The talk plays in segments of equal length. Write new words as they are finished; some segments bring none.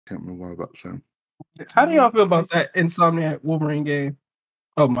can't remember what I was about to say. How do y'all feel about that Insomniac Wolverine game?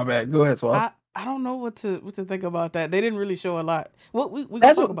 Oh, my bad. Go ahead, Swab. I don't know what to think about that. They didn't really show a lot. Well, we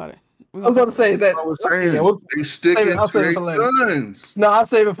gonna talk about it. I was about to say that. I was saying they stick into their guns. No, I'll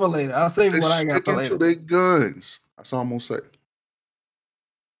save it for later. I'll save what I got for later. They stick into their guns. That's all I'm gonna say.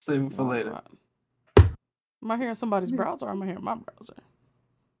 Save it for later. Am I hearing somebody's browser or am I hearing my browser?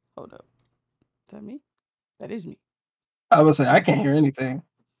 Hold up. Is that me? That is me. I was say I can't hear anything.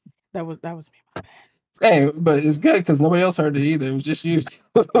 That was me. My bad. Hey, but it's good because nobody else heard it either. It was just you.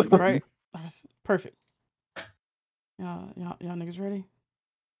 Right? That's perfect. Y'all niggas ready?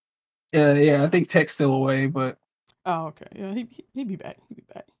 Yeah. I think Tech's still away, but oh, okay. Yeah, he be back.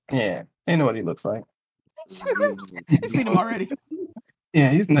 Yeah, they know what he looks like. You seen him already.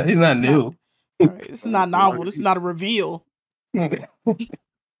 Yeah, he's not new. Right. This is not novel. This is not a reveal.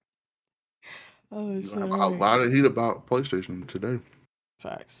 Oh, shit. A lot of heat about PlayStation today.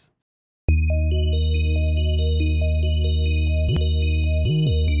 Facts.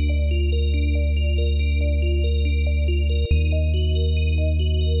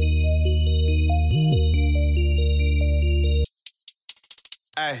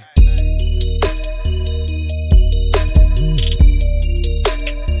 Hey.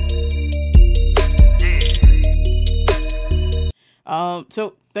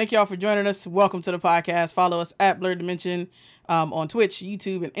 So thank y'all for joining us. Welcome to the podcast. Follow us at Blurred Dimension on Twitch,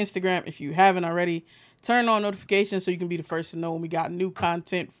 YouTube, and Instagram. If you haven't already, turn on notifications so you can be the first to know when we got new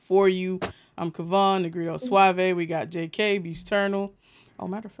content for you. I'm Kavan, Negrito Suave. We got JK, Beasternal. Oh,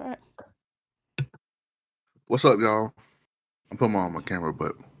 matter of fact. What's up, y'all? I'm putting on my camera,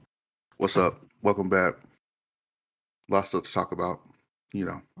 but what's up? Welcome back. Lots of stuff to talk about, you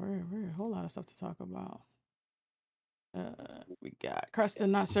know. We're a whole lot of stuff to talk about. We got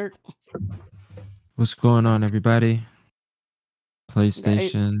Creston, not Cert. What's going on, everybody?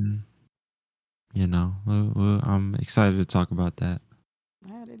 PlayStation. You know, I'm excited to talk about that.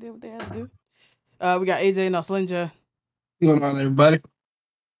 Yeah, they did what they had to do. We got AJ Noslinja. What's going on, everybody?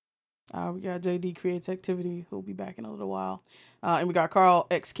 We got JD Creates Activity, who'll be back in a little while. And we got Carl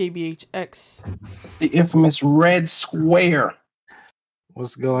XKBHX. The infamous Red Square.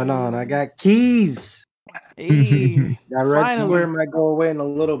 What's going on? I got keys. Hey, that Red Square might go away in a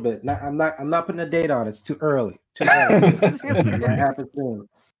little bit. I'm not putting a date on it. It's too early. It might happen soon.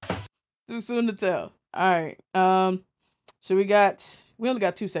 Too soon to tell. All right. So we only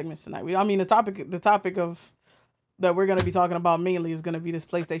got 2 segments tonight. The topic of that we're gonna be talking about mainly is gonna be this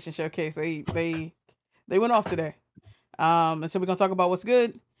PlayStation showcase. They went off today. And so we're gonna talk about what's good,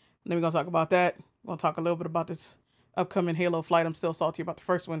 and then we're gonna talk about that. We're gonna talk a little bit about this upcoming Halo flight. I'm still salty about the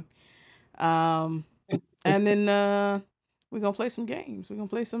first one. And then we're gonna play some games. We're gonna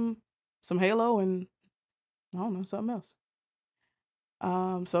play some Halo and I don't know, something else.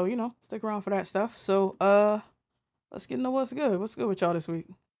 So stick around for that stuff. So let's get into what's good. What's good with y'all this week?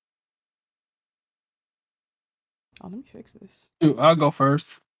 Oh, let me fix this. I'll go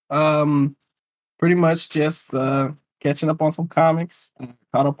first. Pretty much just catching up on some comics.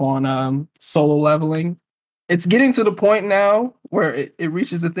 Caught up on Solo Leveling. It's getting to the point now where it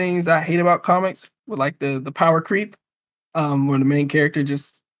reaches the things I hate about comics with like the power creep, where the main character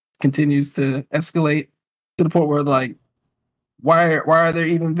just continues to escalate to the point where like, why are there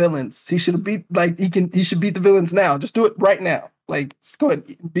even villains? He should beat he should beat the villains now. Just do it right now. Like, just go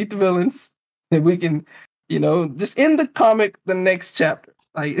ahead, beat the villains, and we can, just end the comic the next chapter.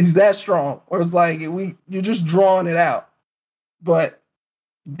 Like, he's that strong, or it's like you're just drawing it out, but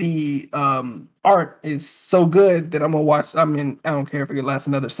the art is so good that I'm gonna watch. I don't care if it lasts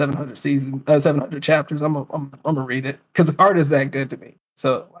another 700 chapters. I'm gonna read it because the art is that good to me.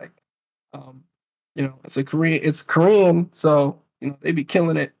 So like, it's Korean, so they be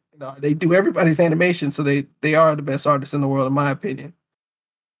killing it. They do everybody's animation, so they are the best artists in the world, in my opinion.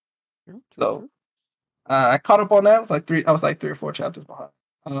 So I caught up on that. I was like 3 or 4 chapters behind.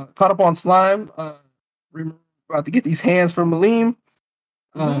 Caught up on Slime. About to get these hands from Malim.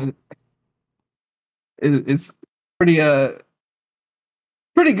 It's pretty good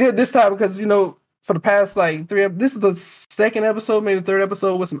this time because for the past like 3, this is the second episode, maybe the 3rd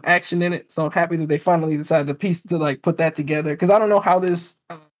episode with some action in it. So I'm happy that they finally decided to put that together, because I don't know how this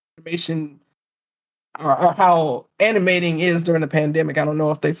animation or how animating is during the pandemic. I don't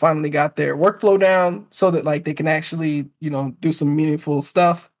know if they finally got their workflow down so that like they can actually do some meaningful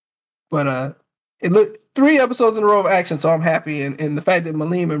stuff. But it looked 3 episodes in a row of action, so I'm happy. And the fact that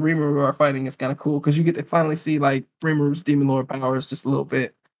Malim and Rimuru are fighting is kind of cool, because you get to finally see like Rimuru's Demon Lord powers just a little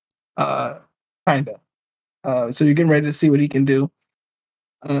bit, kind of. So you're getting ready to see what he can do.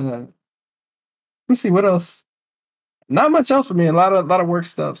 Let me see what else. Not much else for me. A lot of work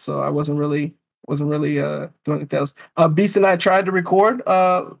stuff. So I wasn't really doing anything else. Beast and I tried to record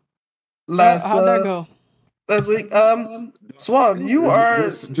How'd that go? last week. Swan, you are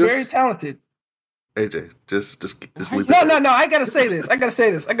very talented. AJ, just leave No, it. no. I gotta say this.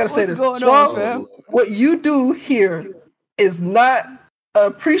 What's going Swan, on, fam? what you do here is not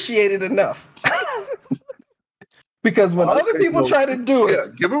appreciated enough. Because when other people try to do it, Yeah,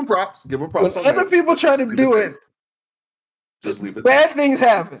 give him props. Give him props. when on other that. people try to do it, Just leave it. bad things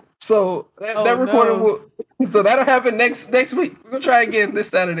happen. So that Oh, recording no. will. So that'll happen next week. We're gonna try again this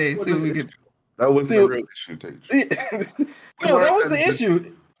Saturday. See what we can. That wasn't See- a real issue, Tage. No, that was the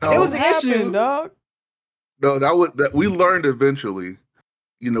issue. It was the Happened, issue. dog. No, that we learned eventually.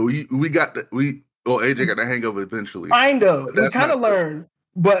 You know, we got AJ got the hang of it eventually. Kind of. We That's kind of not good. learned,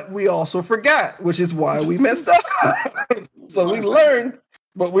 but we also forgot, which is why we messed up. So we learned,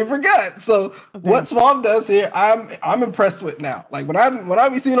 but we forgot. So what Swamp does here, I'm impressed with now. Like when I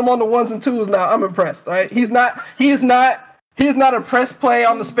be seeing him on the ones and twos now, I'm impressed. Right? He is not a press play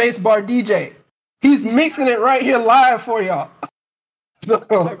on the space bar DJ. He's mixing it right here live for y'all. I So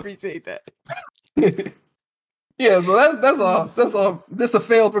appreciate that. yeah, so that's all. That's all. This a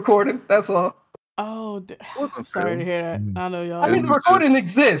failed recording. That's all. Oh, I'm sorry to hear that. I know y'all. I mean, the recording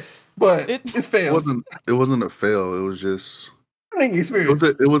exists, but it's It failed. wasn't a fail. It was just Learning experience.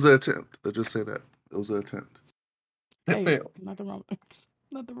 it was an attempt. I'll just say that. It was an attempt. It Hey, failed. nothing wrong with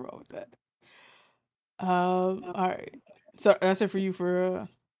that. All right. So that's it for you for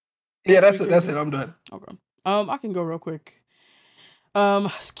Yeah, this that's week, it. That's Richard? it. I'm done. Okay. I can go real quick.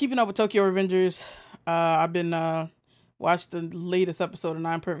 Keeping up with Tokyo Revengers. I've been watched the latest episode of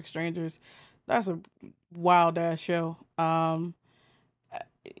Nine Perfect Strangers. That's a wild ass show.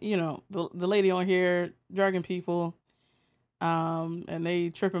 You know, the lady on here drugging people, and they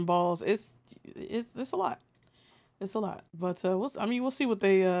tripping balls. It's a lot. It's a lot. But we'll see what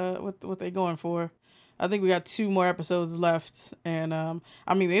they going for. I think we got 2 more episodes left, and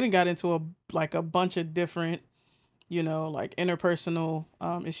they didn't got into a bunch of different, you know, like interpersonal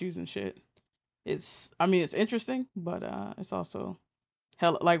issues and shit. It's interesting, but it's also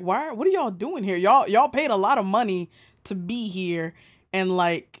hell, like, what are y'all doing here? Y'all paid a lot of money to be here, and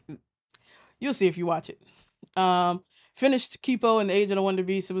like, you'll see if you watch it. Finished Kipo and the Age of the Wonder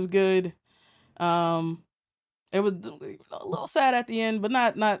Beast. It was good. It was a little sad at the end, but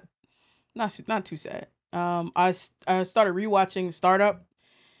not too sad. I started rewatching Startup,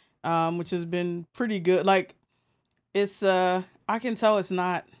 which has been pretty good. Like, it's I can tell it's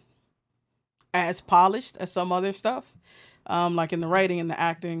not as polished as some other stuff, like in the writing and the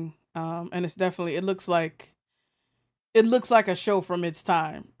acting, and it's definitely it looks like a show from its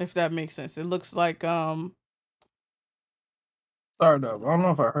time, if that makes sense. It looks like Startup. I don't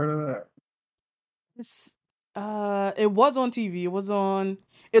know if I heard of that. it's it was on TV.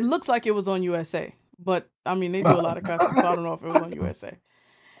 It looks like it was on USA, but I mean they do a lot of cussing, so I don't know if it was on USA.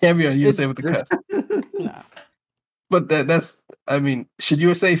 Can't be on USA with the cuss. Nah. But that's. I mean, should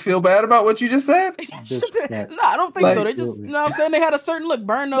USA feel bad about what you just said? No, I don't think so. They just, Like- you know what I'm saying? They had a certain look.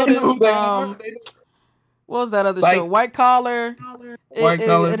 Burn They know who Notice. they are. What was that other Like- show? White Collar. White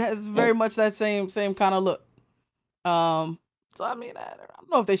Collar. It has very much that same kind of look. So I mean, I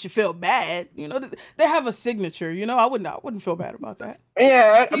don't know if they should feel bad. You know, they have a signature. You know, I wouldn't feel bad about that.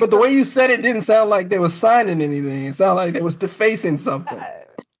 Yeah, but the way you said it didn't sound like they was signing anything. It sounded like they was defacing something.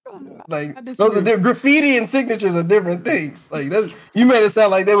 Like I those disagree. are graffiti and signatures are different things. Like that's you made it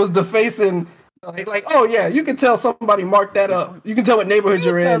sound like they was defacing. Like oh yeah, you can tell somebody marked that up. You can tell what neighborhood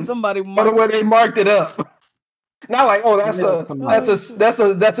you're Tell in somebody by the way they marked it up. Not like oh that's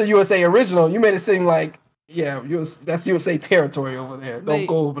a USA original. You made it seem like yeah that's USA territory over there. Don't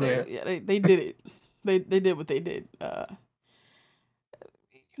go over there. Yeah, they did it. They did what they did. You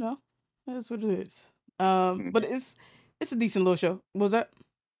know, that's what it is. But it's a decent little show. What was that?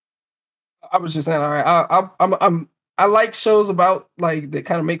 I was just saying, all right. I like shows about like that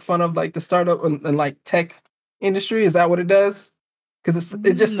kind of make fun of like the startup and like tech industry. Is that what it does? Because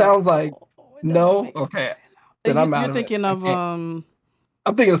it just sounds like it doesn't no. make- Okay, then I'm out You're of thinking it. of I'm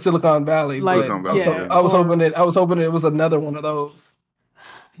thinking of Silicon Valley. like Silicon Valley, so yeah. I was or- hoping it was another one of those.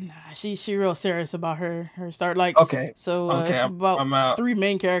 Nah, she real serious about her start. Like Okay, so okay, it's about I'm out. 3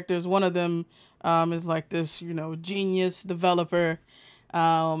 main characters. One of them is like this, you know, genius developer,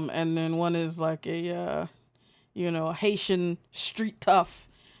 and then one is like a Haitian street tough,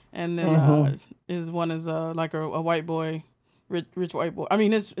 and then one is like a white boy, rich white boy. I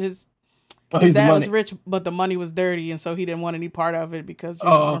mean his He's dad money. was rich, but the money was dirty, and so he didn't want any part of it because you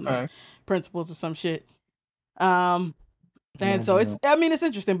know, I don't know, okay. principles or some shit. And so it's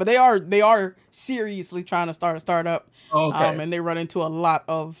interesting, but they are seriously trying to start a startup. Okay. And they run into a lot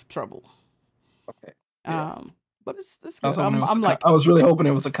of trouble. Okay. Yeah. But it's I was, good. I'm like, I was really hoping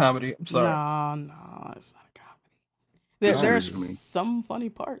it was a comedy. I'm sorry. No, it's not a comedy. There are serious for me. some funny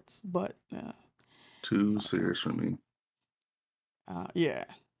parts, but Too serious for me. yeah.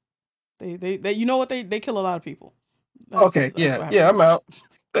 They you know what, they kill a lot of people. Okay, That's yeah, what yeah, happens. I'm out.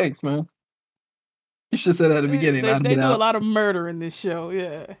 Thanks, man. You should have said that at the beginning. They I'd do been a out. lot of murder in this show.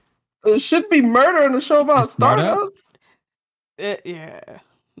 Yeah. There should be murder in the show about Startup? startups. Yeah.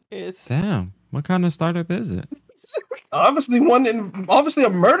 It's Damn. What kind of startup is it? Obviously, obviously a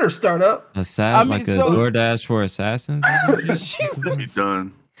murder startup. A mean, like a so- DoorDash for assassins? Or some shit? Be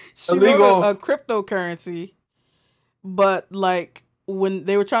done. She Illegal. wrote a cryptocurrency, but like when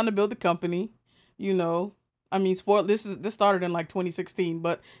they were trying to build the company, you know, I mean, this started in like 2016,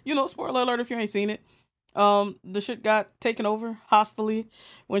 but you know, spoiler alert if you ain't seen it. The shit got taken over hostily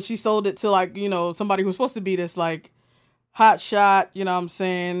when she sold it to like, you know, somebody who's supposed to be this like hot shot, you know what I'm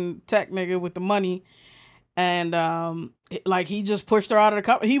saying, tech nigga with the money. And like he just pushed her out of the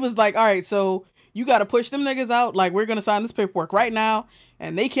company. He was like, all right, so you got to push them niggas out. Like, we're going to sign this paperwork right now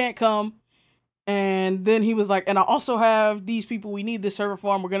and they can't come. And then he was like, and I also have these people. We need this server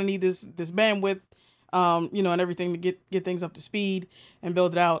farm. We're going to need this bandwidth, you know, and everything to get things up to speed and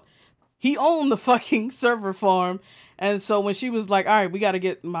build it out. He owned the fucking server farm. And so when she was like, all right, we got to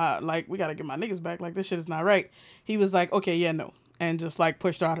get my niggas back. Like, this shit is not right. He was like, okay, yeah, no. And just like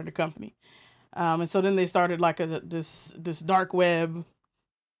pushed her out of the company. And so then they started like this dark web.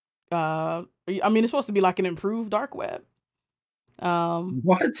 I mean, it's supposed to be like an improved dark web.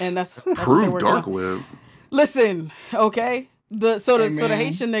 What? And that's what they're Prove working dark on. web. Listen, okay. The man.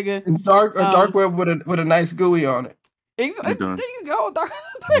 Haitian nigga. dark web with a nice GUI on it. There done. you go. Dark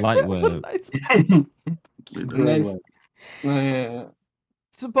Light with web. nice- Be done. Nice. Yeah.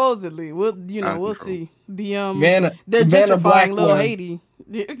 Supposedly, we'll Out of we'll control. see. The Vanna they're Vanna Black gentrifying little Web. Haiti.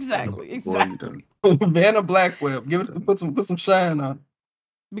 Yeah, exactly, Boy, you exactly. done. Vanna Black Web. Put some shine on it.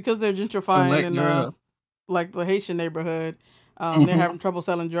 Because they're gentrifying Like in your- like the Haitian neighborhood. They're Mhm. having trouble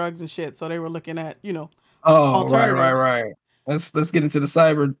selling drugs and shit, so they were looking at, you know, Oh, alternatives. right. Let's get into the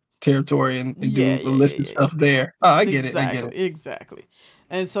cyber territory and Yeah, do illicit stuff there. Oh, I get it. Exactly.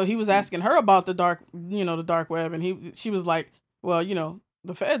 And so he was asking her about the dark web, and she was like, well, you know,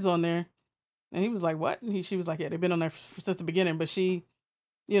 the Fed's on there. And he was like, what? And she was like, yeah, they've been on there since the beginning. But she,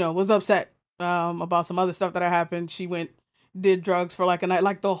 you know, was upset about some other stuff that had happened. She did drugs for like a night,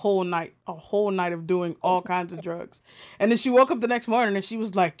 like a whole night of doing all kinds of drugs. And then she woke up the next morning and she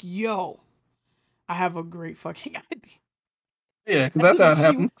was like, yo, I have a great fucking idea. Yeah, because that's how it She-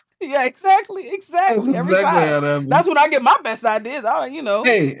 happens. Yeah, exactly. That's Every exactly time. how it happens. That's when I get my best ideas. You know.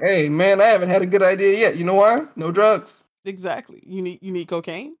 Hey, man, I haven't had a good idea yet. You know why? No drugs. Exactly. You need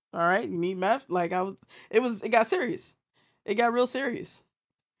cocaine. All right. You need meth. Like it got serious. It got real serious.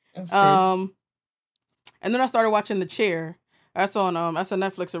 That's crazy. And then I started watching The Chair. That's a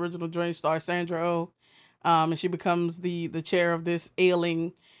Netflix original joint, stars Sandra Oh. And she becomes the chair of this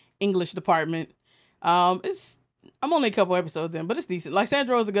ailing English department. I'm only a couple episodes in, but it's decent. Like,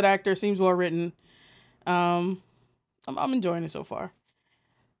 Sandra Oh is a good actor, seems well written. I'm enjoying it so far.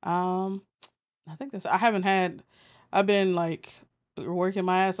 I think I've been like working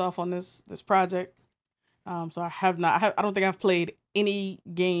my ass off on this project. So I don't think I've played any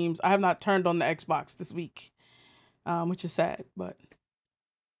games. I have not turned on the Xbox this week, which is sad, but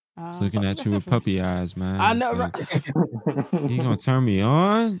It's so looking I at think you that's with it for me. puppy eyes, man. I It's know, like, right? you gonna turn me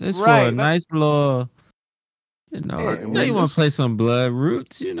on? It's for Right. a nice little, you know. Yeah, you know man, you want just- to play some Blood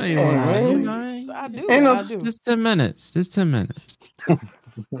Roots. You know you Yeah, want to. man. I do. Ain't no- I do. Just 10 minutes. Just 10 minutes.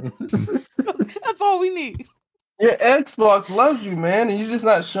 That's all we need. Your Xbox loves you, man, and you're just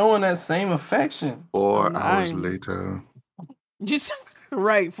not showing that same affection. 4 Nah, hours I ain't- later. Just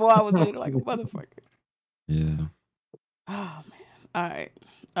right. 4 hours later, like a motherfucker. Yeah. Oh man. All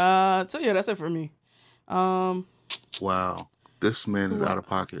right. So yeah, that's it for me. Wow. This man is out of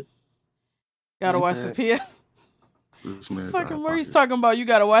pocket. Gotta He watch the said- PS. This man is out Fucking of Maurice pocket. talking about you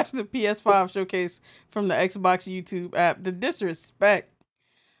gotta watch the PS5 showcase from the Xbox YouTube app. The disrespect.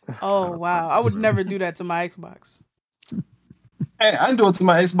 Oh wow. I would never do that to my Xbox. Hey, I do it to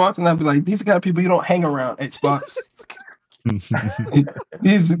my Xbox, and I'd be like, "These are the kind of people you don't hang around." Xbox.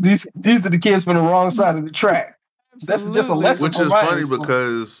 these are the kids from the wrong side of the track. That's just a Absolutely. lesson. Which is Right, funny Xbox.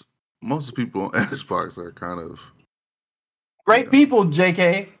 because most of the people on Xbox are kind of Great people,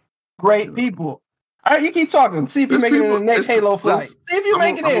 JK. Great people. All right, you keep talking. See if you're There's making it in the people- next it's- Halo flight. listen, See if you're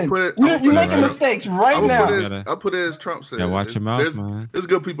making it in. You're it making right. mistakes right now. I'll put it as Trump said. Yeah, watch your mouth, there's, man. There's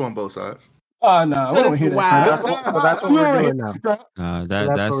good people on both sides. Oh no, So we don't that's hear that. wild. crap. That's what We we're don't doing hear now. crap. That That's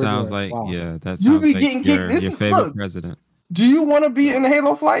that what we're sounds doing. like Wow. that You sounds be like getting kicked. This your is favorite look. president. Do you want to be in the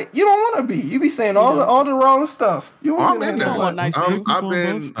Halo flight? You don't want to be. You be saying all Yeah. the wrong stuff. You want I'm to be in in the there. don't Halo want flight. nice Some things. people on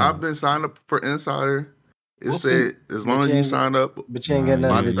both I've sides. been signed up for Insider. It We'll said as long But as you you ain't- sign up But you ain't Nah, getting by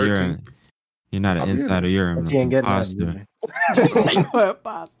nothing. the you're 13th, not an I'll be in insider. there. You're an But you ain't getting nothing. imposter. You say you're an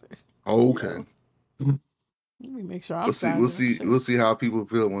imposter. Okay. Let me make sure I'm We'll see. signed We'll up. see. Shit. We'll see how people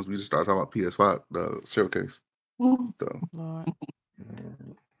feel once we just start talking about PS5, the showcase. So Lord.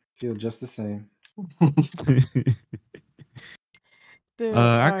 Feel just the same. Dude,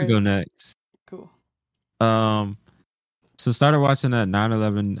 I all could go right, next. cool. So started watching that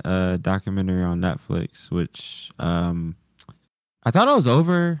 9/11 documentary on Netflix, which I thought it was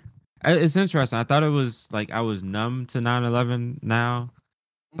over. It's interesting. I thought it was like I was numb to 9/11 now.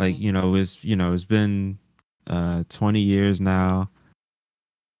 Like, it's been 20 years now.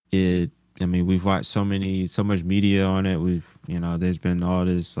 I mean, we've watched so much media on it. There's been all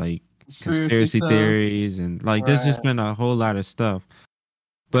this like conspiracy stuff. theories and like there's just Right. been a whole lot of stuff.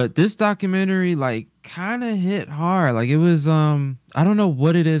 But this documentary like kind of hit hard. Like it was I don't know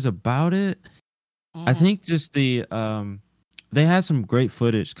what it is about it. I Mhm. think just the they had some great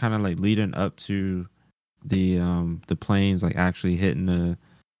footage kind of like leading up to the planes like actually hitting the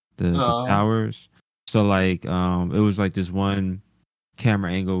towers. So like it was like this one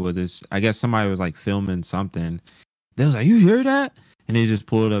camera angle with this, I guess somebody was like filming something. They was like, "You hear that?" And they just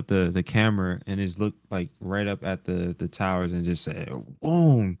pulled up the camera and just looked like right up at the towers and just said,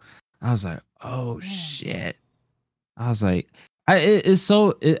 "Boom." I was like, "Oh Man. shit." I was like, I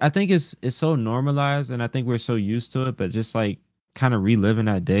think it's so normalized and I think we're so used to it, but just like kind of reliving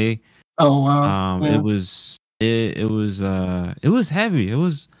that day. Oh wow. It was heavy. It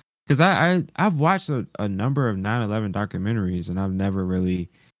was because I've watched a number of 9/11 documentaries and I've never really,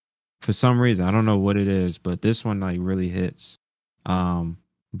 for some reason, I don't know what it is, but this one like really hits.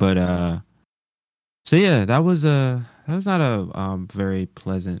 But so yeah, that was not a very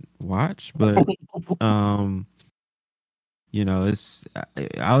pleasant watch, but I'll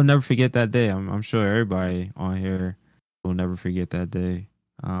never forget that day. I'm sure everybody on here will never forget that day.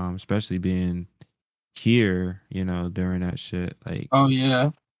 Especially being here, during that shit. Like, Oh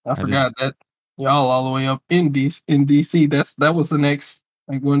yeah. I forgot just that y'all all the way up in DC. That was the next,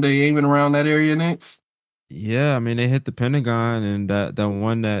 like when they aiming around that area next. yeah, I mean they hit the Pentagon and that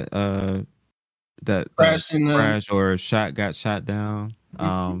one that Crash in the crash or got shot down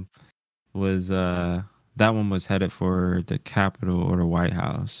was that one was headed for the Capitol or the White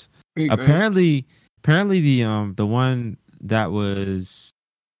House. Apparently the one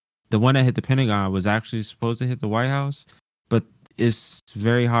that hit the Pentagon was actually supposed to hit the White House, but it's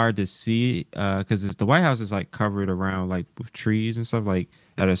very hard to see because the White House is like covered around like with trees and stuff. Like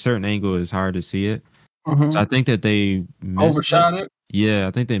at a certain angle, it's hard to see it. So I think that they missed overshot it. Yeah,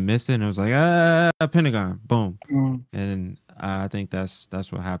 I think they missed it, and it was like Pentagon, boom, and I think that's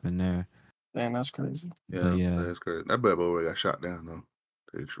what happened there. Damn, that's crazy. yeah, yeah. that's crazy. That bad boy already got shot down though.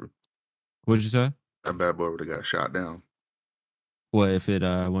 Tell you the truth. What did you say? That bad boy already got shot down. What if it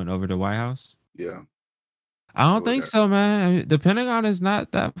went over the White House? Yeah. I don't think so, man. I mean, the Pentagon is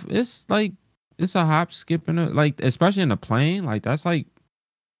not that. It's like it's a hop, skip, and like especially in a plane, like that's like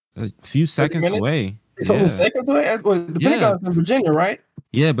a few seconds away. It's only seconds away. The Pentagon's in Virginia, right?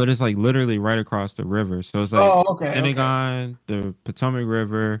 Yeah, but it's like literally right across the river. So it's like Pentagon, the Potomac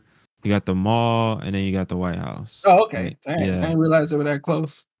River. You got the mall, and then you got the White House. Oh, okay. Like, Dang, yeah. I didn't realize they were that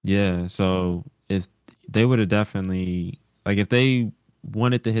close. Yeah, so if they would have definitely, like, if they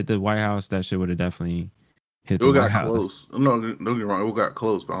wanted to hit the White House, that shit would have definitely hit the White House. Close. No, don't get me wrong. It got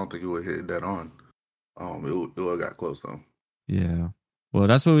close, but I don't think it would hit that on. It would have got close though. Yeah. Well,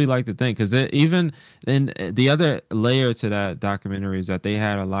 that's what we like to think, because even then, the other layer to that documentary is that they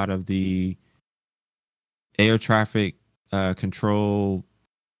had a lot of the air traffic control,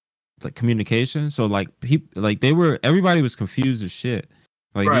 like communication. So like everybody was confused as shit.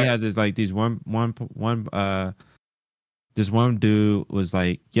 Like they had this like this one dude was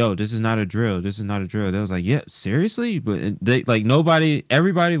like, "Yo, this is not a drill. This is not a drill." They was like, "Yeah, seriously?" But they like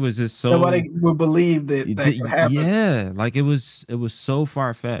everybody was just so nobody would believe that could happen. Yeah, like it was so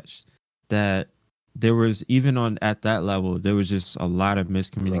far fetched that there was even at that level there was just a lot of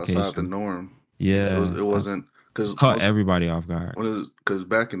miscommunication. Outside the norm. Yeah, it wasn't because caught everybody off guard. Because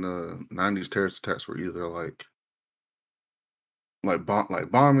back in the 90s, terrorist attacks were either like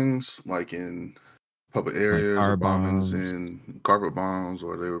bombings, like in public areas, like or bombings in carpet bombs,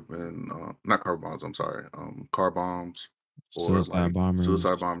 or they were in not carpet bombs. I'm sorry, car bombs, or suicide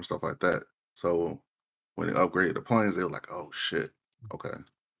bombers, stuff like that. So when they upgraded the planes, they were like, "Oh shit, okay."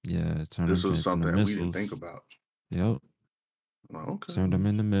 Yeah, turn This them was into something we didn't missiles. think about. Yep. Okay. Turned them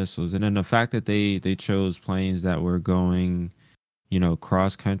into missiles, and then the fact that they chose planes that were going,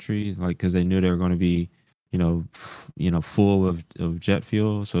 cross country, like because they knew they were going to be, full of jet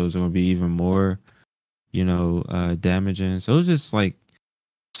fuel, so it was going to be even more, damaging. So it was just like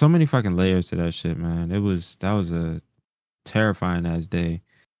so many fucking layers to that shit, man. That was a terrifying ass day.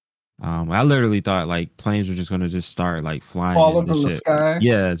 I literally thought like planes were just going to just start like flying Falling into from the shit. sky.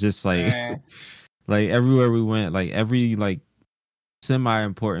 Yeah, just like Man. like everywhere we went, like every like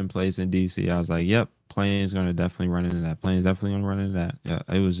semi-important place in DC, I was like, yep, plane's gonna definitely run into that. Plane's definitely gonna run into that. Yeah,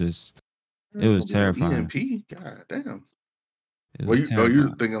 it was terrifying. EMP, god damn. It Well, was you're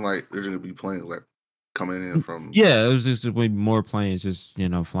terrifying. thinking like there's gonna be planes like coming in from? Yeah, it was just way more planes just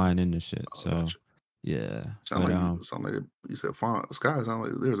flying into shit. Oh, So gotcha. yeah, Sound like you said sky. Sound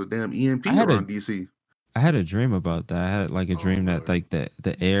like there's a damn EMP around DC. I had a dream about that. I had like a dream that Lord. like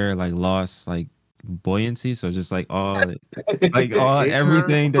the air like lost like buoyancy, so just like everything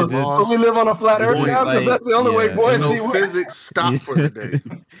that just So we live on a flat earth now, so that's the only way buoyancy So works. physics stopped for the day.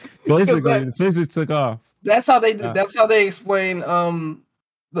 Basically, the physics took off. That's how they explain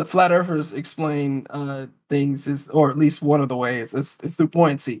the flat earthers explain things or at least one of the ways it's through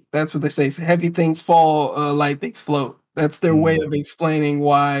buoyancy. That's what they say. So heavy things fall, light things float. That's their way of explaining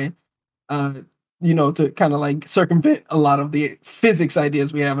why to kind of like circumvent a lot of the physics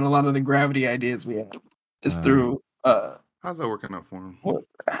ideas we have and a lot of the gravity ideas we have is through how's that working out for them? Well,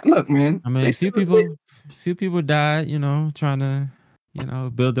 look, man. I mean, a few people died, trying to,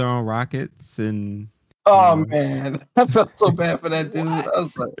 build their own rockets and. Oh man, I felt so bad for that dude. I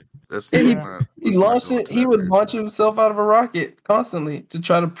was like, he launched it. He would launch himself out of a rocket constantly to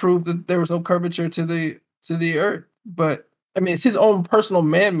try to prove that there was no curvature to the Earth. But I mean, it's his own personal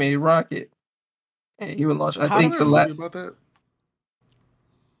man-made rocket, and he would launch. I think about that.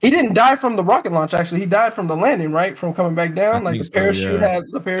 He didn't die from the rocket launch. Actually, he died from the landing, right? From coming back down. Like the parachute had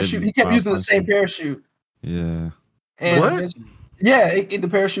the parachute. He kept using the same parachute. Yeah. And what? Yeah, the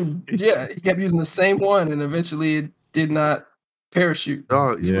parachute. Yeah, he kept using the same one, and eventually it did not parachute.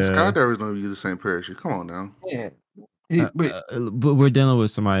 Oh, even skydivers don't use the same parachute. Come on now. Yeah, but we're dealing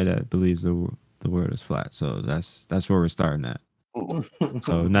with somebody that believes the world is flat, so that's where we're starting at.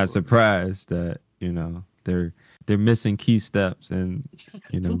 So not surprised that they're missing key steps and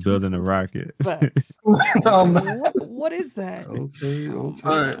building a rocket. What is that? Okay. All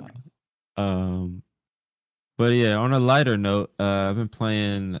right. But yeah, on a lighter note, I've been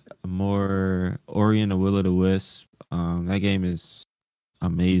playing more Ori and the Will of the Wisp. That game is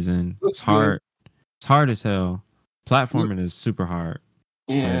amazing. It's hard. It's hard as hell. Platforming is super hard.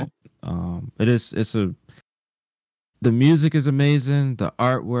 Yeah. But the music is amazing. The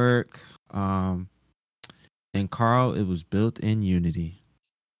artwork. And Carl, it was built in Unity.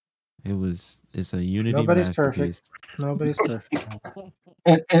 It's a Unity. Nobody's perfect. Nobody's perfect.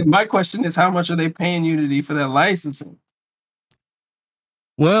 And my question is, how much are they paying Unity for that licensing?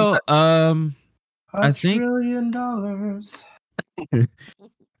 Well, I think $1 trillion.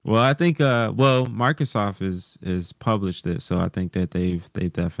 Well, I think Microsoft is published it, so I think that they've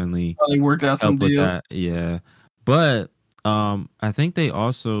definitely probably worked out some deal. That. Yeah, but I think they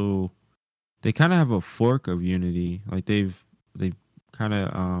kind of have a fork of Unity. Like they kind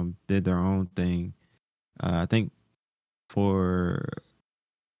of did their own thing. I think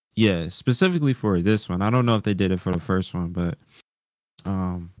specifically for this one. I don't know if they did it for the first one, but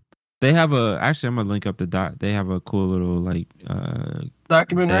they have actually I'm gonna link up the dot. They have a cool little like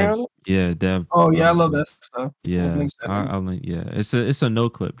documentary. Dev. Oh yeah, I love that stuff. Yeah, I'll link. Yeah, it's a no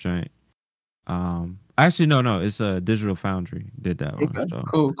clip joint. Actually no, it's a Digital Foundry did that one. Okay.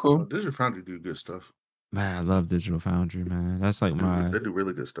 So. Cool. Digital Foundry do good stuff. Man, I love Digital Foundry, man. That's like they do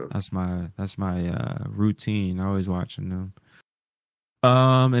really good stuff. That's my routine. Always watching them.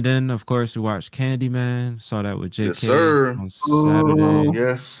 And then of course we watched Candyman. Saw that with JK. Yes, sir. On Saturday.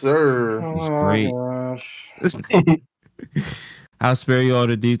 Yes, sir. It was great. Gosh. I'll spare you all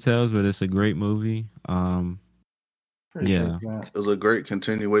the details, but it's a great movie. Yeah, it was a great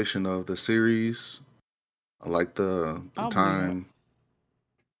continuation of the series. I like the time.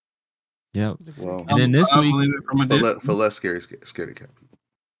 Yep. Well, and then this week for less scaredy cat people.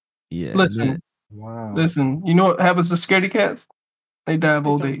 Yeah. Listen. Wow. Listen. You know what happens to scaredy cats? They die of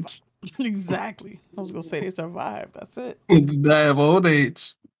old age. Exactly. I was gonna say they survive. That's it. They die of old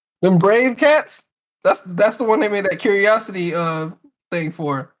age. Them brave cats. That's the one they made that curiosity thing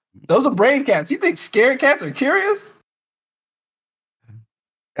for. Those are brave cats. You think scared cats are curious?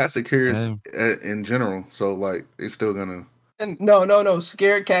 Cats are curious in general, so like they're still gonna. And no.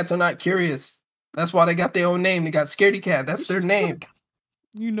 Scared cats are not curious. That's why they got their own name. They got Scaredy Cat. That's their name.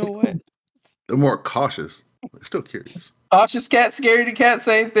 You know what? They're more cautious. They're still curious. Cautious cat, scaredy cat,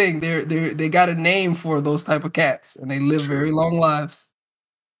 same thing. They got a name for those type of cats, and they live very long lives.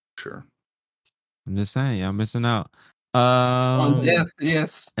 Sure. I'm just saying, y'all missing out. On death,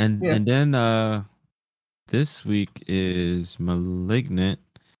 yes. And then this week is Malignant.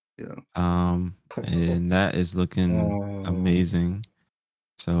 Yeah. And that is looking amazing.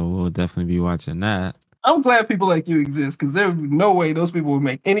 So we'll definitely be watching that. I'm glad people like you exist, because there's no way those people would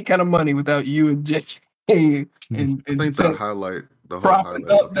make any kind of money without you and JK and I think that highlight the whole propping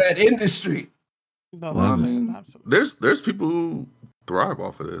highlight up that industry. No, Well, I man, mean, absolutely. there's people who thrive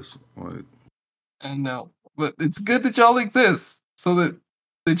off of this. Like, I know, but it's good that y'all exist so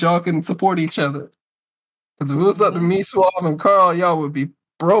that y'all can support each other. Because if it was up to me, Suave, and Carl, y'all would be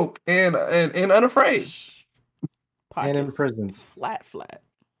broke and unafraid. Pockets And in prison. Flat.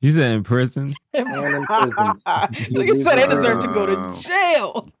 You said in prison? And in prison. Like I said, they deserve to go to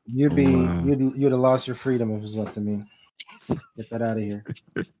jail. You'd have lost your freedom if it was up to me. Get that out of here.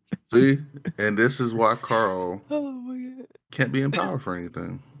 see, and this is why Carl Oh my god. can't be in power for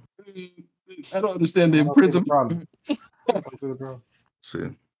anything. I don't understand the prison problem. See,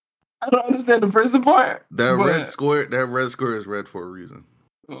 I don't understand the prison part. that but- red square is red for a reason.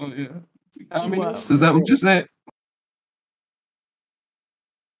 Oh yeah. Is that what you're saying?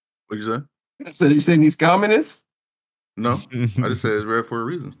 What'd you say? So you're saying he's communist? No, I just said it's red for a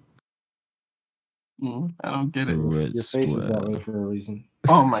reason. I don't get it. Your face is that way for a reason.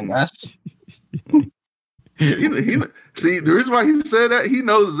 Oh my gosh. See, the reason why he said that, he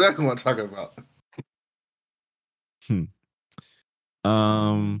knows exactly what I'm talking about.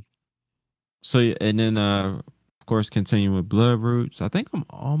 So yeah, and then of course continuing with Bloodroots. I think I'm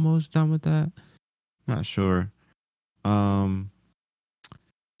almost done with that. I'm not sure.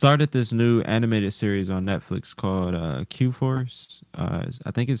 Started this new animated series on Netflix called Q Force.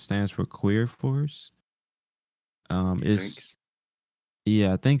 I think it stands for Queer Force.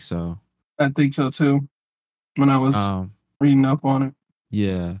 Yeah, I think so. I think so too. When I was reading up on it.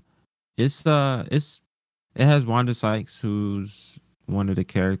 Yeah. It has Wanda Sykes, who's one of the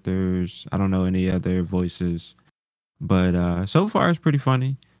characters. I don't know any other voices. But so far it's pretty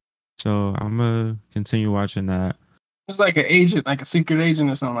funny. So I'm gonna continue watching that. It's like an agent, like a secret agent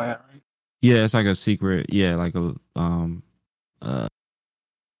or something like that, right? Yeah, it's like a secret. Yeah, like a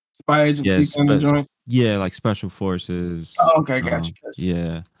spy agency kind of joint. Yeah, like special forces. Oh, okay, gotcha.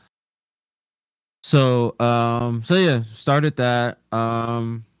 Yeah. So yeah, started that.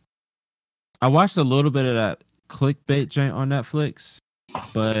 I watched a little bit of that clickbait joint on Netflix,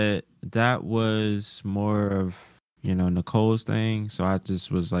 but that was more of, Nicole's thing. So I just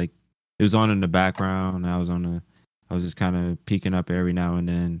was like, it was on in the background. I was just kind of peeking up every now and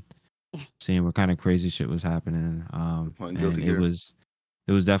then, seeing what kind of crazy shit was happening. And it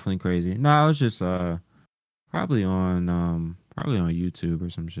was definitely crazy. No, I was just probably on YouTube or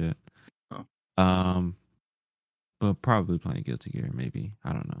some shit. Oh. But probably playing Guilty Gear, maybe.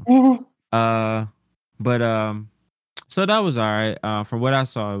 I don't know. Mm-hmm. So that was all right. From what I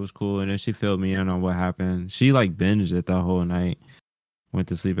saw, it was cool. And then she filled me in on what happened. She like binged it the whole night. Went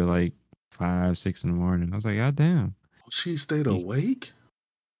to sleep at like 5, 6 in the morning. I was like, God damn. She stayed awake?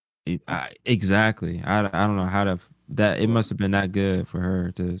 Exactly. I don't know how that it must have been that good for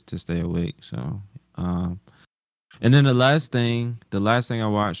her to stay awake. So, and then the last thing I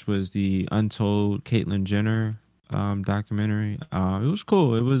watched was the Untold Caitlyn Jenner documentary. It was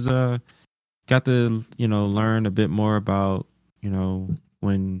cool. It was got to learn a bit more about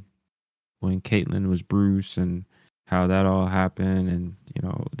when Caitlyn was Bruce and how that all happened, and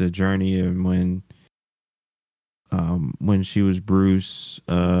the journey, and when she was Bruce,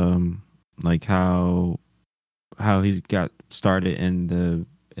 like how he got started in the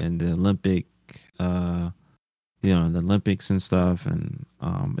Olympic, the Olympics and stuff, and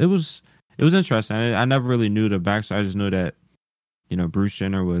it was interesting. I never really knew the backstory. I just knew that Bruce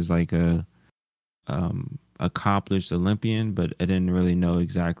Jenner was like a accomplished Olympian, but I didn't really know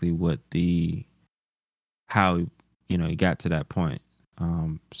exactly how he got to that point.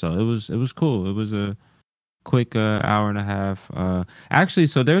 So it was cool. It was a quick hour and a half. Actually,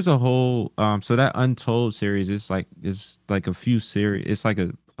 so there's a whole so that Untold series is like a few series. It's like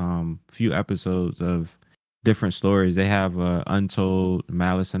a few episodes of different stories. They have Untold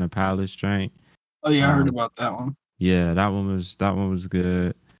Malice in a Palace joint. Oh yeah, I heard about that one. Yeah, that one was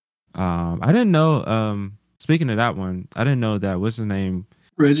good. I didn't know. Speaking of that one, I didn't know that what's his name?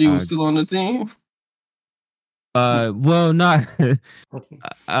 Reggie was still on the team. Well, not.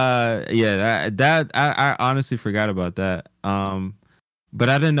 Yeah, that I honestly forgot about that. But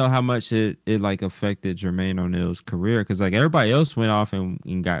I didn't know how much it like affected Jermaine O'Neal's career because like everybody else went off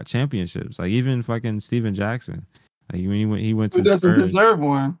and got championships. Like even fucking Steven Jackson. Like when he went to Who doesn't Spurs. deserve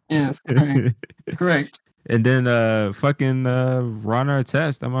one? Yes, correct. And then fucking Ron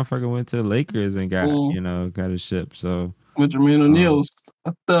Artest, that motherfucker went to the Lakers and got got a ship. So with Jermaine O'Neal's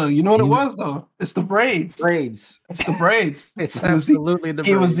you know what it was though? It's the braids. It's the braids. It's absolutely the braids.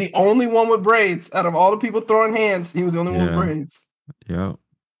 He was the only one with braids out of all the people throwing hands. He was the only one with braids. Yep.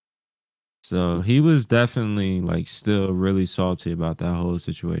 So he was definitely like still really salty about that whole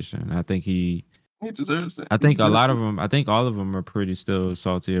situation. I think he deserves it. I think a lot of them. I think all of them are pretty still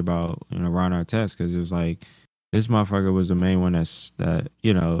salty about Ron Artest because it's like this motherfucker was the main one that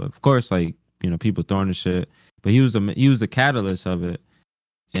of course like people throwing the shit, but he was the catalyst of it,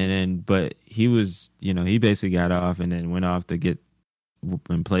 but he was he basically got off and then went off to get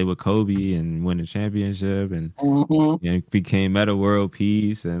and play with Kobe and win a championship and became Meta World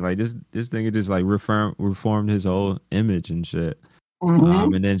Peace and like this nigga just like reformed his whole image and shit.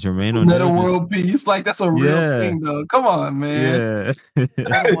 And then Jermaine O'Neal Meta World Peace, like that's a real thing though. Come on, man. Yeah.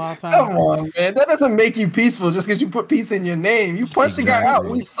 Come on, man. That doesn't make you peaceful just because you put peace in your name. You punched the guy out.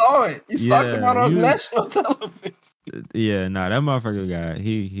 We saw it. You sucked him out on national television. Yeah, nah, that motherfucker got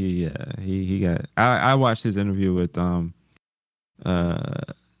he got. I watched his interview with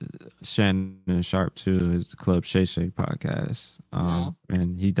Shannon Sharp too, his Club Shay Shay podcast.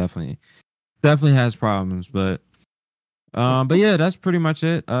 And he definitely has problems, but yeah, that's pretty much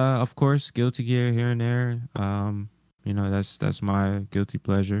it. Of course, Guilty Gear here and there. That's my guilty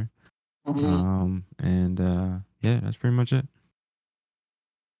pleasure. And yeah, that's pretty much it.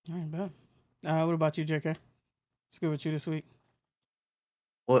 All right, bet. What about you, JK? What's good with you this week?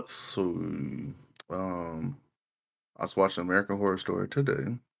 I was watching American Horror Story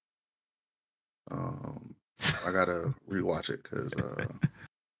today. I gotta rewatch it because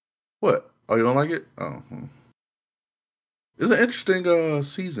what? Oh, you don't like it? Oh. It's an interesting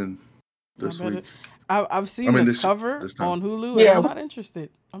season this week. I've seen the cover on Hulu. Yeah, I'm not interested.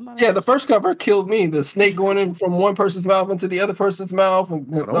 The first cover killed me. The snake going in from one person's mouth into the other person's mouth.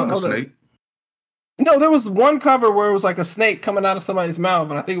 And I don't want a snake. No, there was one cover where it was like a snake coming out of somebody's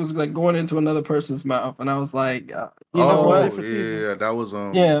mouth, and I think it was like going into another person's mouth. And I was like, you know what? Yeah, that was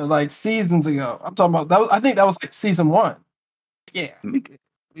like seasons ago. I'm talking about that. I think that was like season 1. Yeah, we good.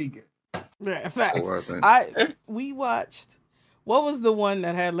 Yeah, facts. We watched. What was the one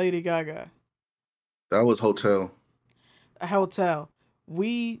that had Lady Gaga? That was Hotel. A Hotel.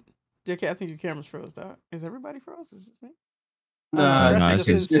 JK, I think your camera's froze, dog. Is everybody froze? Is it me? No, it's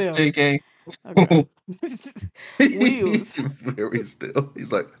just JK. Okay. Very still.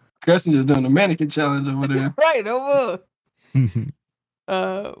 He's like, Kirsten just doing a mannequin challenge over there. Right, over.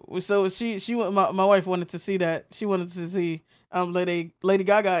 So she my wife wanted to see that. She wanted to see Lady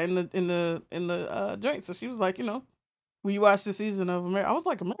Gaga in the joint. So she was like, we watched the season of American. I was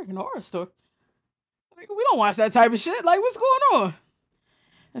like, American Horror Story. Like, we don't watch that type of shit. Like, what's going on?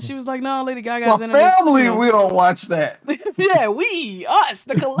 And she was like, no, Lady Gaga's in it. Family, we don't watch that. Yeah, us,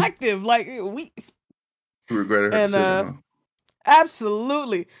 the collective. Like, we regretted her decision,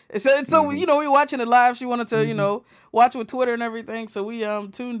 absolutely. So we watching it live. She wanted to, watch with Twitter and everything. So we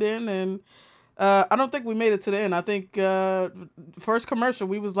tuned in, and I don't think we made it to the end. I think first commercial,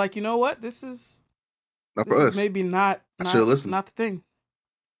 we was like, you know what? This is not for us. Maybe not the thing.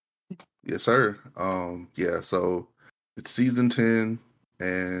 Yes, sir. So it's season 10,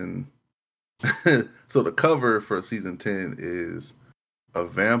 and so the cover for season 10 is a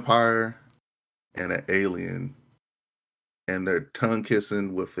vampire and an alien, and they're tongue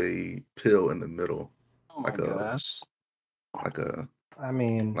kissing with a pill in the middle. Oh my gosh. Like a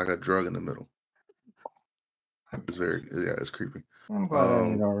drug in the middle. It's it's creepy. I'm glad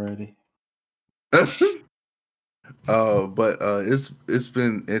I ate already. But it's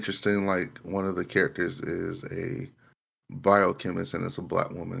been interesting. Like, one of the characters is a biochemist, and it's a black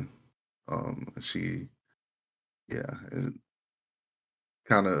woman. She, kind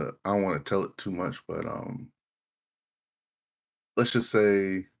of, I don't want to tell it too much, but let's just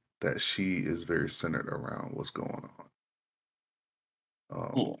say that she is very centered around what's going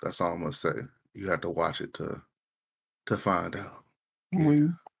on. That's all I'm gonna say. You have to watch it to find out. We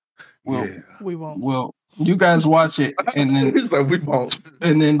won't. Well, you guys watch it, and then like, we won't,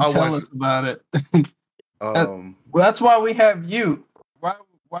 and then tell us about it. Well, that's why we have you. Why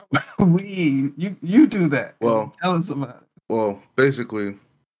you do that? Well, tell us about it. Well, basically,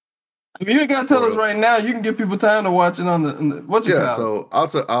 if you ain't gotta tell us right now, you can give people time to watch it on the what you call it. So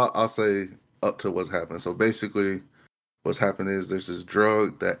I'll say up to what's happening. So basically, what's happening is there's this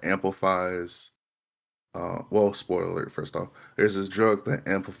drug that amplifies well, spoiler alert. First off, there's this drug that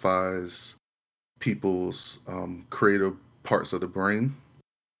amplifies people's creative parts of the brain.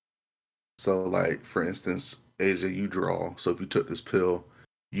 So, like for instance, AJ, you draw. So if you took this pill,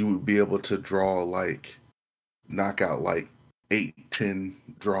 you would be able to draw knock out 8-10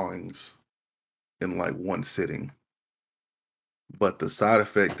 drawings in one sitting. But the side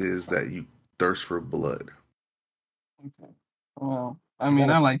effect is that you thirst for blood. Okay. Well, I mean,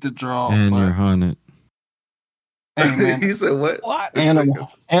 I like to draw. And you're haunted. Hey, man. He said what? What?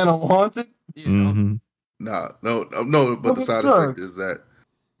 Animal haunted? You know? Mm-hmm. No. But the side effect is that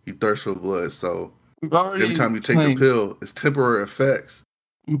you thirst for blood. So every time you take the pill, it's temporary effects.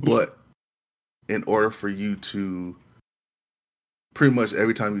 Mm-hmm. But in order for you to, pretty much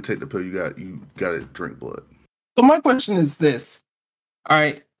every time you take the pill, you got to drink blood. So my question is this: all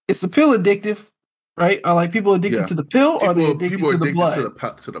right, is the pill addictive? Right? Are people addicted to the pill, or are they addicted to the blood?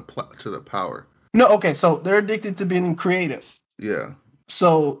 To the power. No, okay, so they're addicted to being creative. Yeah.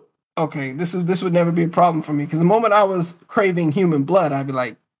 So okay, this would never be a problem for me because the moment I was craving human blood, I'd be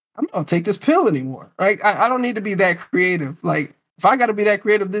like, I'm not gonna take this pill anymore. Right? I don't need to be that creative. Like if I got to be that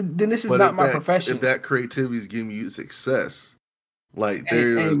creative, then this is not my profession. If that creativity is giving you success,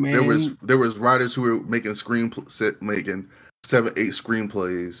 there was writers who were making 7-8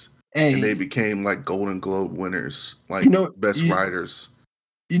 screenplays, and they became Golden Globe winners, best writers.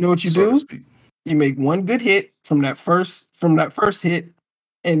 You know what you do? You make one good hit from that first hit,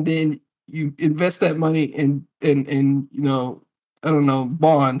 and then you invest that money in I don't know,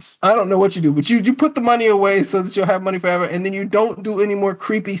 bonds. I don't know what you do, but you put the money away so that you'll have money forever, and then you don't do any more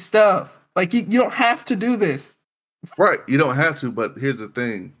creepy stuff. You don't have to do this. Right, you don't have to, but here's the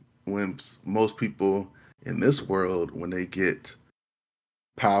thing. When most people in this world, when they get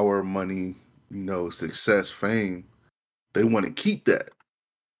power, money, success, fame, they want to keep that.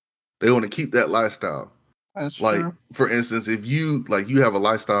 They want to keep that lifestyle. That's true. For instance, if you have a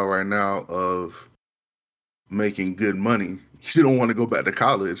lifestyle right now of making good money, you don't want to go back to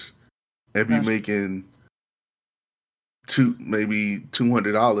college and be making maybe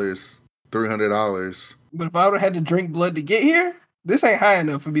 $200, $300. But if I would have had to drink blood to get here, this ain't high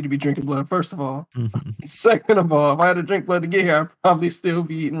enough for me to be drinking blood, first of all. Second of all, if I had to drink blood to get here, I'd probably still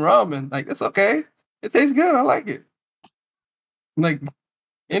be eating ramen. That's okay. It tastes good. I like it.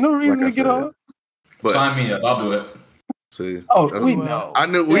 Ain't no reason to get on. Sign me up. I'll do it. See, we know.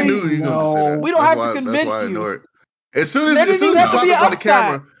 We knew you were going to say that. We don't have to convince you. As soon as you popped up on the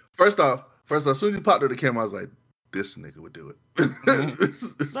camera, first off, as soon as you popped up the camera, I was like, this nigga would do it.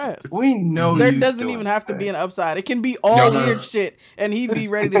 Right. We know there doesn't even have to be an upside. It can be all weird shit, and he'd be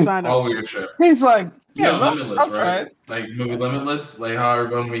ready to sign up. All weird shit. He's like, Limitless, right? Movie Limitless, how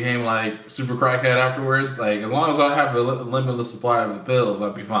everyone became super crackhead afterwards. As long as I have a limitless supply of the pills,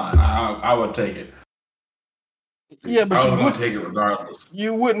 I'd be fine. I would take it. Yeah, but I was going to take it regardless.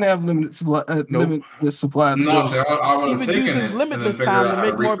 You wouldn't have limited supply. Limitless supply. No, I would have taken it. Limitless time to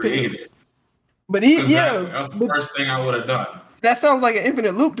make more pills. But that's the first thing I would have done. That sounds like an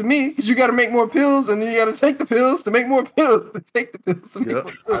infinite loop to me, because you got to make more pills, and then you got to take the pills to make more pills to take the pills.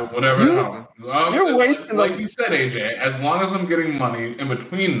 Whatever. You're wasting, you said, AJ. As long as I'm getting money in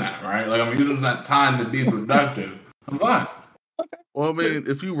between that, right? I'm using that time to be productive. I'm fine. Okay. Well, I mean,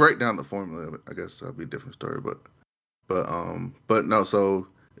 if you write down the formula, I guess that'd be a different story. But no. So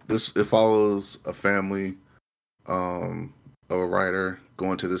it follows a family, of a writer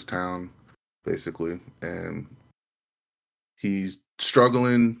going to this town, basically, and he's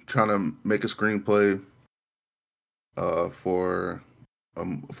struggling trying to make a screenplay for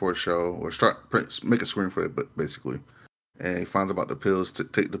a show, or make a screenplay, but basically, and he finds about the pills to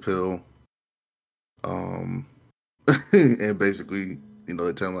take the pill, and basically,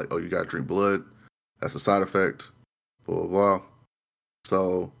 they tell him oh, you gotta drink blood, that's a side effect, blah blah blah.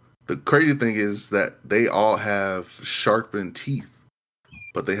 So the crazy thing is that they all have sharpened teeth,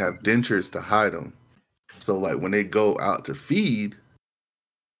 but they have dentures to hide them. So when they go out to feed,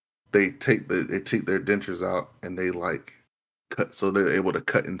 they take their dentures out, and they cut, so they're able to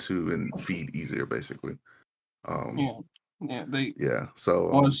cut into and feed easier, basically. So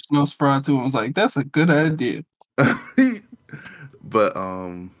Nosferatu was like, that's a good idea. but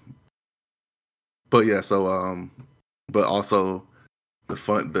also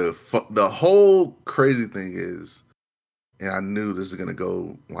the whole crazy thing is, and I knew this is gonna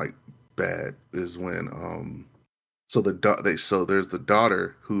go bad, is when so there's the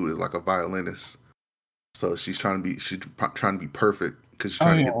daughter who is a violinist, so she's trying to be perfect because she's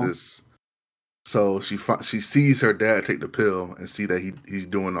trying to get this. So she sees her dad take the pill and see that he's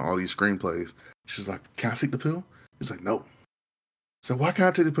doing all these screenplays. She's like, "Can I take the pill?" He's like, "No." So why can't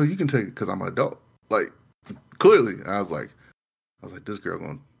I take the pill? You can take it because I'm an adult. clearly. I was like, this girl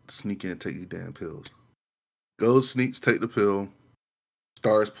gonna sneak in and take these damn pills. Goes, sneaks, take the pill,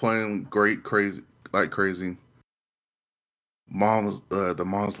 starts playing crazy. The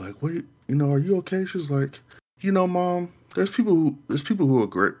mom's like, "What? Are you okay?" She's like, "Mom, there's people who are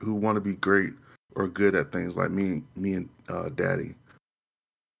great, who want to be great or good at things like me and Daddy,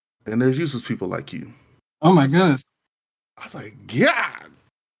 and there's useless people like you." Oh my goodness! I was like, "Yeah." I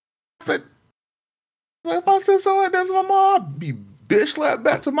said, if I said something like that to my mom, I'd be bitch slapped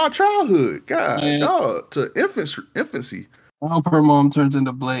back to my childhood. God, dog, to infancy. I hope her mom turns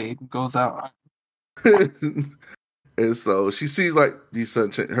into Blade, goes out. And so she sees like these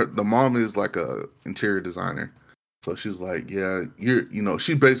the mom is like a interior designer. So she's like, yeah,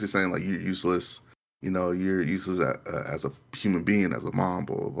 she's basically saying like, you're useless. You're useless as a human being, as a mom,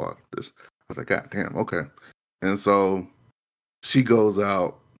 blah, blah, blah. This. I was like, God damn, okay. And so she goes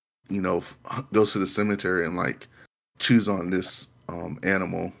out, goes to the cemetery and like chews on this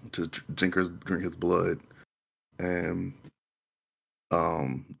animal to drink his blood. And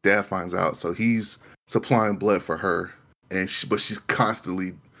Dad finds out, so he's supplying blood for her, but she's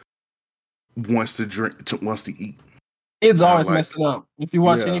constantly wants to eat. Kids always mess it up. If you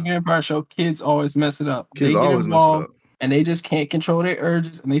watch any vampire show, kids always mess it up. Kids always mess it up, and they just can't control their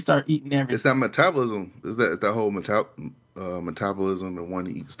urges, and they start eating everything. It's that metabolism. It's that whole metabolism and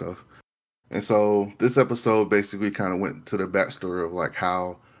wanting to eat stuff. And so this episode basically kind of went to the backstory of like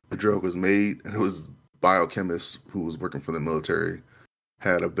how the drug was made, and it was biochemist who was working for the military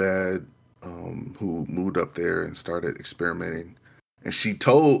had a bad who moved up there and started experimenting, and she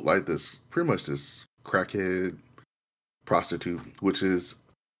told like this crackhead prostitute, which is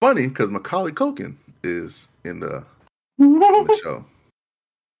funny because Macaulay Culkin is in the show,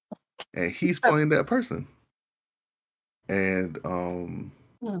 and he's playing that person. And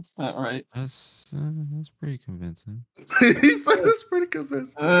that's not right. That's pretty convincing. He's like, that's pretty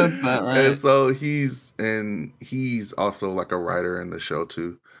convincing. That's not right. And so he's also like a writer in the show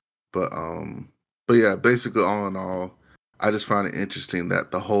too. But yeah, basically all in all, I just find it interesting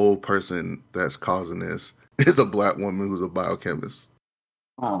that the whole person that's causing this is a black woman who's a biochemist.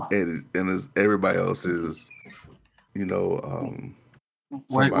 Oh. And everybody else is,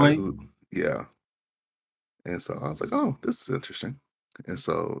 white. Yeah. And so I was like, oh, this is interesting. And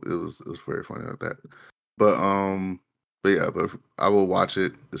so it was very funny like that. But I will watch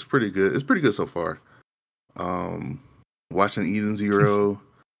it. It's pretty good. It's pretty good so far. Watching Eden Zero,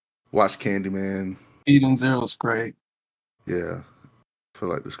 watch Candyman. Eden Zero is great. Yeah. I feel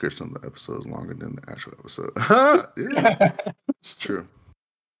like the description of the episode is longer than the actual episode. Yeah. It's true.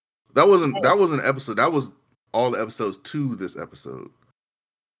 That wasn't an episode. That was all the episodes to this episode.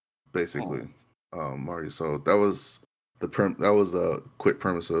 Basically. Mario. So that was a quick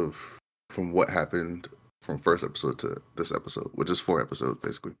premise from what happened from first episode to this episode, which is 4 episodes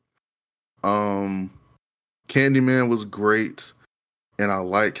basically. Candyman was great, and I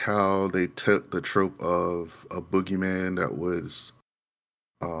like how they took the trope of a boogeyman that was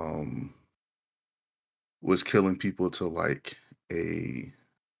killing people to like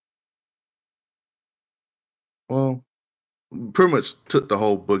pretty much took the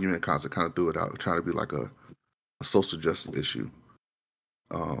whole boogeyman concept, kind of threw it out, trying to be like a social justice issue.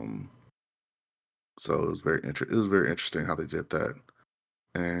 So it was very interesting how they did that.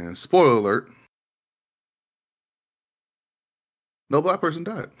 And spoiler alert, no black person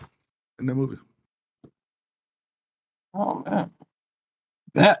died in that movie. Oh man,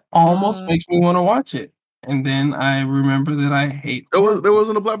 that almost makes me want to watch it. And then I remember that I hate. There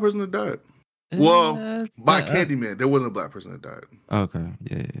wasn't a black person that died. Well, by Candyman, there wasn't a black person that died. Okay,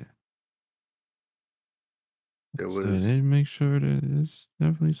 yeah. There was. So they didn't make sure that there's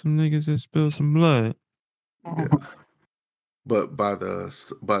definitely some niggas that spilled some blood. Yeah. But by the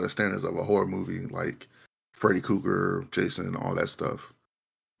standards of a horror movie, like Freddy Krueger, Jason, all that stuff,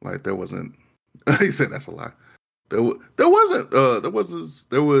 like there wasn't. He said that's a lie. There was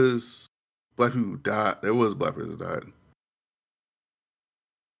black people who died. There was a black person who died.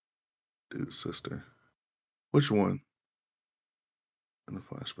 Dude's sister. Which one? In the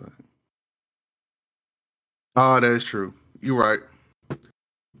flashback. Oh, that is true. You're right.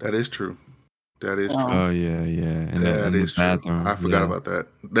 That is true. Oh yeah. And that is true. Bathroom. I forgot about that.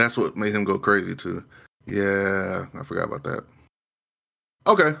 That's what made him go crazy too. Yeah, I forgot about that.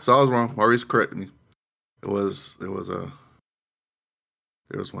 Okay, so I was wrong. Maurice corrected me. There was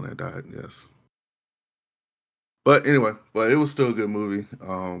one that died. Yes. But anyway, it was still a good movie.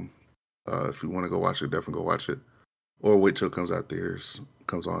 If you want to go watch it, definitely go watch it, or wait till it comes out theaters,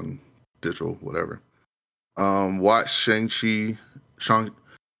 comes on digital, whatever. Watch Shang-Chi.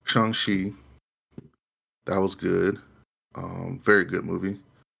 That that was good. Very good movie.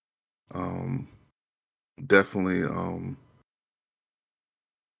 Definitely,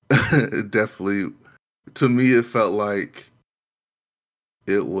 definitely. To me, it felt like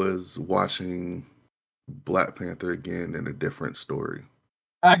it was watching Black Panther again in a different story.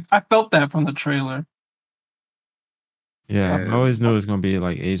 I felt that from the trailer. Yeah, I always knew it was gonna be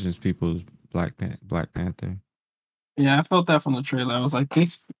like Asian people's Black Panther. Yeah, I felt that from the trailer. I was like,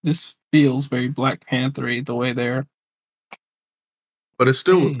 this feels very Black Panther-y the way they're. But it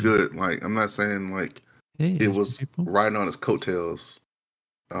still was good. Like, I'm not saying like it was riding on its coattails.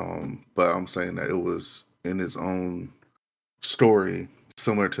 But I'm saying that it was in its own story,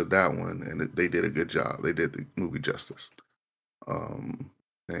 similar to that one, and they did a good job. They did the movie justice.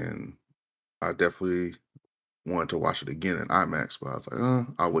 And I definitely wanted to watch it again in IMAX, but I was like,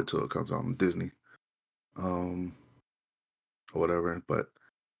 I'll wait till it comes on Disney. Or whatever. But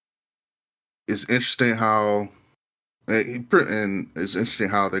it's interesting how and it's interesting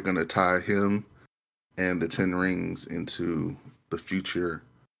how they're gonna tie him and the 10 Rings into the future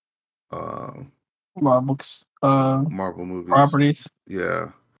Marvel movies properties.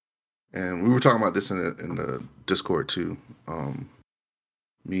 Yeah. And we were talking about this in the Discord too.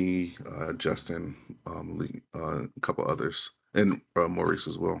 Me, Justin, Lee, a couple others, and Maurice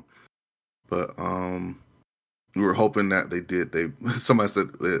as well. But we were hoping that somebody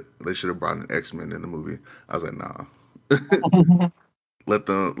said that they should have brought an X-Men in the movie. I was like, nah. let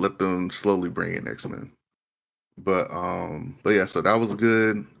them slowly bring in X-Men. But yeah, so that was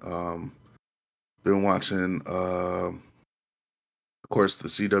good. Been watching of course the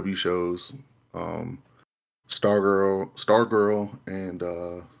CW shows, Stargirl and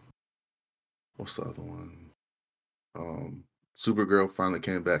what's the other one? Supergirl finally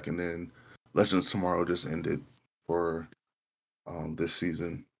came back, and then Legends Tomorrow just ended for this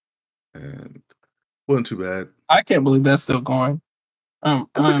season, and wasn't too bad. I can't believe that's still going.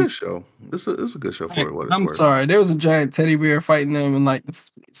 It's a good show. It's a good show for what it's I'm worth. sorry. There was a giant teddy bear fighting them in like the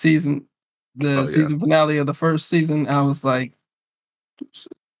season finale of the first season. I was like,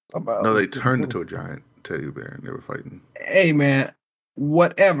 no, they turned into a giant teddy bear and they were fighting. Hey man,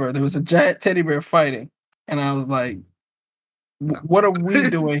 whatever. There was a giant teddy bear fighting, and I was like, what are we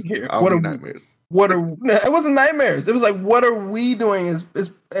doing here? What are nightmares? It wasn't nightmares. It was like, what are we doing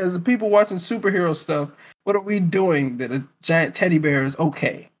as people watching superhero stuff? What are we doing that a giant teddy bear is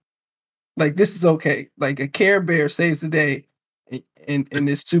okay? Like, this is okay. Like, a Care Bear saves the day in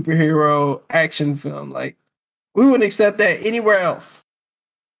this superhero action film. Like, we wouldn't accept that anywhere else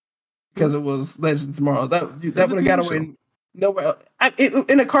because it was Legends Tomorrow. That would have got away nowhere else.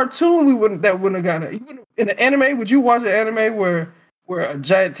 In a cartoon, that wouldn't have gotten it. In an anime, would you watch an anime where a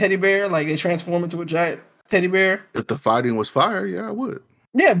giant teddy bear, like, they transform into a giant teddy bear? If the fighting was fire, yeah, I would.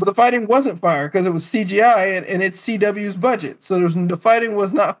 Yeah, but the fighting wasn't fire because it was CGI and it's CW's budget. So the fighting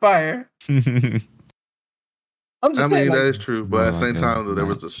was not fire. I'm just saying, that is true, but at the same time, there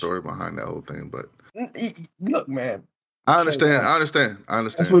was a story behind that whole thing. But look, man, I understand.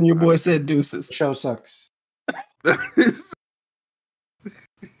 That's when your boy said deuces. The show sucks.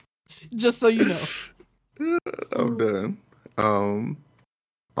 Just so you know. I'm done.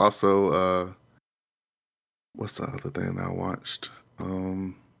 Also, what's the other thing I watched? I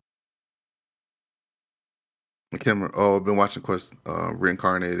can't remember. I've been watching, of course,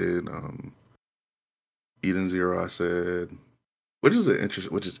 Reincarnated, Eden Zero. I said, which is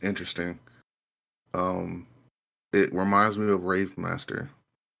interesting. It reminds me of Rave Master.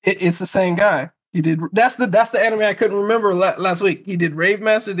 It's the same guy. He did. That's the anime I couldn't remember last week. He did Rave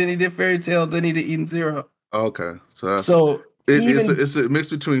Master, then he did Fairy Tail, then he did Eden Zero. Okay, so it's a mix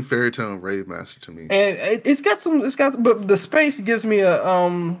between Fairy Tail and Rave Master to me. And it's got some, but the space gives me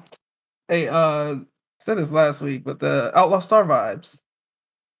I said this last week, but the Outlaw Star vibes,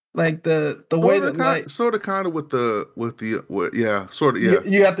 like the way that sort of kind of with the sort of.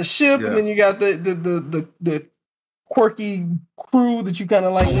 You got the ship, and then you got the quirky crew that you kind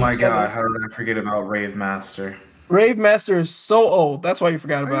of like. Oh my god, how did I forget about Rave Master? Rave Master is so old. That's why you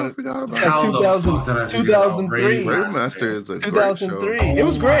forgot about it. It's like 2003. Rave Master is a 2003. Great show. It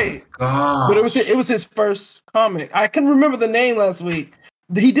was great, but it was his first comic. I couldn't remember the name last week.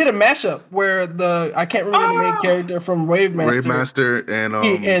 He did a mashup where I can't remember the main character from Rave Master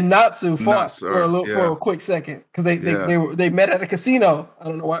and Natsu fought for a quick second because they met at a casino. I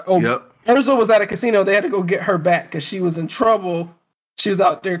don't know why. Urza was at a casino. They had to go get her back because she was in trouble. She was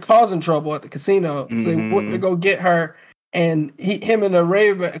out there causing trouble at the casino. So they went to go get her, and him and the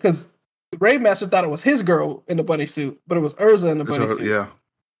Rave, because Rave Master thought it was his girl in the bunny suit, but it was Urza in the bunny suit. Yeah.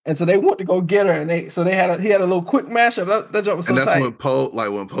 And so they went to go get her, and he had a little quick mashup. That joke was so tight. And that's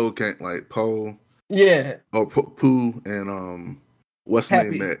when Poe came, like Poe Yeah. Oh, Pooh and what's the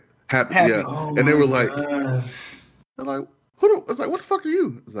name met Happy. Yeah, Oh and they were like, gosh. they're like, I was like, what the fuck are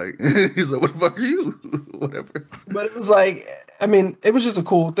you? It's like he's like, what the fuck are you? Whatever. But it was like, I mean, it was just a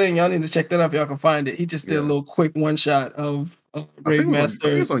cool thing. Y'all need to check that out if y'all can find it. He just did a little quick one shot of Rave Master. I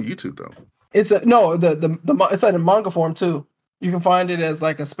think it's on YouTube though. It's it's like in manga form too. You can find it as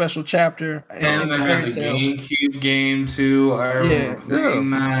like a special chapter. And they had the GameCube game too. I remember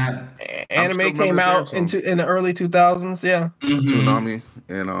playing that. Anime came out in the early 2000s. Yeah. Toonami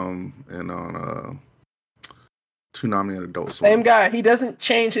and on Toonami and Adult Swim. Same guy. He doesn't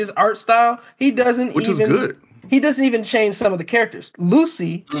change his art style. Which is good. He doesn't even change some of the characters.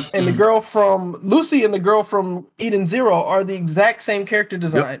 Lucy and the girl from Eden Zero are the exact same character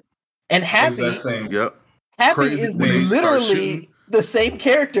design. Yep. And Happy. Yep. Happy is literally the same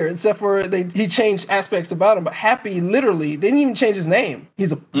character, except for he changed aspects about him. But Happy, literally, they didn't even change his name.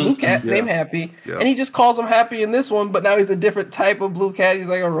 He's a blue cat named Happy, and he just calls him Happy in this one. But now he's a different type of blue cat. He's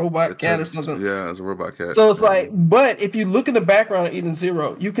like a robot cat or something. Yeah, it's a robot cat. So it's like, but if you look in the background of Eden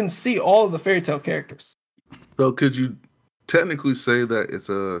Zero, you can see all of the Fairy Tail characters. So could you technically say that it's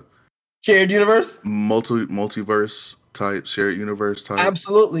a shared universe, multiverse type, shared universe type?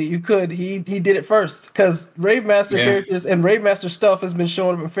 Absolutely, you could. He did it first because Rave Master characters and Rave Master stuff has been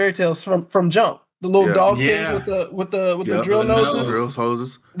showing up in Fairy Tales from Jump. The little dog things with the drill noses. Drill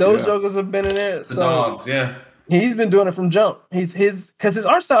hoses. Those jokers have been in there. The dogs, He's been doing it from Jump. His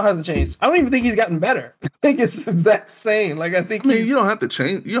art style hasn't changed. I don't even think he's gotten better. I think it's the exact same. Like I mean, you don't have to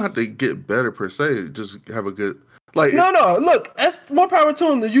change. You don't have to get better per se. Just have a good. Like no. Look, that's more power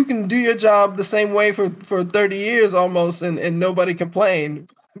to him that you can do your job the same way for 30 years almost, and nobody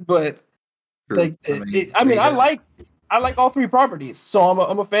complained. But like, I like all three properties. So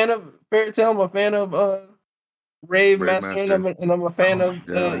I'm a fan of Fairy Tail. I'm a fan of Rave Master. And I'm a fan of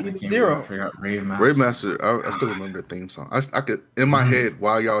Eden Zero. Rave Master. I still remember the theme song. I could in my head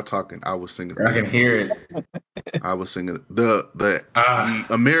while y'all talking, I was singing. I can hear it. I was singing the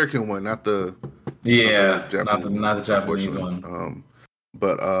American one, not the not the Japanese one.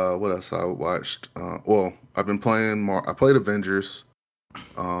 But what else I watched? Well, I've been playing more. I played Avengers.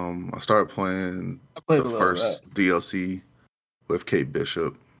 I started playing the first DLC with Kate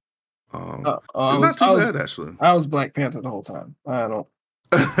Bishop. It's not too bad actually. I was Black Panther the whole time. I don't.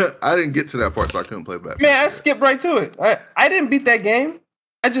 I didn't get to that part, so I couldn't play Black Panther. Man, I skipped right to it. I didn't beat that game.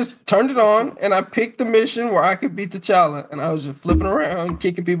 I just turned it on and I picked the mission where I could beat T'Challa, and I was just flipping around,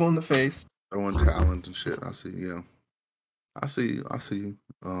 kicking people in the face, throwing talent and shit. I see. Yeah, I see you.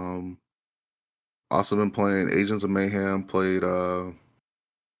 Also been playing Agents of Mayhem. Played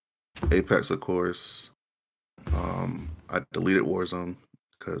Apex, of course. I deleted Warzone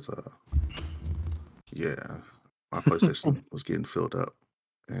because my PlayStation was getting filled up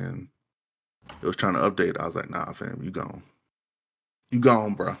and it was trying to update. I was like, nah, fam, you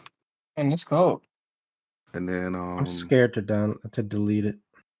gone, bro. And it's cold. And then I'm scared to delete it.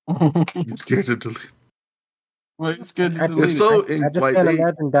 You scared to delete? Well, it's good to delete. It's so I just can't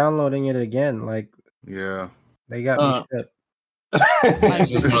imagine downloading it again. Like, they got me shit.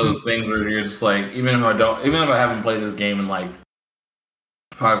 It's just one of those things where you're just like, even if I haven't played this game in like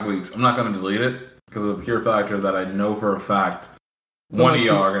 5 weeks, I'm not going to delete it because of the pure factor that I know for a fact one of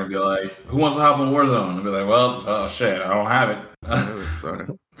y'all are going to be like, who wants to hop on Warzone? And be like, well, oh shit, I don't have it. Sorry.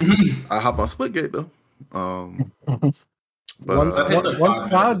 I hop on Splitgate though. But once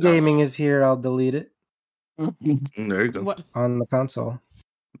cloud gaming is here, I'll delete it. There you go. What? On the console.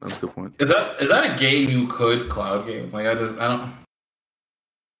 That's a good point. Is that a game you could cloud game? Like I don't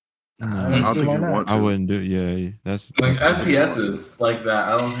think you want to. I wouldn't do it. Yeah, that's like FPSs like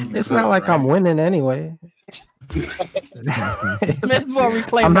that. I don't think it's not like I'm winning anyway. That's more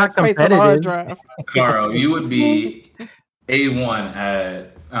reclaim that space on the hard drive. Carl, you would be A1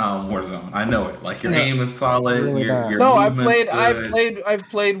 at Warzone. I know it. Like your aim is solid. Your no, I've played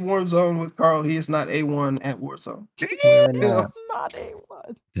Warzone with Carl. He is not A1 at Warzone. Not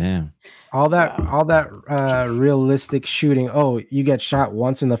A1. Damn. All that realistic shooting. Oh, you get shot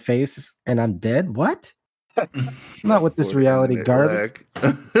once in the face and I'm dead? What? Not with this reality garbage.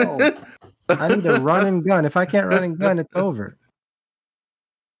 I need to run and gun. If I can't run and gun, it's over.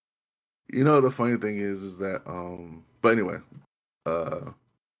 You know the funny thing is that but anyway, I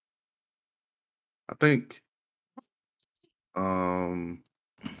think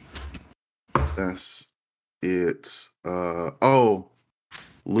that's it.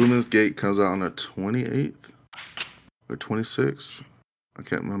 Luna's Gate comes out on the 28th or 26th. I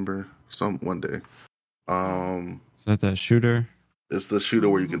can't remember. One day. Is that shooter? It's the shooter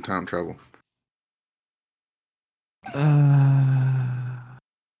where you can time travel.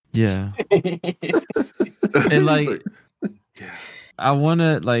 Yeah. And like, yeah. I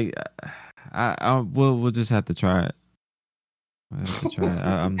wanna like, we'll just have to try it. We'll have to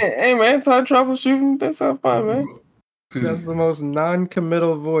try it. Hey man, time travel shooting. That sounds fun, man. That's the most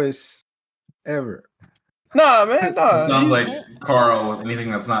non-committal voice ever. Nah, man, nah. It sounds like Carl with anything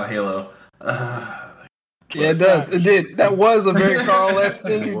that's not Halo. Yeah, it does. It did. That was a very Carl-esque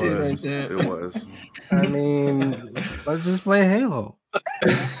thing you did right there. It was. I mean, let's just play Halo.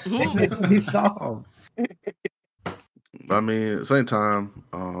 It needs to be solved. I mean, at the same time,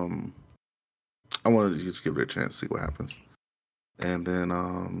 I wanted to just give it a chance to see what happens. And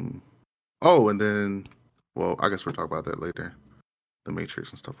then, well, I guess we'll talk about that later. The Matrix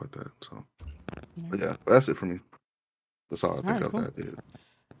and stuff like that. So, but yeah, that's it for me. That's all I think of that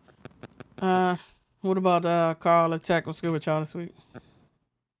I did. What about Carl and Tech? What's good with y'all this week?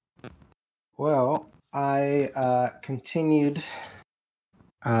 Well, I continued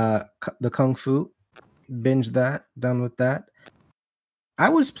the Kung Fu, binged that, done with that. I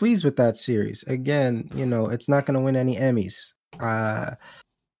was pleased with that series. Again, you know, it's not going to win any Emmys,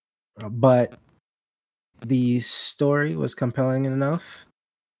 but the story was compelling enough.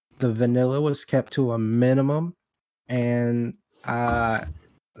 The vanilla was kept to a minimum, and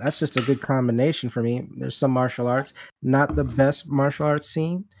that's just a good combination for me. There's some martial arts, not the best martial arts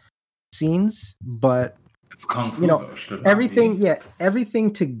scenes, but it's Kung Fu. You know,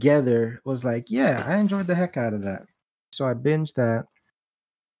 everything together was like, yeah, I enjoyed the heck out of that. So I binged that.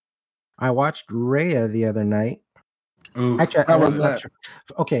 I watched Raya the other night. Actually, I wasn't watching.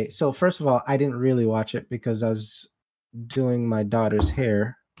 Okay, so first of all, I didn't really watch it because I was doing my daughter's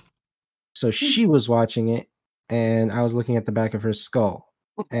hair. So she was watching it, and I was looking at the back of her skull,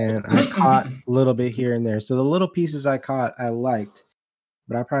 and I caught a little bit here and there. So the little pieces I caught, I liked,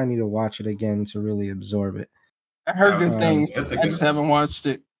 but I probably need to watch it again to really absorb it. I heard good things. I just haven't watched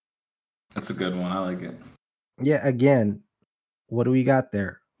it. That's a good one. I like it. Yeah, again, what do we got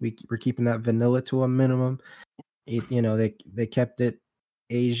there? We're keeping that vanilla to a minimum. They kept it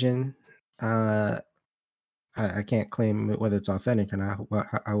Asian. I can't claim whether it's authentic or not.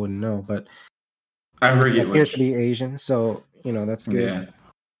 I wouldn't know, but I forget it appears to be Asian, so that's good.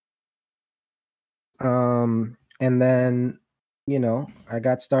 Yeah. And then I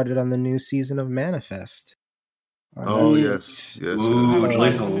got started on the new season of Manifest. Oh yes.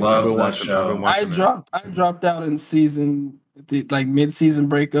 Lisa loves that show. I dropped out in season mid-season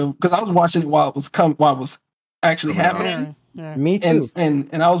break of because I was watching it while it was actually happening. Yeah. Me too.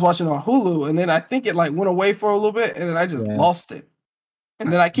 And I was watching on Hulu, and then I think it went away for a little bit, and then I just lost it.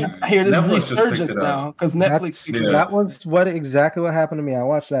 And then I hear this resurgence now because Netflix. That was exactly what happened to me. I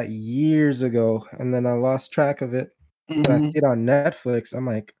watched that years ago, and then I lost track of it. And I see it on Netflix. I'm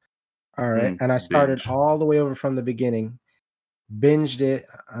like, all right. And I started all the way over from the beginning, binged it.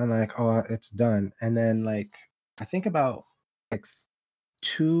 I'm like, oh, it's done. And then I think about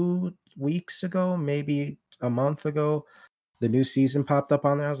 2 weeks ago, maybe a month ago, the new season popped up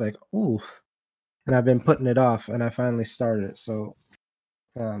on there. I was like, ooh. And I've been putting it off, and I finally started it. So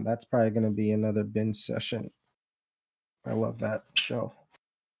that's probably going to be another binge session. I love that show.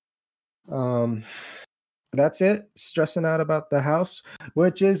 That's it. Stressing out about the house,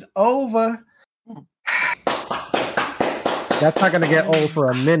 which is over. That's not going to get old for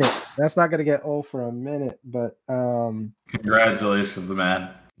a minute. But congratulations,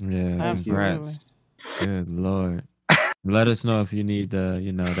 man. Yeah, absolutely. Congrats. Good Lord. Let us know if you need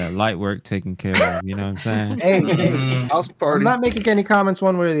that light work taken care of. You know what I'm saying? Hey, house party. I'm not making any comments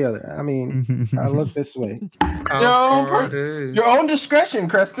one way or the other. I mean, I look this way. Your own discretion,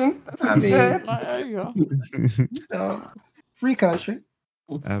 Creston. That's what I mean. There you go. Free country.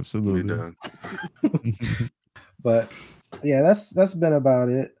 Absolutely. Done. But yeah, that's been about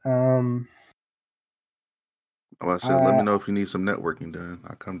it. I said, let me know if you need some networking done.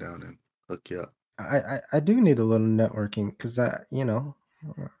 I'll come down and hook you up. I do need a little networking because I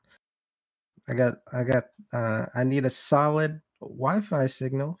need a solid Wi-Fi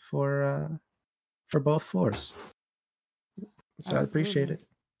signal for both floors. So I appreciate it.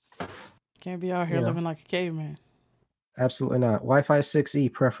 Can't be out here living like a caveman. Absolutely not. Wi-Fi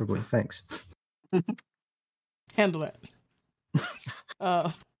 6E preferably. Thanks. Handle that.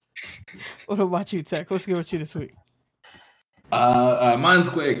 What about you, Tech? What's good with you this week? Mine's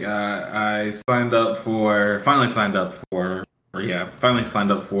quick. I finally signed up for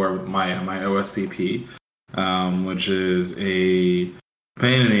my OSCP, which is a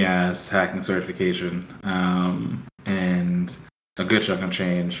pain in the ass hacking certification, and a good chunk of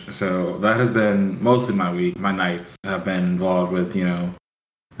change. So that has been mostly my week. My nights have been involved with,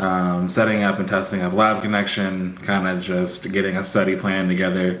 setting up and testing up lab connection, kind of just getting a study plan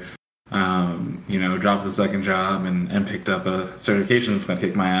together. Dropped the second job and picked up a certification that's gonna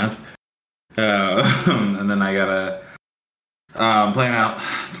kick my ass. And then I gotta plan out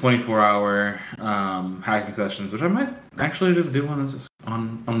 24-hour hacking sessions, which I might actually just do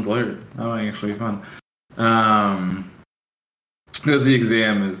on Blurred. That might actually be fun. Because the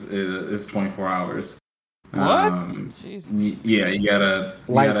exam is 24 hours. What? Jesus. Yeah, you gotta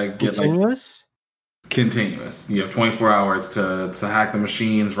get continuous. Continuous. You have 24 hours to hack the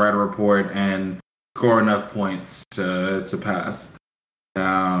machines, write a report, and score enough points to pass.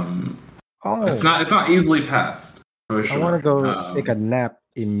 It's not easily passed. For sure. I want to go take a nap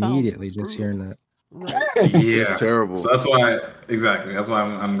immediately just hearing that. Right. Yeah, it's terrible. So that's why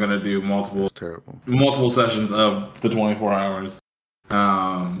I'm gonna do multiple sessions of the 24 hours.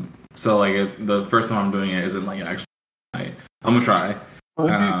 So like the first time I'm doing it isn't like actually night. I'm gonna try.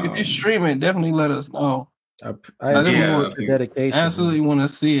 Well, if you stream it, definitely let us know. I the dedication. Absolutely want to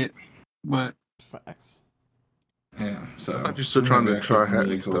see it, but facts. Yeah. So I thought you're still trying to try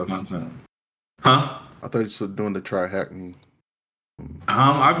hacking stuff. Content. Huh? I thought you're still doing the try hacking.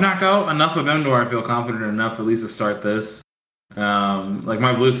 I've knocked out enough of them to where I feel confident enough at least to start this. Like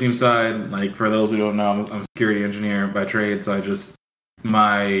my blue team side, like for those who don't know, I'm a security engineer by trade, so I just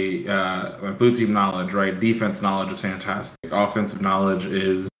my blue team knowledge, right? Defense knowledge is fantastic. Offensive knowledge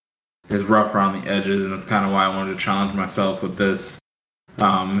is rough around the edges, and that's kind of why I wanted to challenge myself with this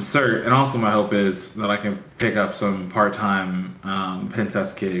cert. And also my hope is that I can pick up some part-time pen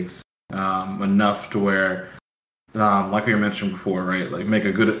test gigs enough to where like we mentioned before, right? Like make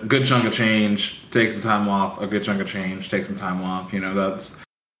a good chunk of change, take some time off, a good chunk of change, take some time off.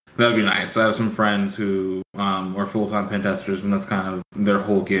 That'd be nice. I have some friends who are full-time pen testers, and that's kind of their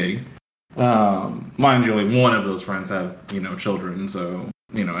whole gig. Mind you, like one of those friends have children, so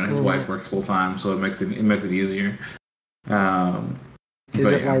and his wife works full-time, so it makes it easier.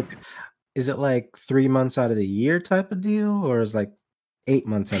 Is it like 3 months out of the year type of deal, or is like 8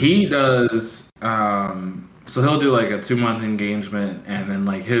 months out of the year? He does. So he'll do like a 2-month engagement, and then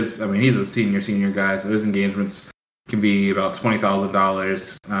like he's a senior guy, so his engagements can be about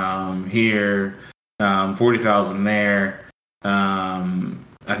 $20,000 here, $40,000 there.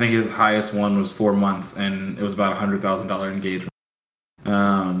 I think his highest one was 4 months, and it was about $100,000 engagement.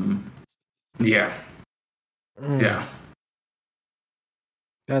 Yeah.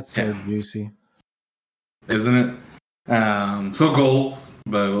 That's so juicy, isn't it? So goals,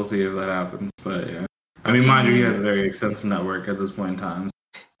 but we'll see if that happens. But yeah, I mean, mind you, he has a very extensive network at this point in time.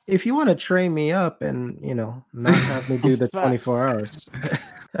 If you want to train me up and not have me do the 24 hours,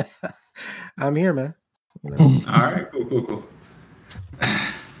 I'm here, man. All right, cool.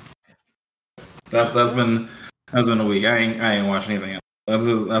 That's been a week. I ain't watching anything else.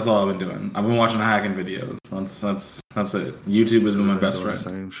 That's all I've been doing. I've been watching hacking videos. That's it. YouTube has been my best friend.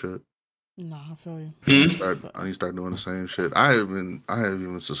 Same shit. No, I feel you. I need to start doing the same shit. I haven't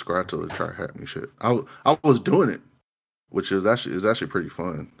even subscribed to the try hack me shit. I was doing it, which is actually pretty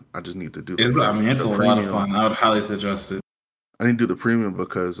fun. I just need to do. It's a lot of fun. I would highly suggest it. I need to do the premium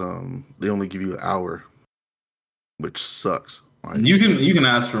because they only give you an hour, which sucks. Like, you can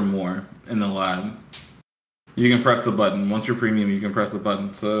ask for more in the lab. You can press the button. Once you're premium, you can press the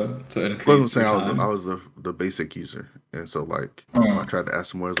button to increase. I wasn't saying I was the basic user, and so like I tried to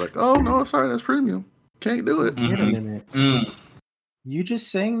ask more. It's like, oh no, sorry, that's premium. Can't do it. Wait a minute. You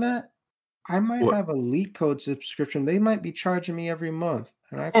just saying that? I might have a Leak Code subscription. They might be charging me every month,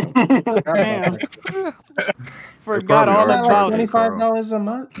 and I forgot all about it. $25 a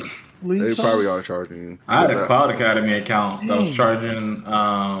month. They probably are charging you. I had a Cloud Academy account that was charging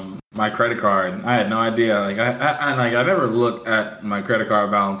my credit card. I had no idea. Like I never looked at my credit card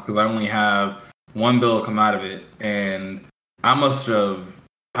balance because I only have one bill come out of it, and I must have.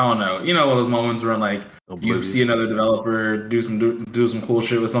 I don't know. One of those moments where like you see another developer do some cool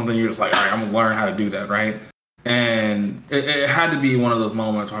shit with something, you're just like, all right, I'm gonna learn how to do that, right? And it had to be one of those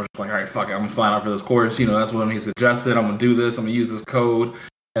moments where I was just like, all right, fuck it, I'm gonna sign up for this course. That's what he suggested. I'm gonna do this. I'm gonna use this code.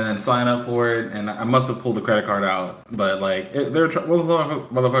 And then sign up for it, and I must have pulled the credit card out, but like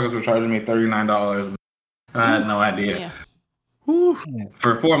motherfuckers were charging me $39, and I had no idea. Yeah.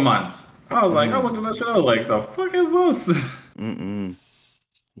 For 4 months, I was like, I looked at that shit, I was like, the fuck is this?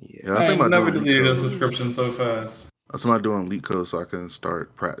 Yeah, I think never deleted a subscription so fast. That's what I'm doing Leak Code so I can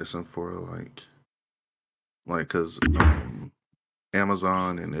start practicing for like because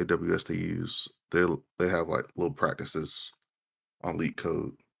Amazon and AWS they have like little practices on Leak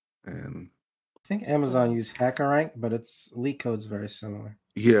Code, and I think Amazon use HackerRank, but it's Leak Code's very similar.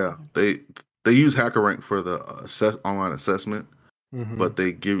 Yeah, they use HackerRank for the online assessment, but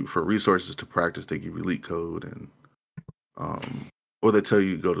they give for resources to practice. They give you LeetCode and or they tell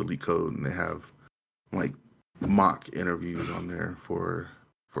you to go to LeetCode, and they have like mock interviews on there for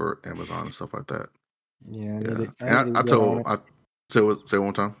Amazon and stuff like that. Yeah, I say it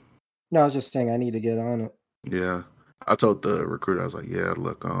one time. No, I was just saying I need to get on it. Yeah, I told the recruiter, I was like, yeah,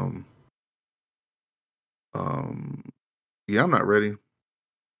 look, yeah, I'm not ready,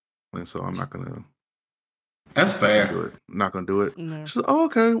 and so I'm not gonna. That's fair. Not gonna do it. No. She's like, oh,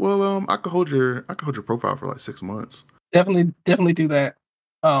 okay. Well, I could hold your profile for like 6 months. Definitely do that.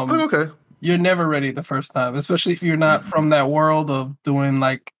 Okay. You're never ready the first time, especially if you're not from that world of doing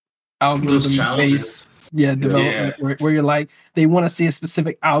like algorithm based development where you're like they want to see a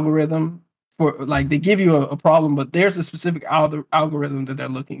specific algorithm for like they give you a problem, but there's a specific algorithm that they're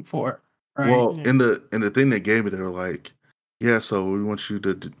looking for. Right? Well, in the thing they gave me, they were like, yeah, so we want you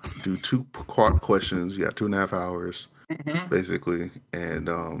to do 2 questions. You got 2.5 hours, basically, and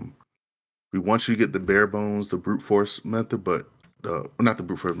we want you to get the bare bones, the brute force method, but not the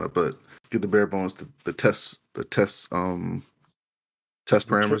brute force method, but get the bare bones, the test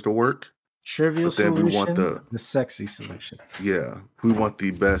parameters to work. Trivial solution. We want the sexy solution. Yeah, we want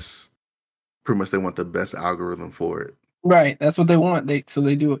the best. Pretty much, they want the best algorithm for it. Right, that's what they want. They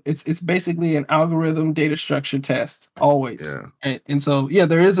do it. It's basically an algorithm data structure test always. Yeah, and so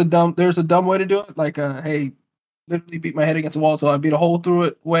there's a dumb way to do it. Like hey, literally beat my head against the wall till I beat a hole through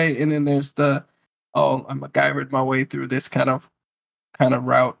it way. And then there's the I MacGyvered my way through this kind of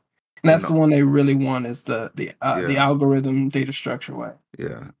route. And that's the one they really want is the algorithm data structure way.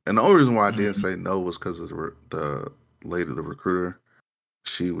 Yeah, and the only reason why I didn't say no was because of the lady, the recruiter.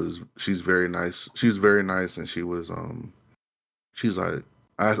 She's very nice. She was very nice, and she was like,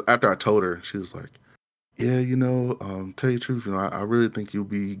 after I told her, she was like, yeah, tell you the truth, I really think you'll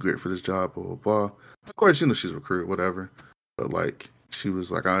be great for this job, blah, blah, blah. Of course, she's a recruiter, whatever. But like, she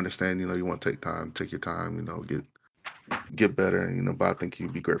was like, I understand, you want to take your time, get better, and but I think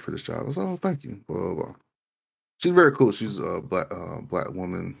you'd be great for this job. I was like, oh, thank you, blah, blah, blah. She's very cool. She's a black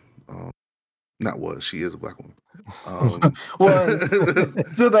woman. She is a black woman. To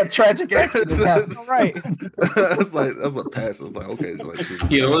the tragic accident. Right. That's a pass. It's like, okay. Like,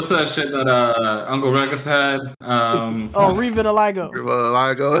 what's that shit that Uncle Ruckus had? Revitiligo.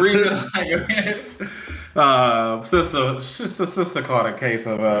 Sister caught a case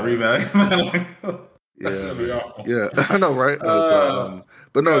of Revitiligo. Yeah, I know, right?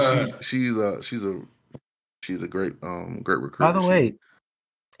 But no, she's a great recruiter. By the way,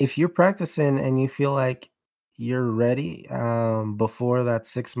 if you're practicing and you feel like you're ready before that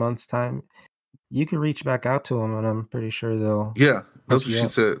 6 months time, you can reach back out to them, and I'm pretty sure they'll. Yeah, that's what she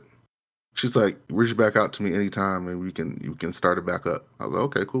said. She's like, reach back out to me anytime, and you can start it back up. I was like,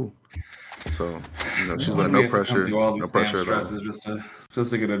 okay, cool. So she's like, no pressure, no pressure at all. Just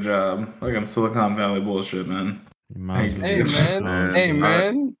to get a job, like I'm Silicon Valley bullshit, man. Hey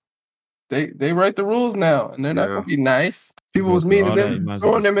man. They write the rules now, and they're not gonna be nice. People was meeting them,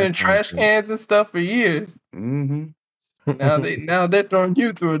 throwing them in trash cans and stuff for years. Mm-hmm. Now they're throwing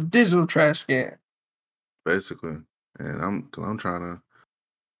you through a digital trash can. Basically, and I'm trying to.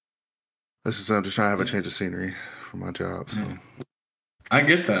 I'm just trying to have a change of scenery for my job. So I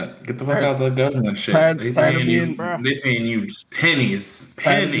get that. Get the fuck out of the government shit. They paying you pennies.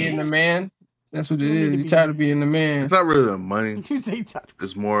 Tired of being the man. That's what it is. You're tired of being the man. It's not really the money.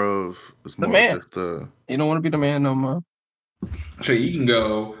 It's more the man. Just the. You don't want to be the man no more. Sure, you can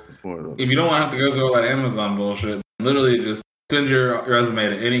go. If you don't want to have to go like Amazon bullshit, literally just send your resume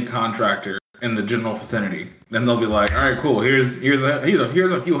to any contractor in the general vicinity. Then they'll be like, all right, cool. Here's a few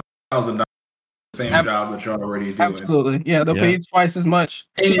 $1,000. Same job that you're already doing. Absolutely, yeah. They'll pay you twice as much,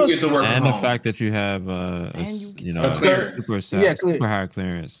 and you get to work. And the fact that you have super high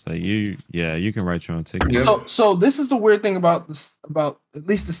clearance, like you can write your own ticket. Yep. So this is the weird thing about this, about at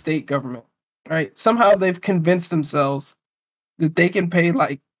least the state government, right? Somehow they've convinced themselves that they can pay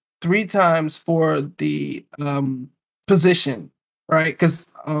like 3 times for the position, right? Because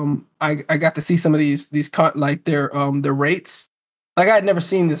I got to see some of these like their rates. Like I had never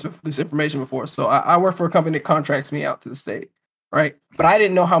seen this information before. So I work for a company that contracts me out to the state, right? But I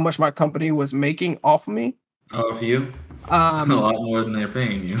didn't know how much my company was making off of me. Off you? A lot more than they're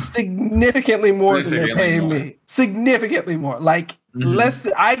paying you. Significantly more than they're paying me. Significantly more. Like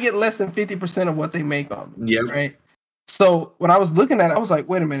I get less than 50% of what they make on me. Yeah. Right. So when I was looking at it, I was like,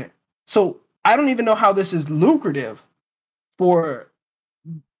 wait a minute. So I don't even know how this is lucrative for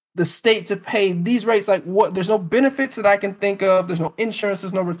the state to pay these rates. Like what? There's no benefits that I can think of. There's no insurance.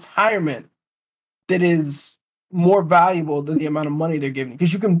 There's no retirement that is more valuable than the amount of money they're giving,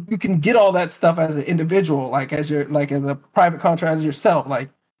 because you can get all that stuff as an individual, like as a private contractor yourself. Like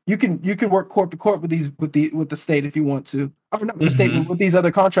you can work corp to corp with the state if you want to, or not with the state, but with these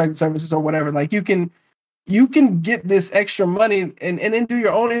other contracting services or whatever. Like you can get this extra money and then do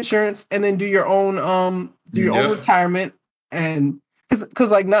your own insurance and then do your own own retirement, and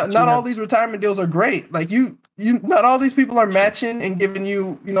because like not all these retirement deals are great. Like you not all these people are matching and giving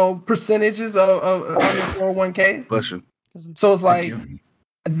you percentages of on your 401k. Question. So it's like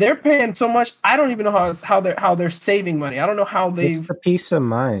they're paying so much. I don't even know how they're saving money. I don't know how they. It's the peace of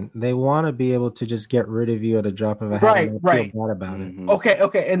mind. They want to be able to just get rid of you at a drop of a hat. Right. Feel bad about it.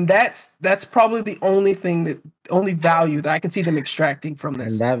 Okay, and that's probably the only value that I can see them extracting from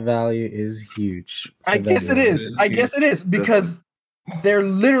this. And that value is huge. I guess it is because they're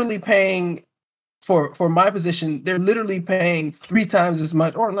literally paying for my position. They're literally paying 3 times as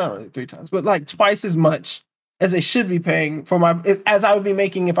much, or not really 3 times, but like twice as much as they should be paying for as I would be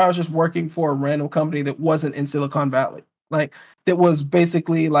making if I was just working for a random company that wasn't in Silicon Valley. Like that was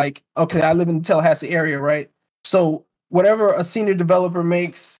basically like, okay, I live in the Tallahassee area, right? So whatever a senior developer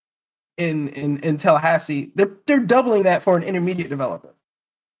makes in Tallahassee, they're doubling that for an intermediate developer.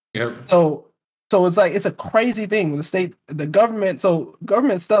 Yep. So it's like, it's a crazy thing with the government. So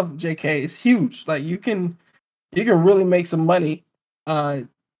government stuff, JK, is huge. Like you can really make some money.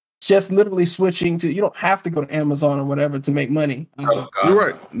 Just literally switching to, you don't have to go to Amazon or whatever to make money. You're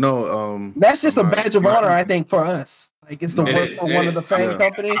right. No, that's just a badge of honor, I think, for us. Like it's work for one of the FANG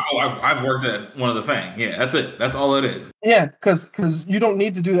companies. I've worked at one of the FANG. Yeah, that's it. That's all it is. Yeah, because you don't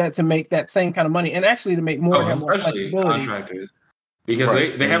need to do that to make that same kind of money, and actually to make more. Especially contractors, because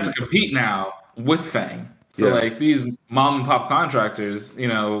they have to compete now with FANG. So like these mom and pop contractors,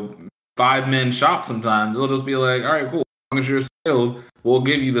 5-man shop sometimes, they'll just be like, all right, cool. As long as you're skilled, we'll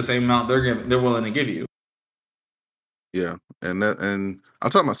give you the same amount they're willing to give you. Yeah, and I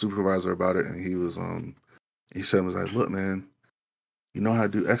talked to my supervisor about it, and he said, like, look, man, you know how to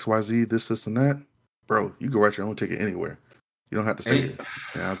do X, Y, Z, this, and that, bro. You can write your own ticket anywhere. You don't have to stay.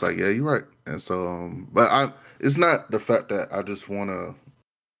 And I was like, yeah, you're right. And so, but it's not the fact that I just want to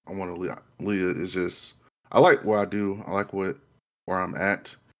leave. It's just I like what I do. I like where I'm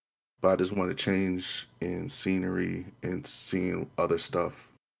at. But I just want to change in scenery and seeing other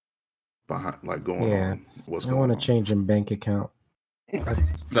stuff behind, like going on. I want to change in bank account.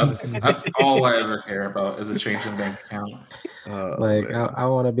 That's all I ever care about is a change in bank account. I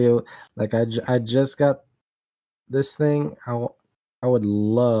want to be able, like I just got this thing. I would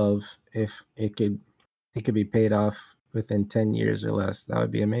love if it could be paid off within 10 years or less. That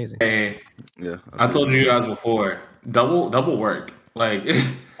would be amazing. Hey, I told you guys before, double work. Like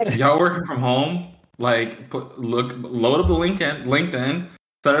y'all working from home, like load up the LinkedIn,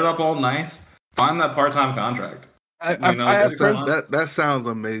 set it up all nice, find that part-time contract. That sounds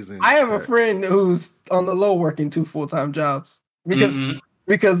amazing. I have a friend who's on the low working 2 full-time jobs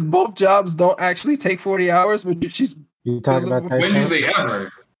because both jobs don't actually take 40 hours, but you talking about that?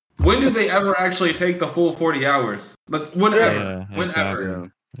 When do they ever actually take the full 40 hours?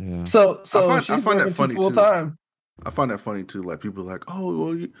 Whenever. Yeah. So I find that funny full time. I find that funny too. Like people are like, oh,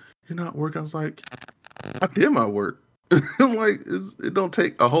 well, you're not working. I was like, I did my work. Like it don't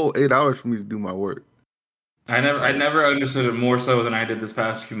take a whole 8 hours for me to do my work. I never understood it more so than I did this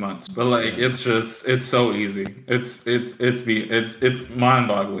past few months. But like, it's so easy. It's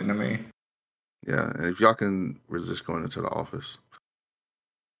mind-boggling to me. Yeah, and if y'all can resist going into the office,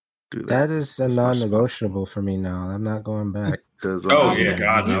 do that. That is a non-negotiable for me now. I'm not going back. Because God,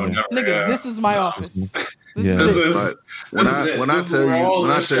 no, never. Nigga, this is my office. When I tell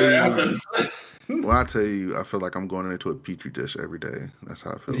you, I feel like I'm going into a petri dish every day. That's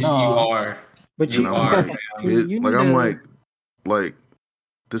how I feel. You are. But you are. Like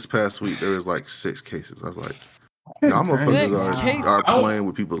this past week, there was like 6 cases. I was like, y'all motherfuckers are playing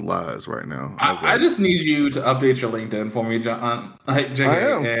with people's lives right now. I just need you to update your LinkedIn for me, John. I am.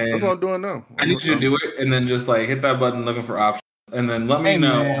 That's what I'm doing now. I need you to do it and then just like hit that button looking for options. And then let me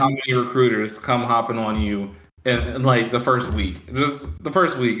know how many recruiters come hopping on you in like the first week. Just the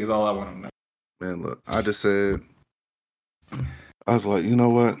first week is all I want to know. Man, look, I just said, I was like, you know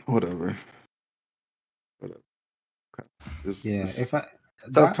what? Whatever.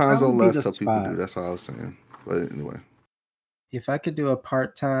 Tough times don't last tough people do. That's what I was saying. But anyway. If I could do a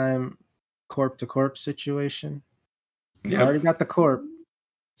part-time corp to corp situation, I already got the corp.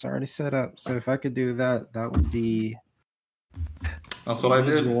 It's already set up. So if I could do that, that would be. That's what I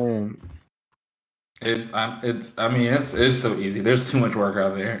did. It's so easy. There's too much work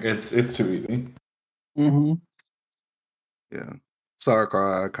out there. It's too easy. Mm-hmm. Yeah. Sorry,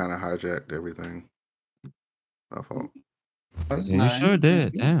 Carl. I kind of hijacked everything. My fault. You sure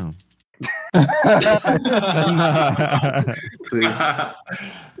did. Damn. See,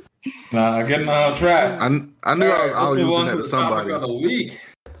 getting on track. I knew I was looking at somebody. Of the week.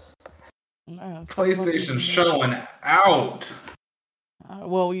 PlayStation showing out.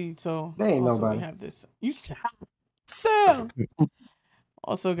 There ain't nobody. We have this. You said, damn.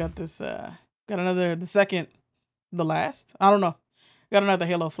 Also got this. Got another. The last. I don't know. Got another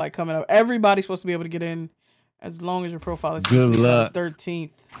Halo flight coming up. Everybody's supposed to be able to get in as long as your profile is good luck.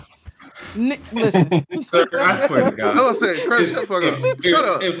 13th. Listen, Sir, I swear to God. I was saying, Chris, shut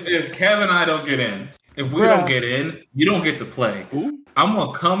up. If Kev and I don't get in, if we don't get in, you don't get to play. Ooh. I'm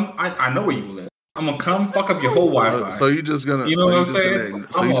gonna come. I know where you live. I'm gonna come fuck up your whole Wi-Fi. So you just gonna, you know what I'm saying?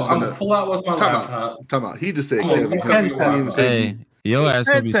 I'm gonna pull out with my laptop. Time out. He just said Kevin. Hey, your ass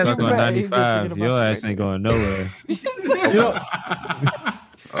gonna be stuck on 95. Your ass ain't going nowhere.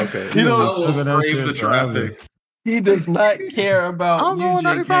 Okay. You know, the traffic. He does not care about. I'm going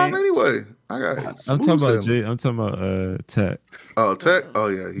 95 anyway. I got. I'm talking about Tech. Oh, Tech. Oh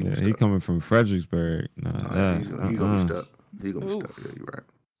yeah, he coming from Fredericksburg. He's gonna be stuck. He's gonna be stuck. Yeah, you're right.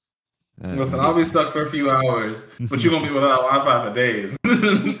 Listen, I'll be stuck for a few hours, but you're gonna be without Wi-Fi for days.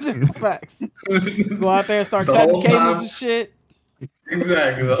 Facts. Go out there and start cutting cables and shit.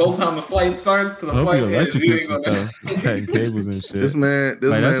 Exactly. The whole time the flight starts to the flight ends, you ain't gonna cutting cables and shit. This man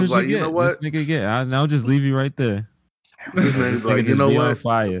was like, you know what? This nigga get. I'll just leave you right there. This man's like, you know what? On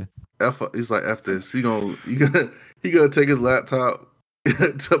fire. He's like, F this. He gonna take his laptop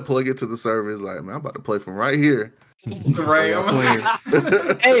to plug it to the server. He's like, man, I'm about to play from right here. Right.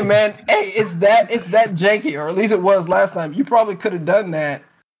 Hey man, it's that janky, or at least it was last time. You probably could have done that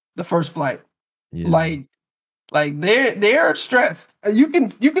the first flight. Yeah. Like they're stressed. You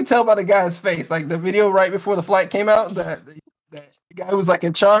can tell by the guy's face. Like the video right before the flight came out, that the guy who was like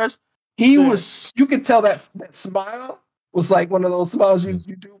in charge, he was. You could tell that smile was like one of those smiles you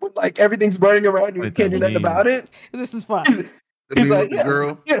do when like everything's burning around you and can't do nothing about it. This is fun. He's like, yeah,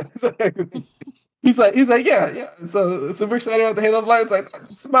 girl. Yeah. He's like, yeah. So super excited about the Halo flight. It's like,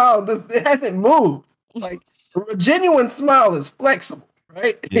 smile. It hasn't moved. Like a genuine smile is flexible,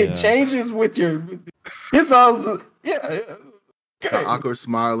 right? Yeah. It changes with his smiles. Yeah. The awkward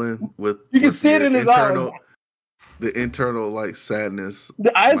smiling with you can see it in his eyes. The internal like sadness.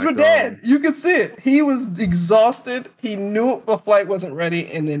 The eyes were dead. You could see it. He was exhausted. He knew the flight wasn't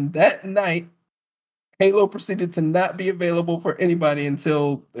ready, and then that night, Halo proceeded to not be available for anybody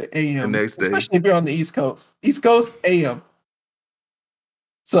until the AM. The next day. Especially if you're on the East Coast. East Coast, AM.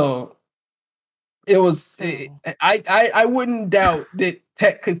 So it was I wouldn't doubt that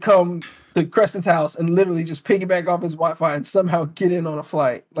Tech could come to Crescent's house and literally just piggyback off his Wi-Fi and somehow get in on a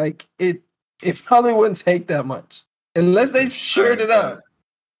flight. Like it probably wouldn't take that much. Unless they've shared it up.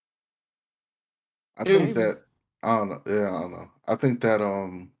 I think that I don't know. Yeah, I don't know. I think that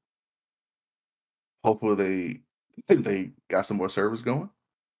hopefully they got some more servers going.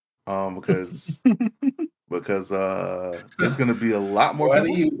 Because there's gonna be a lot more. Why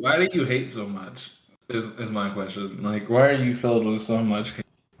do you hate so much? Is my question. Like, why are you filled with so much hate?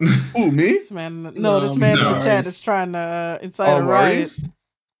 Who, me? This man in the chat is trying to incite a riot.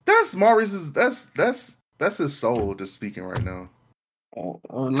 That's Maurice's. That's his soul just speaking right now.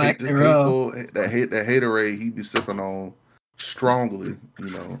 Like that haterade he be sipping on strongly, you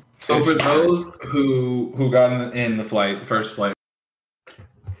know. So for those who got in the first flight,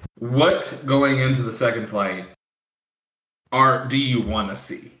 what going into the second flight do you want to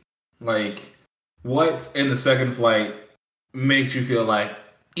see? Like, what in the second flight makes you feel like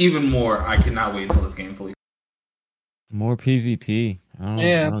even more? I cannot wait until this game fully. More PvP.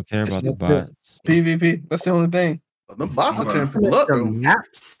 I don't care about the bots. PvP. That's the only thing. The bots are tearing people up, though.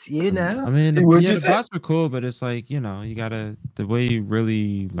 Maps, you know. I mean, the bots were cool, but it's like, you know, you gotta, the way you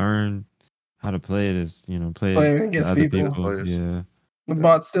really learn how to play it is, you know, play against other people. Yeah. The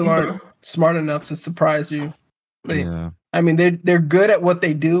bots still aren't smart enough to surprise you. I mean, they're good at what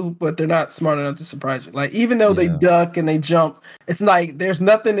they do, but they're not smart enough to surprise you. Like, even though they duck and they jump, it's like there's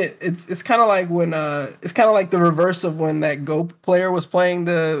nothing. It's kind of like when it's kind of like the reverse of when that Go player was playing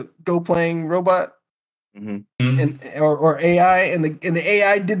the Go playing robot, and or AI, and the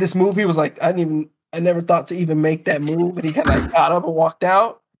AI did this move. He was like, I never thought to even make that move, and he kind of like got up and walked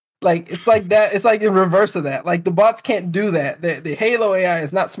out. Like, it's like that. It's like in reverse of that. Like, the bots can't do that. The Halo AI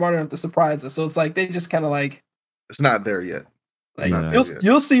is not smart enough to surprise us. So it's like they just kind of like. It's not there yet. Like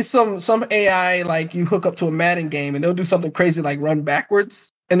you'll see some AI, like you hook up to a Madden game and they'll do something crazy like run backwards,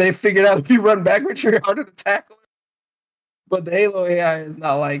 and they figured out if you run backwards you're harder to tackle. But the Halo AI is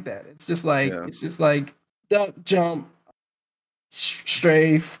not like that. It's just like duck, jump,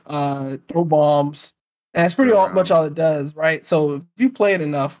 strafe, throw bombs, And that's pretty much all it does, right? So if you play it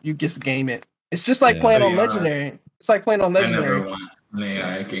enough, you just game it. It's just like playing on Legendary. It's like playing on Legendary. I never want an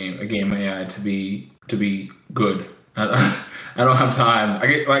AI game AI to be good. I don't have time.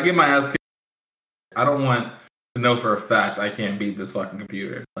 I get my ass kicked. I don't want to know for a fact I can't beat this fucking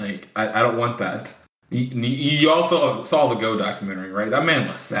computer. Like I don't want that. You also saw the Go documentary, right? That man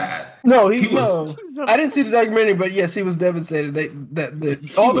was sad. No, I didn't see the documentary, but yes, he was devastated.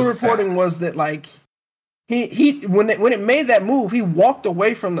 All the reporting was that like he when it made that move, he walked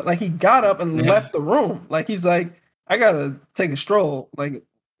away from he got up and left the room. Like he's like, I gotta take a stroll. Like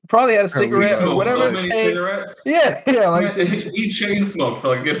probably had a cigarette or whatever. So many cigarettes. Yeah. Like man, he chain smoked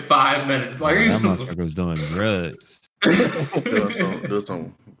for like a good 5 minutes. Like that motherfucker was doing drugs.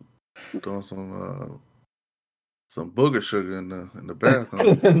 Doing some booger sugar in the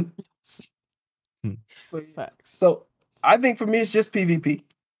bathroom. Facts. So I think for me it's just PvP.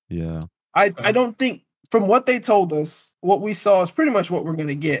 Yeah. I don't think from what they told us, what we saw is pretty much what we're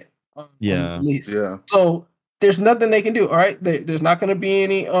gonna get. Yeah. Yeah. So there's nothing they can do. All right. There's not gonna be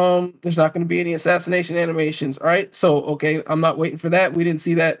any assassination animations. All right. So okay, I'm not waiting for that. We didn't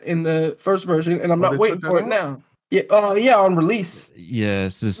see that in the first version, and I'm not waiting for it now. Yeah, on release. Yeah,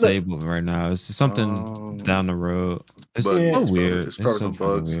 it's disabled right now. It's something down the road. It's so weird. It's probably some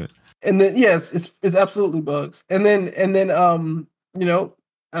bugs. Weird. And then it's absolutely bugs. And then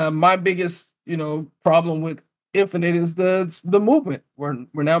my biggest problem with Infinite is the movement. We're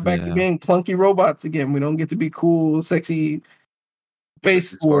now back to being clunky robots again. We don't get to be cool, sexy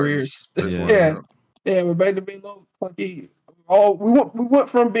space warriors. Yeah, we're back to being low clunky. We went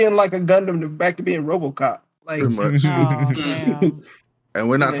from being like a Gundam to back to being RoboCop. Like, pretty much. Damn. And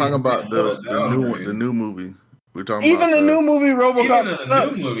we're not talking about the new movie. We're talking even about the new movie RoboCop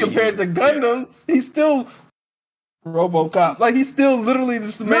sucks compared to Gundams. He's still RoboCop. Like he's still literally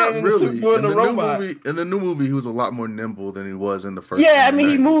just a man in the suit doing the robot. In the new movie, he was a lot more nimble than he was in the first. Yeah, I mean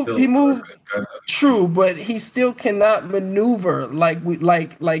he moved. True, but he still cannot maneuver we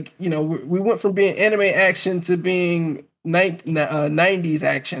went from being anime action to being 90s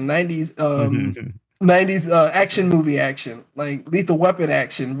action, 90s action movie action, like Lethal Weapon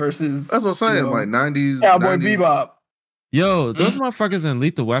action versus. That's what I'm saying, like 90s Cowboy Bebop. Yo, those motherfuckers in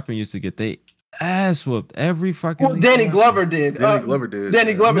Lethal Weapon used to get they ass whooped every fucking. Well, Danny Glover did. Danny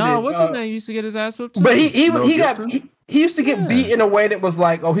Glover did. No, what's his name? Used to get his ass whooped too. But he used to get beat in a way that was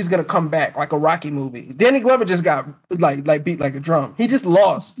like, oh, he's gonna come back like a Rocky movie. Danny Glover just got like beat like a drum. He just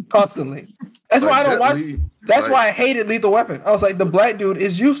lost constantly. That's why I don't watch. That's why I hated Lethal Weapon. I was like, the black dude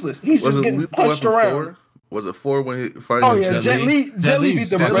is useless. He's just getting punched around. 4? Was it 4 when he fighted? Oh yeah, Jet Li beat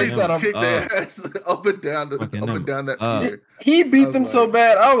the brakes out of him. Kicked their ass up and down that pier. He beat them so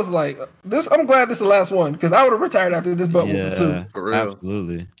bad. I was like, I'm glad this is the last one because I would have retired after this butt whooping too. For real.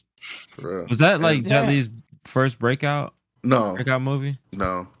 Absolutely. For real. Was that like Jet Li's first breakout movie?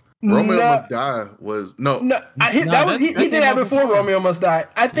 No. Romeo Must Die was he did that before Romeo Must Die.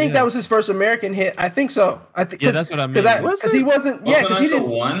 I think that was his first American hit. I think so. That's what I mean. Because he wasn't. Yeah, because he didn't.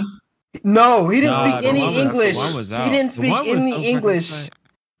 One. No, he didn't speak any English. He didn't speak any English.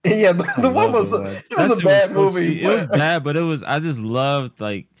 Yeah, the one was. It was a bad movie. It was bad, but it was. I just loved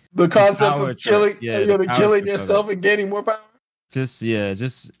like the concept of killing. Killing yourself and gaining more power. Just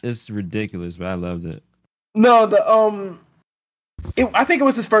it's ridiculous, but I loved it. No, I think it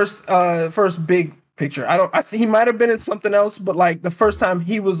was his first big picture. I think he might have been in something else, but like the first time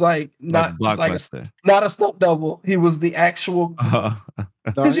he was like not a stunt double. He was the actual.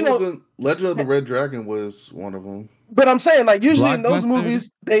 Legend of the Red Dragon was one of them. But I'm saying like usually in those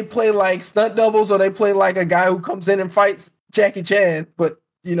movies they play like stunt doubles or they play like a guy who comes in and fights Jackie Chan, but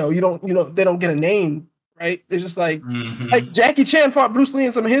they don't get a name, right? They're just like like Jackie Chan fought Bruce Lee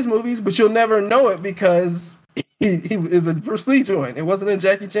in some of his movies, but you'll never know it because he is a Bruce Lee joint. It wasn't a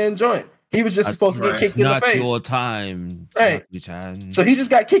Jackie Chan joint. He was just supposed to get kicked in the face. Not your time, right? So he just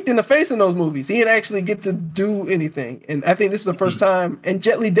got kicked in the face in those movies. He didn't actually get to do anything. And I think this is the first time. And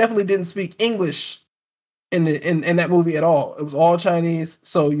Jet Li definitely didn't speak English in that movie at all. It was all Chinese.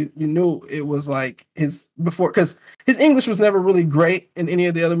 So you knew it was like because his English was never really great in any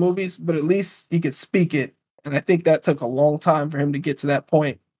of the other movies, but at least he could speak it. And I think that took a long time for him to get to that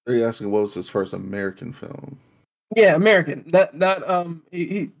point. Are you asking what was his first American film? Yeah, American.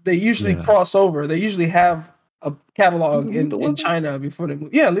 They usually cross over. They usually have a catalog in China before they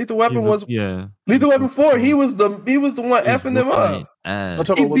move. Yeah, Lethal Weapon was. Yeah, Lethal Weapon 4. He was the one effing them up.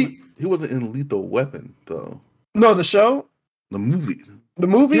 He wasn't in Lethal Weapon though. No, the show. The movie. The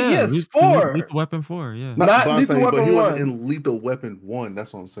movie, Yeah, yes, 4. Lethal Weapon 4, yeah. Not but Lethal Weapon he 1. wasn't in Lethal Weapon 1.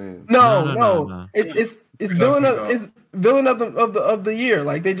 That's what I'm saying. No. It's villain of the year.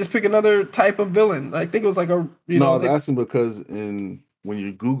 Like they just pick another type of villain. I think it was like a I was asking because when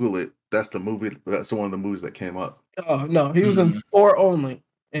you Google it, that's the movie. That's one of the movies that came up. Oh no, he was in 4 only.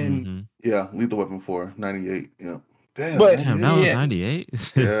 And yeah, Lethal Weapon 4, 98. Yeah. Damn, that was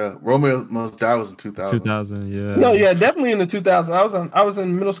 98. Yeah, Romeo Must Die was in 2000. 2000, yeah. No, yeah, definitely in the 2000s. I was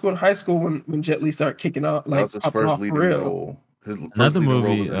in middle school and high school when Jet Li started kicking out. Like that was his first leading role. Another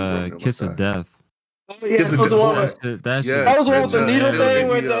movie, Kiss of Death. Oh, yeah, that was the one with the needle thing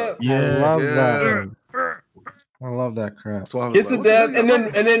with the. I love that. I love that crap. Kiss of Death, and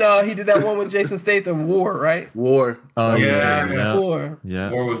then he did that one with Jason Statham, War, right? War. Oh yeah. War.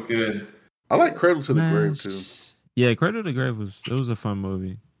 Yeah. War was good. I like Cradle to the Grave too. Yeah, Cradle to the Grave was a fun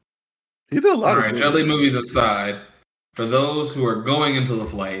movie. He did a lot of Jet Li movies aside, for those who are going into the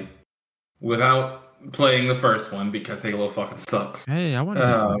flight without playing the first one because Halo fucking sucks. Hey, I want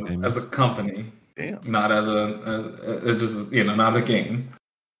to as a company. Damn. Not as just not a game.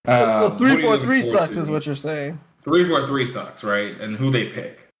 So 343 sucks is what you're saying. 343 sucks, right? And who they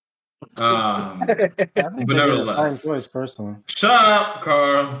pick. But nevertheless, choice personally. Shut up,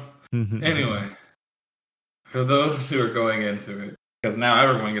 Carl. Anyway, for those who are going into it, because now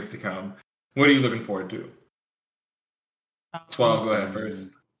everyone gets to come, what are you looking forward to? Swallow, go ahead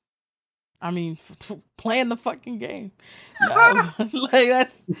first. I mean, playing the fucking game. No, like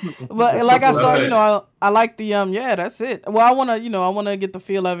that's. But like I saw, I like the that's it. Well, I wanna get the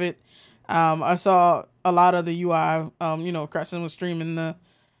feel of it. I saw a lot of the UI. Crescent was streaming the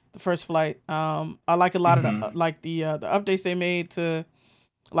first flight. I like a lot of the updates they made to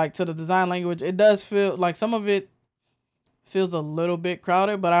the design language. It does feel like some of it feels a little bit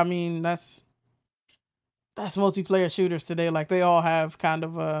crowded, but I mean that's multiplayer shooters today. Like they all have kind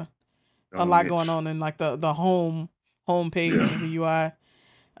of a lot going on in like the home page of the UI.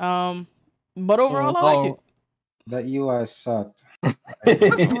 But overall I like it. That UI sucked.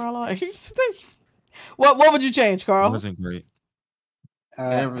 Overall, I like it. What would you change, Carl? It wasn't great.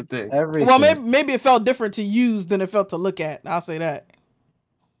 Everything. Well, maybe it felt different to use than it felt to look at. I'll say that.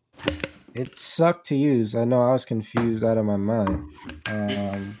 It sucked to use. I know I was confused out of my mind.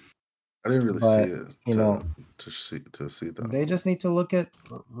 I didn't really see it. To see that. They just need to look at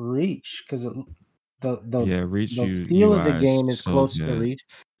Reach because Reach. The feel of the game is so close to Reach,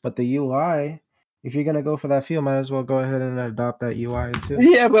 but the UI. If you're gonna go for that feel, might as well go ahead and adopt that UI too.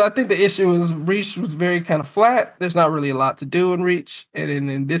 Yeah, but I think the issue is Reach was very kind of flat. There's not really a lot to do in Reach, and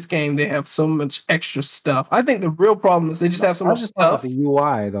in this game they have so much extra stuff. I think the real problem is they just have so much stuff. The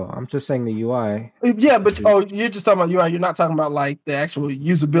UI though, I'm just saying the UI. Yeah, but you're just talking about UI. You're not talking about like the actual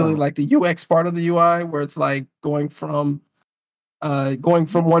usability, like the UX part of the UI, where it's like going from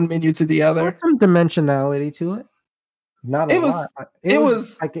one menu to the other. There's some dimensionality to it. Not a lot. It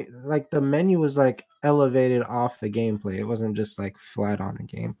was like the menu was like elevated off the gameplay. It wasn't just like flat on the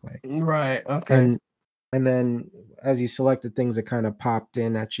gameplay. Right. Okay. And then as you selected things, it kind of popped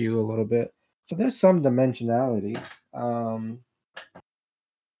in at you a little bit. So there's some dimensionality. But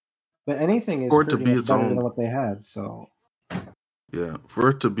anything is pretty much better than what they had. So yeah,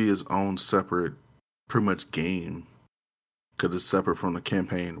 for it to be its own separate, pretty much game, because it's separate from the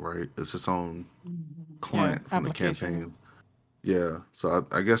campaign, right? It's its own client from the campaign. Yeah, so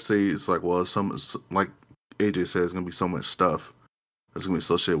I guess it's like, well, like AJ said, it's gonna be so much stuff that's gonna be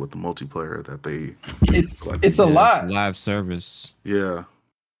associated with the multiplayer that it's a lot live service. Yeah,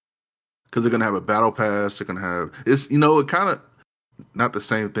 because they're gonna have a battle pass. They're gonna have it kind of not the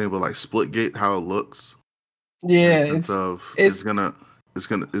same thing, but like Splitgate, how it looks. Yeah, it's gonna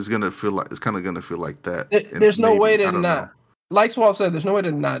feel like it's kind of gonna feel like that. There's no way to not. Like Swap said, there's no way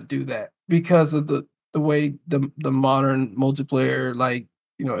to not do that because of the way the modern multiplayer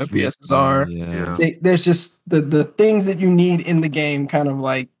FPSs are. Yeah. There's just the things that you need in the game kind of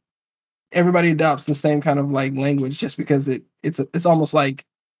like everybody adopts the same kind of like language just because it's almost like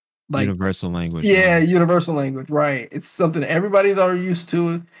universal language. Yeah, universal language, right. It's something everybody's already used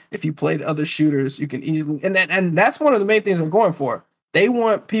to. If you played other shooters, you can easily and that's one of the main things they're going for. They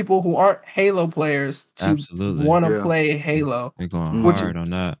want people who aren't Halo players to want to play Halo. They're going hard on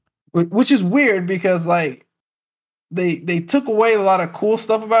that. Which is weird because like they took away a lot of cool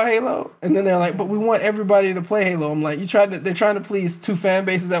stuff about Halo, and then they're like, but we want everybody to play Halo. I'm like, they're trying to please two fan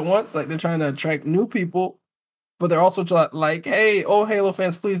bases at once. Like they're trying to attract new people, but they're also like, hey, old Halo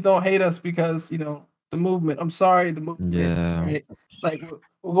fans, please don't hate us because the movement. I'm sorry, the movement. Yeah. Right? Like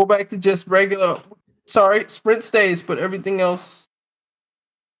we'll go back to just regular. Sorry, sprint stays, but everything else.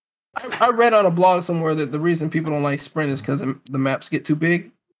 I read on a blog somewhere that the reason people don't like Sprint is because the maps get too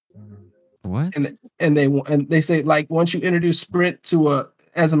big. What? And they say like once you introduce Sprint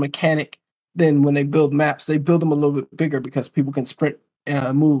as a mechanic, then when they build maps, they build them a little bit bigger because people can sprint,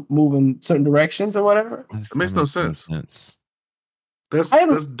 move in certain directions or whatever. It makes no sense.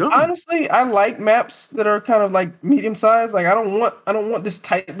 That's dumb. Honestly, I like maps that are kind of like medium sized. Like I don't want this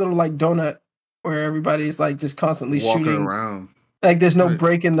tight little like donut where everybody's like just constantly walking shooting around. Like there's no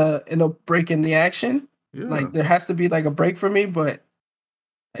break in the action. Yeah. Like there has to be like a break for me, but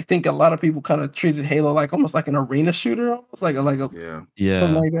I think a lot of people kind of treated Halo like almost like an arena shooter, almost like a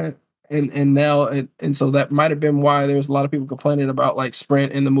something like that. And now and so that might have been why there's a lot of people complaining about like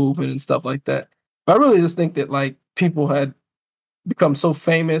sprint and the movement and stuff like that. But I really just think that like people had become so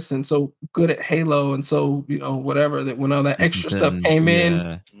famous and so good at Halo and so whatever that when all that extra stuff came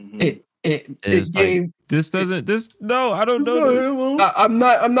in, it gave like, no, I don't know this. I'm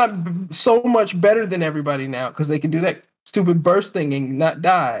not so much better than everybody now because they can do that stupid burst thing and not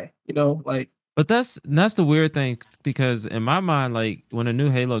die. But that's the weird thing because in my mind, like when a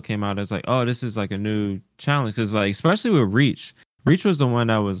new Halo came out, it's like, oh, this is like a new challenge because like especially with Reach was the one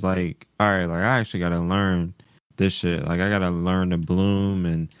that was like, all right, like I actually got to learn this shit. Like I got to learn the bloom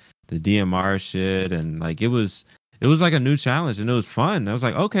and the DMR shit, and like it was like a new challenge and it was fun. I was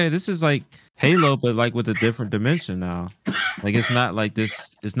like, okay, this is like Halo, but like with a different dimension now. Like it's not like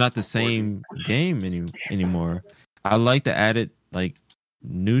this. It's not the same game anymore. I like the added like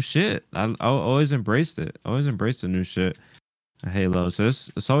new shit. I always embraced it. I always embraced the new shit. Halo. So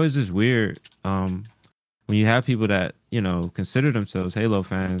it's always just weird when you have people that consider themselves Halo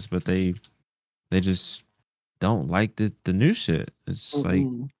fans, but they just don't like the new shit. It's like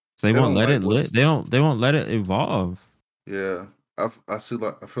they won't let it lit. They won't let it evolve. Yeah, I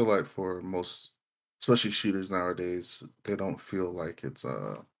feel like for most, especially shooters nowadays, they don't feel like it's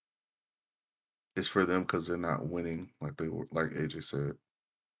for them because they're not winning like they were, like AJ said.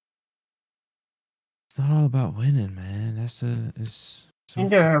 It's not all about winning, man. It's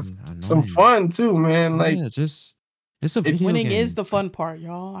some fun too, man. Like it's a video winning game. is the fun part,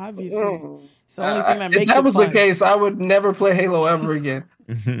 y'all. Obviously, it's the only thing that makes if that was fun. the case, I would never play Halo ever again.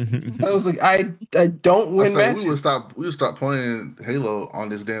 I was like, I don't win matches. We would stop playing Halo on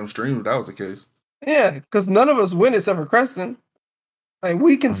this damn stream if that was the case. Yeah, because none of us win except for Creston. Like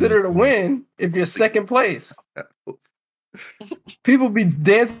we consider it a win if you're second place. People be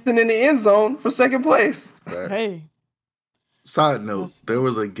dancing in the end zone for second place. Right. Hey. Side note: there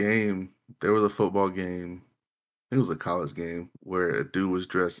was a football game. It was a college game where a dude was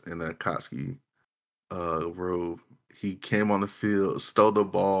dressed in a Koski robe. He came on the field, stole the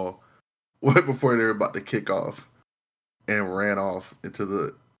ball right before they were about to kick off, and ran off into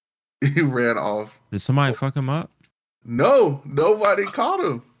the. He ran off. Did somebody fuck him up? No, nobody caught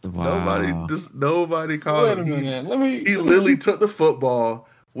him. Wow. Nobody caught him. He literally took the football,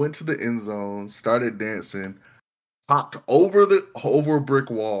 went to the end zone, started dancing, hopped over a brick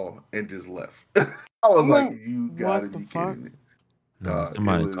wall, and just left. I was like, you gotta be kidding me.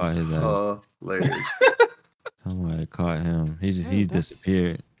 Somebody caught his ass. Hilarious. Somebody caught him. He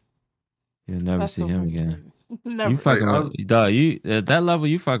disappeared. You'll never see him again. Never. You fucking with, dog, you at that level,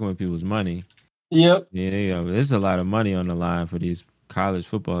 you fucking with people's money. Yep. Yeah, there's a lot of money on the line for these college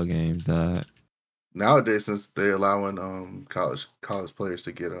football games, dog. Nowadays, since they're allowing college players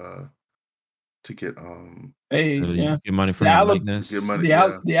to get get money from the likeness. Get money,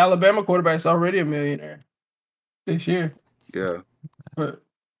 the Alabama quarterback's already a millionaire this year. Yeah.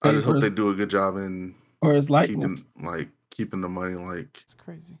 I just hope they do a good job in keeping the money it's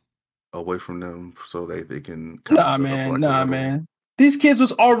crazy away from them so they can Nah, man. These kids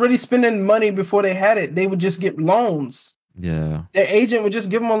was already spending money before they had it. They would just get loans. Yeah. Their agent would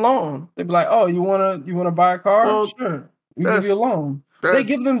just give them a loan. They'd be like, "Oh, you wanna buy a car? Well, sure, we give you a loan." They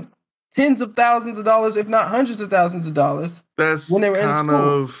give them tens of thousands of dollars, if not hundreds of thousands of dollars. That's when they were kind in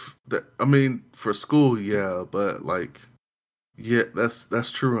school. of. I mean, for school, yeah, but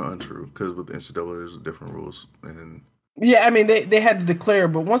that's true or untrue because with the NCAA, there's different rules and. Yeah, I mean they had to declare,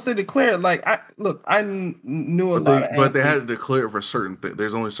 but once they declared, I knew a lot. But they had to declare for certain things.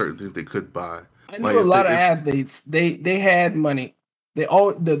 There's only certain things they could buy. I knew a lot of athletes. They had money. They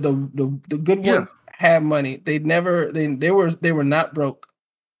all the good ones had money. They were not broke.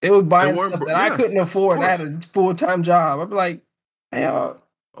 They were buying stuff that I couldn't afford. I had a full-time job. I'd be like, hey, of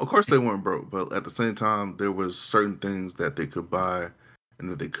course they weren't broke, but at the same time, there was certain things that they could buy and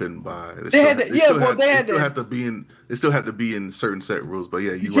that they couldn't buy. They still had to be in certain set rules. But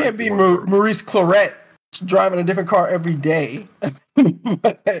yeah, you can't be Maurice Claret driving a different car every day.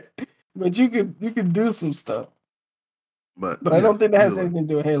 but you could do some stuff. But I don't think that has anything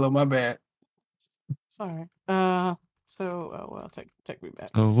to do with Halo. My bad. Sorry. Well, take me back.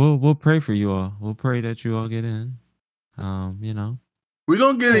 So we'll pray for you all. We'll pray that you all get in. We're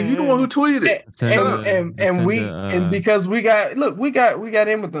gonna get it. You the one who tweeted it. And because we got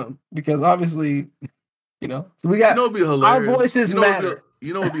in with them because obviously, so we got. It'd be hilarious. Our voices matter.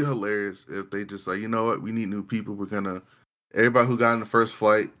 It'd be hilarious if they just like, you know what, we need new people. We're gonna everybody who got in the first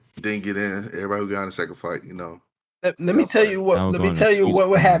flight didn't get in. Everybody who got in the second flight, Let me tell you what. Let me tell you what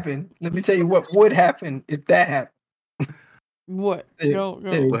would happen. Let me tell you what would happen if that happened. What? Go.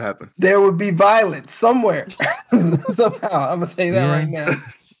 What happened? There would be violence somewhere. Somehow, I'm gonna say that right now.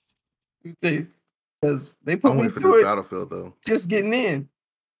 Because they put me through it. Battlefield though. Just getting in.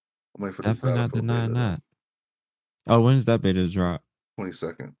 I'm waiting for definitely not denying that. Oh, when's that beta drop?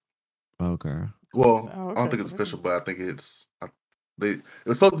 22nd. Okay. Well, I don't think it's official, but I think it was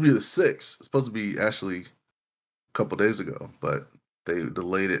supposed to be the 6th. It's supposed to be actually a couple days ago, but they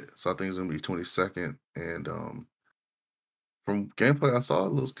delayed it, so I think it's gonna be 22nd. And from gameplay I saw,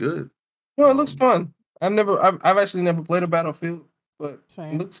 it looks good. No, it looks fun. I've actually never played a Battlefield, but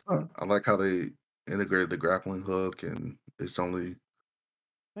it looks fun. I like how they integrated the grappling hook, and it's only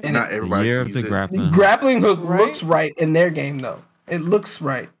not everybody. The grappling hook looks right in their game, though. It looks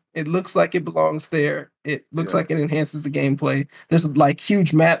right. It looks like it belongs there. It looks like it enhances the gameplay. There's like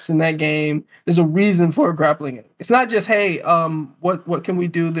huge maps in that game. There's a reason for grappling it. It's not just, hey, what can we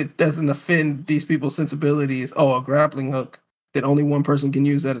do that doesn't offend these people's sensibilities? Oh, a grappling hook that only one person can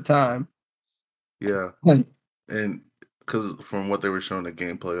use at a time. Yeah. And because from what they were showing the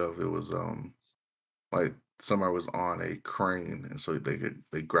gameplay of, it was like somebody was on a crane, and so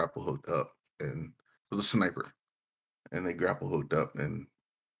they grapple hooked up, and it was a sniper, and they grapple hooked up and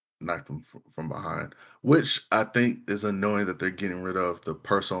knifed them from behind, which I think is annoying that they're getting rid of the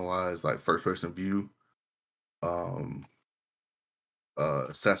personalized like first person view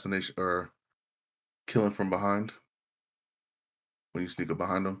assassination or killing from behind. When you sneak up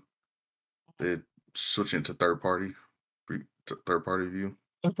behind them, they switch into third party view.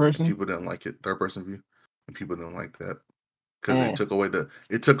 Third person. People didn't like it. Third person view, and people didn't like that because it took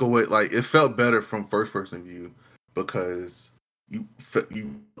away like it felt better from first person view because you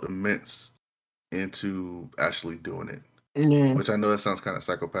immense into actually doing it, which I know that sounds kind of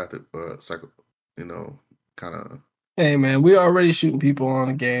psychopathic, kind of. Hey man, we already shooting people on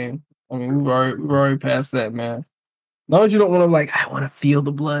the game. I mean, we've already passed that, man. As long as you don't want to I want to feel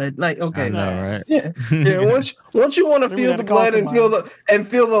the blood. Like, okay, I know, right? Yeah. Once you want to feel the blood and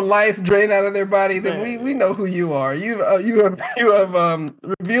feel the life drain out of their body, then we know who you are. You have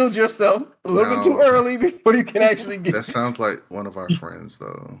revealed yourself a little bit too early before you can actually get. That sounds like one of our friends,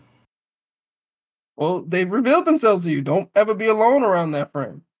 though. Well, they revealed themselves to you. Don't ever be alone around that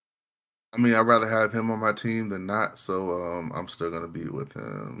friend. I mean, I'd rather have him on my team than not. So I'm still gonna be with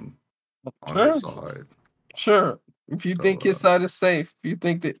him on his side. Sure. If you think his side is safe, if you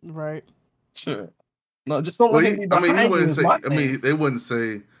think that sure. No, just don't let him be behind he wouldn't say. They wouldn't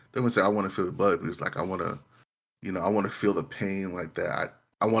say. I want to feel the blood. But it's like I want to, I want to feel the pain like that.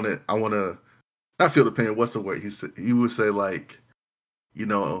 I want to not feel the pain. What's the word? He would say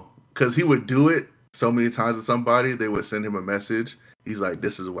because he would do it so many times to somebody. They would send him a message. He's like,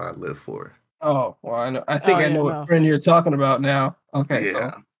 "This is what I live for." Oh well, I know. I think I know what friend you're talking about now. Okay,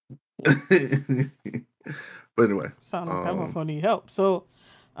 yeah. But anyway, sound like I'm gonna need help. So,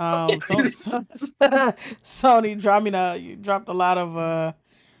 Sony dropped a lot of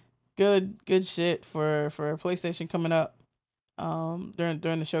good shit for PlayStation coming up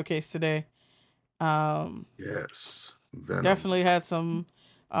during the showcase today. Yes, Venom. Definitely had some.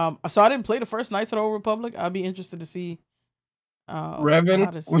 So I didn't play the first Knights of the Old Republic. I'll be interested to see Revan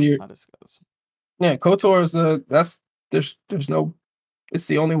how this goes. Yeah, KOTOR is there's no. It's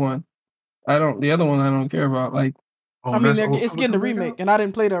the only one. The other one I don't care about. Like, it's getting a remake, and I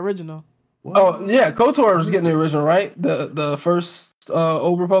didn't play the original. What? Oh yeah, KOTOR is getting the original, right? The first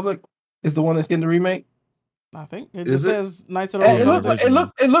Old Republic is the one that's getting the remake. I think it just says Knights of the Old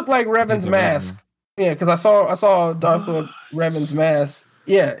Republic. It looked like Revan's mask. Yeah, because I saw Darth Lord Revan's mask.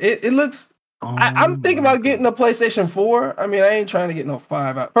 Yeah, it looks. I'm thinking about getting a PlayStation 4. I mean, I ain't trying to get no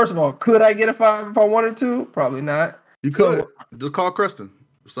 5 out. First of all, could I get a 5 if I wanted to? Probably not. You could just call Kristen.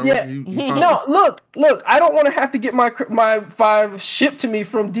 No, look. I don't want to have to get my 5 shipped to me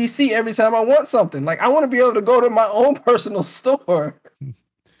from DC every time I want something. Like, I want to be able to go to my own personal store.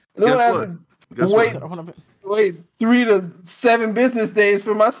 Guess what? Wait 3 to 7 business days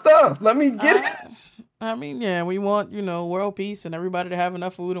for my stuff. Let me get it. I mean, yeah, we want world peace and everybody to have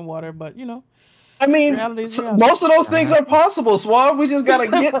enough food and water, but I mean, most of those things are possible, Suave. We just gotta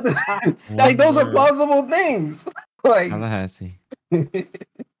get like those are possible things. Like Tallahassee.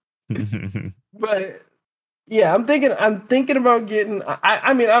 But yeah, I'm thinking about getting.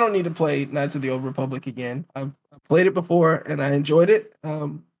 I mean, I don't need to play Knights of the Old Republic again. I've played it before and I enjoyed it.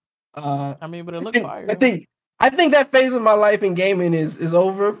 I mean, but it looks fire. I think that phase of my life in gaming is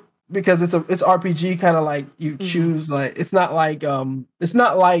over because it's RPG kind of like you choose like it's not like what's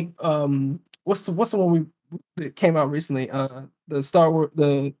the one that came out recently the Star Wars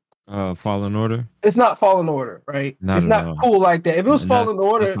Fallen Order. It's not Fallen Order, right? It's not cool like that. If it was Fallen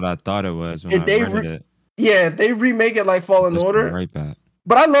Order, that's what I thought it was when I read it. Yeah, they remake it like Fallen Order. Right back.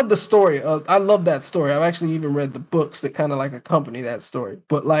 But I love the story. I love that story. I've actually even read the books that kind of like accompany that story.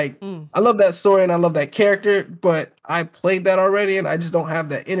 But like, I love that story and I love that character. But I played that already, and I just don't have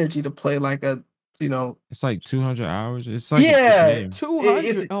that energy to play like a, It's like 200 hours. It's like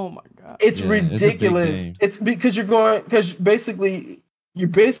 200. Oh my god, it's ridiculous. It's because you're basically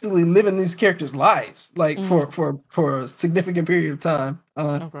living these characters' lives like for a significant period of time.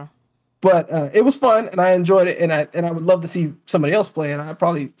 Okay. But it was fun, and I enjoyed it, and I would love to see somebody else play, and I'd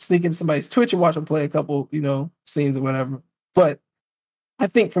probably sneak into somebody's Twitch and watch them play a couple, scenes or whatever. But I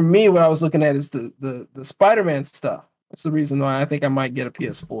think for me, what I was looking at is the Spider-Man stuff. That's the reason why I think I might get a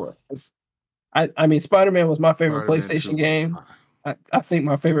PS4. I mean, Spider-Man was my favorite PlayStation game. I think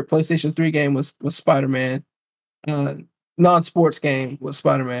my favorite PlayStation 3 game was Spider-Man. Non-sports game was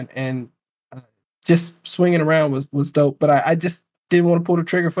Spider-Man, and just swinging around was dope. But I just didn't want to pull the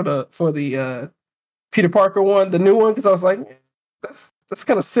trigger for the Peter Parker one, the new one, because I was like, that's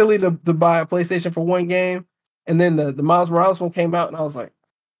kind of silly to buy a PlayStation for one game. And then the Miles Morales one came out, and I was like,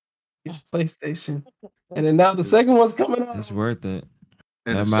 PlayStation. And then now the second one's coming out. It's worth it.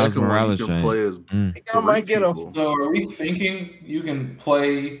 And that Miles Morales you can play as I might get a. So are we thinking you can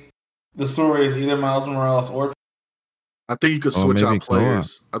play the story as either Miles Morales or? I think you could switch out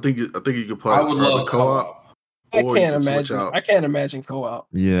players. I think you could play. I would love co-op. I can't imagine co-op.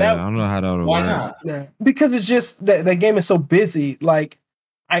 Yeah, I don't know how that would work. Why not? Yeah, because it's just that game is so busy. Like,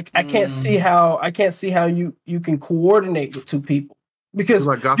 I can't see how you can coordinate with two people. Because it's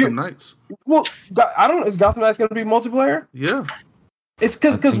like Gotham Knights. Well, I don't know. Is Gotham Knights going to be multiplayer? Yeah. It's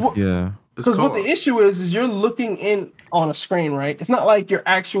because what the issue is you're looking in on a screen, right? It's not like your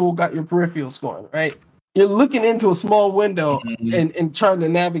got your peripherals going, right? You're looking into a small window and trying to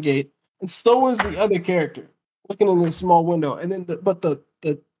navigate, and so is the other character looking in a small window. And then,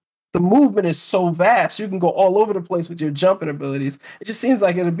 the movement is so vast, you can go all over the place with your jumping abilities. It just seems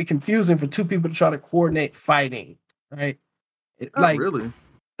like it'd be confusing for two people to try to coordinate fighting, right? Really,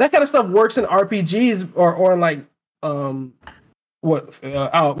 that kind of stuff works in RPGs or in like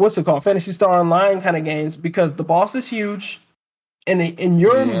what's it called, Phantasy Star Online kind of games, because the boss is huge, and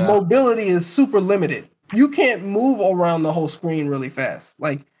your mobility is super limited. You can't move around the whole screen really fast.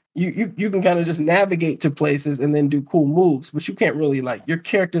 Like you can kind of just navigate to places and then do cool moves, but you can't really, like, your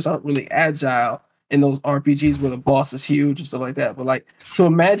characters aren't really agile in those RPGs where the boss is huge and stuff like that. But like, to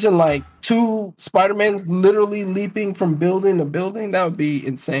imagine like two Spider-Mans literally leaping from building to building, that would be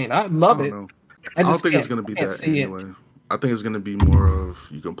insane. I'd love it. I don't think it's going to be that anyway. I think it's going to be more of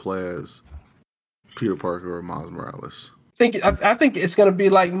you can play as Peter Parker or Miles Morales. I think it's going to be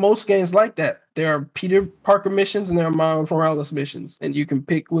like most games like that. There are Peter Parker missions and there are Miles Morales missions, and you can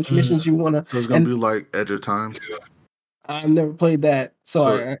pick which missions you want to. So it's going to be like Edge of Time. I've never played that.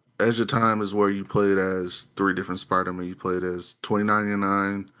 So Edge of Time is where you played as 3 different Spider-Man. You played as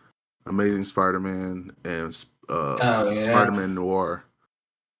 2099, Amazing Spider-Man, and Spider-Man Noir.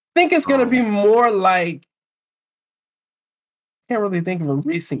 I think it's going to be more like, I can't really think of a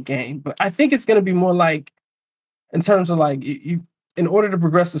recent game, but I think it's going to be more like, in terms of like, you in order to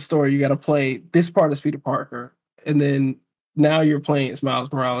progress the story, you got to play this part as Peter Parker, and then now you're playing as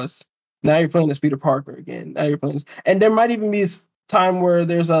Miles Morales. Now you're playing as Peter Parker again. Now you're playing, and there might even be a time where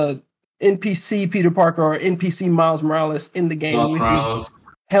there's a NPC Peter Parker or NPC Miles Morales in the game with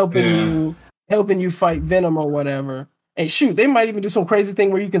you, helping you fight Venom or whatever. And shoot, they might even do some crazy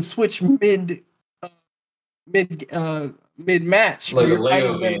thing where you can switch mid match. Like a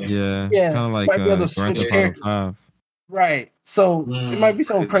Lego game. Yeah, kind of like Grand Theft Auto 5. Right. So it might be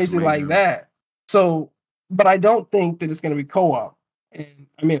something crazy like that. So, but I don't think that it's going to be co-op. And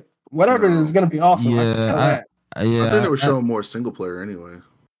I mean, whatever it is going to be awesome. Yeah, I can tell that. I think they were showing more single player anyway.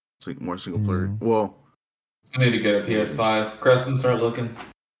 More single player. Well, I need to get a PS5. Crescent, start looking.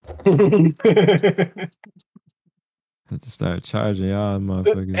 Have to start charging y'all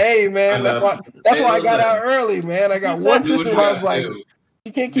motherfuckers. Hey man, that's why I got out early, man. I got one system. I was like,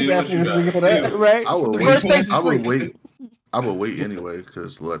 you can't keep asking this nigga for that, right? I would wait anyway,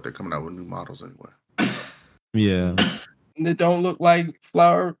 because they're coming out with new models anyway. Yeah. And it don't look like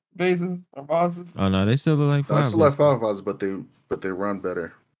Flower bases or bosses? Oh no, they still look like I five. still like Five but they run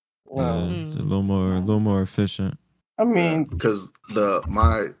better. It's a little more efficient. I mean, because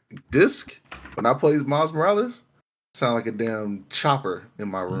my disc when I play Miles Morales sound like a damn chopper in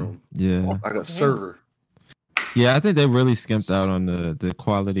my room. Yeah, like a server. Yeah, I think they really skimped out on the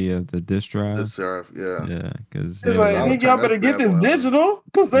quality of the disc drive. Yeah, because y'all better get this digital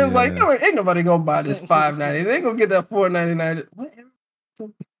because there's like, no, ain't nobody gonna buy this $5.90. They gonna get that $4.99.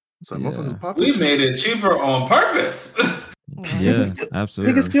 We made it cheaper on purpose. Yeah,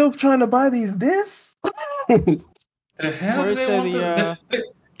 absolutely. Niggas still trying to buy these discs. That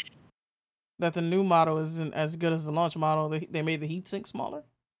the new model isn't as good as the launch model. They made the heatsink smaller.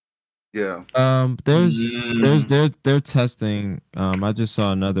 Yeah. They're testing. I just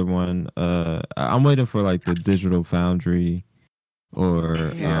saw another one. I'm waiting for like the Digital Foundry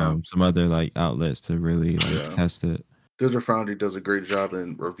or some other like outlets to really test it. Digital Foundry does a great job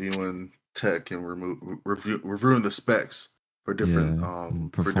in reviewing tech and reviewing the specs for different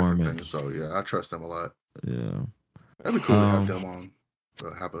things. So yeah, I trust them a lot. Yeah. That'd be cool to have them on.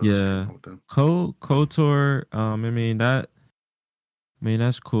 Have a with them. KOTOR. I mean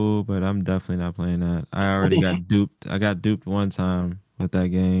that's cool, but I'm definitely not playing that. I already got duped. I got duped one time with that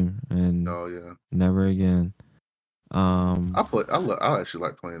game, and never again. I actually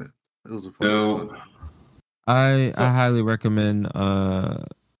like playing it. It was a fun. I highly recommend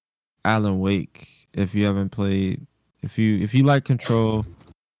Alan Wake if you haven't played. If you like Control,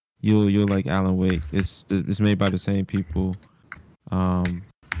 you'll like Alan Wake. It's made by the same people.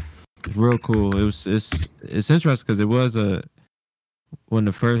 It's real cool. It's interesting because it was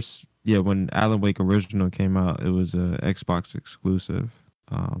when Alan Wake original came out, it was a Xbox exclusive.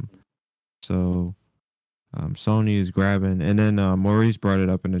 So Sony is grabbing, and then Maurice brought it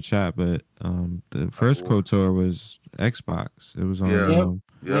up in the chat, but the first KOTOR was Xbox. It was on original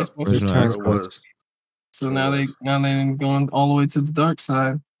Xbox. So now they're going all the way to the dark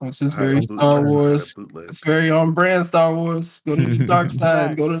side, which is very Star Wars. It's very on brand Star Wars. Go to the dark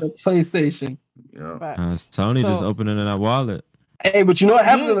side. Go to the PlayStation. Yeah. Sony just opening that wallet. Hey, but you know what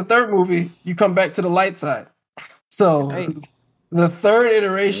happens in the third movie? You come back to the light side. So the third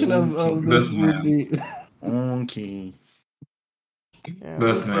iteration of this movie. Okay.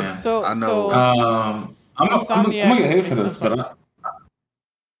 This man. So I know. I'm gonna get hate for this, but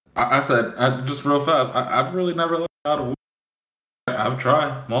I said just real fast. I've really never liked God of War. I've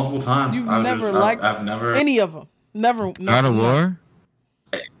tried multiple times. You've never liked any of them. Never. God of War.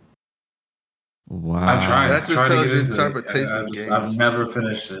 Wow. I tried. That just tells you the type of taste of games. I've never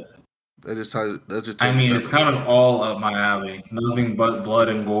finished it. I mean, it's kind of all up my alley. Nothing but blood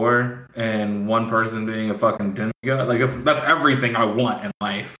and gore, and one person being a fucking demigod. Like that's everything I want in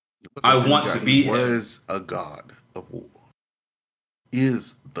life. I want to be. Was a god of war.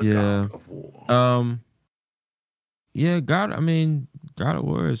 Is the god of war. God. I mean, God of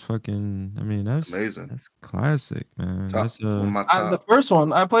War is fucking. I mean, that's amazing. That's classic, man. That's the first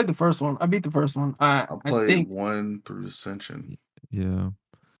one. I played the first one. I beat the first one. I played 1 through Ascension. Yeah.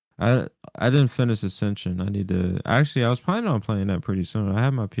 I didn't finish Ascension. I need to. Actually, I was planning on playing that pretty soon. I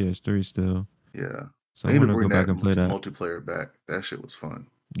have my PS3 still. Yeah. So I need to go back and play that multiplayer back. That shit was fun.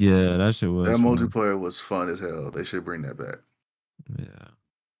 Yeah, that shit was. That multiplayer was fun as hell. They should bring that back. Yeah.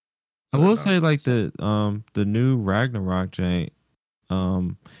 I will say like the new Ragnarok jank.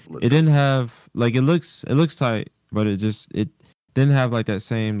 It didn't have like it looks tight, but it didn't have like that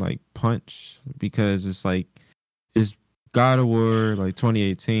same like punch because it's God of War like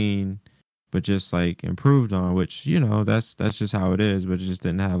 2018, but just like improved on, which that's just how it is. But it just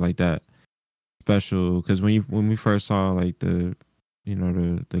didn't have like that special because when we first saw like the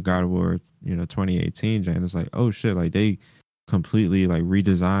God of War 2018 jank, it's like, oh shit, like they completely like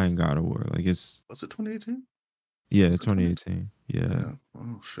redesigned God of War. Like was it 2018? Yeah, 2018. Yeah.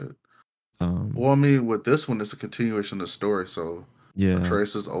 Oh shit. Well, I mean, with this one, it's a continuation of the story. So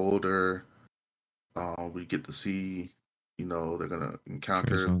Atreus is older. We get to see, they're gonna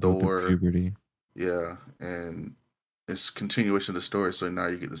encounter Thor. Puberty. Yeah, and it's continuation of the story. So now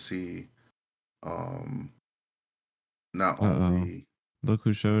you get to see, not only. Look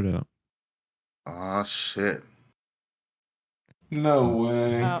who showed up. Ah shit. No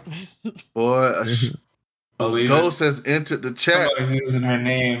way. Boy, a ghost has entered the chat. Somebody's using her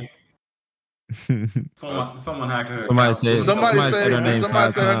name. Someone hacked her. Somebody said her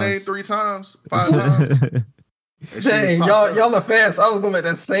name 3 times, 5 times. Dang, y'all are fast. I was gonna make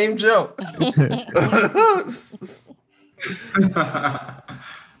that same joke.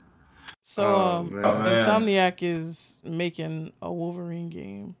 So Insomniac is making a Wolverine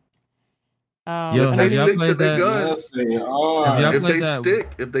game. Yo, if they stick to their guns, Yes,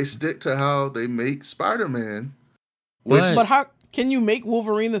 if they stick to how they make Spider-Man, but how can you make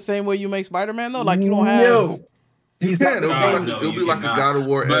Wolverine the same way you make Spider-Man though? Like you don't have. No. He's not. It'll be like a God of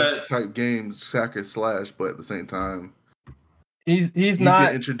War esque type game, hack and slash, but at the same time, he's you not.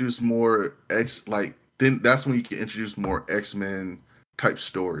 can introduce more then that's when you can introduce more X-Men type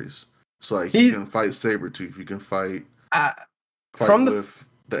stories. So like you can fight Sabretooth, you can fight with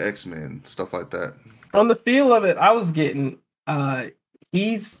the X-Men, stuff like that. From the feel of it, I was getting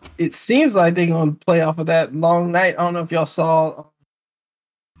it seems like they're gonna play off of that Long Night. I don't know if y'all saw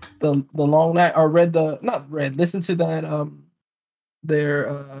the Long Night or listen to that their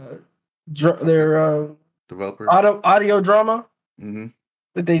developer audio drama mm-hmm.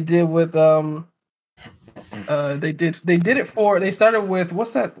 that they did with they started with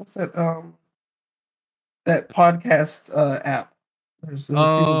what's that that podcast app.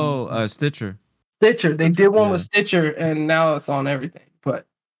 Stitcher. They did one with Stitcher and now it's on everything. But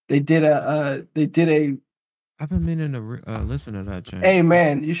they did a I've been meaning to listen to that, James. Hey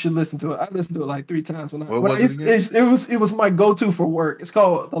man, you should listen to it. I listened to it like 3 times it was my go-to for work. It's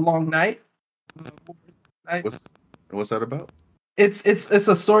called The Long Night. What's that about? It's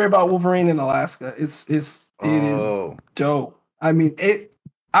a story about Wolverine in Alaska. It is dope. I mean,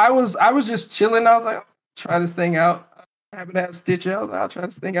 I was just chilling. I was like, try this thing out. I happen to have Stitcher. I was like, I'll try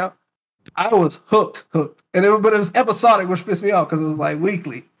this thing out. I was hooked, but it was episodic, which pissed me off because it was like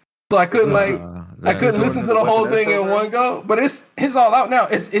weekly. So I couldn't listen to the whole thing in one go. But it's all out now.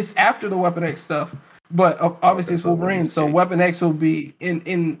 It's after the Weapon X stuff, but obviously it's Wolverine, so Weapon X will be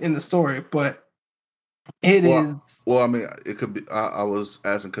in the story. But is. Well, I mean, it could be. I was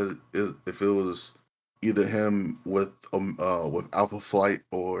asking because if it was either him with Alpha Flight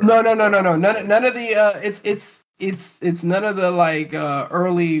or no. None of the it's none of the like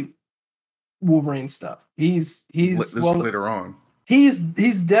early Wolverine stuff. He's later on. He's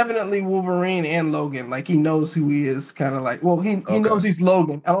definitely Wolverine and Logan. Like he knows who he is, kind of like. Well, he knows he's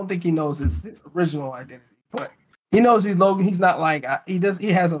Logan. I don't think he knows his original identity, but he knows he's Logan. He's not like he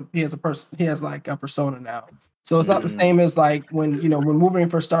has like a persona now. So it's not the same as like when Wolverine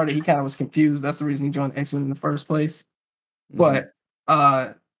first started. He kind of was confused. That's the reason he joined X-Men in the first place. But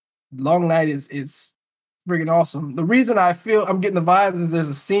Long Night is freaking awesome. The reason I feel I'm getting the vibes is there's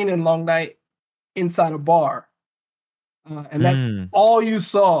a scene in Long Night inside a bar. And that's all you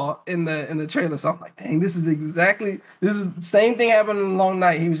saw in the trailer. So I'm like, dang, this is the same thing happened in Long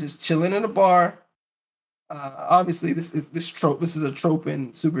Night. He was just chilling in a bar. Obviously, this is a trope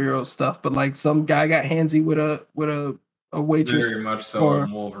in superhero stuff, but like some guy got handsy with a waitress. Very much so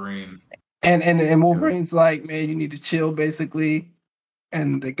in Wolverine. And Wolverine's like, man, you need to chill, basically.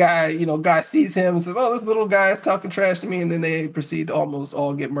 And the guy sees him and says, "Oh, this little guy is talking trash to me," and then they proceed to almost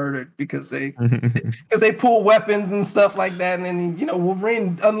all get murdered because they pull weapons and stuff like that. And then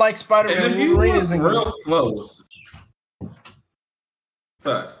Wolverine, unlike Spider-Man, Wolverine isn't real close.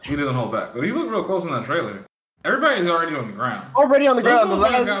 Facts. He doesn't hold back, but he looked real close in that trailer. Everybody's already on the ground. The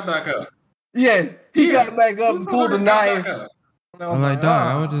last got back up. Yeah, he got back up and pulled the knife. I'm like,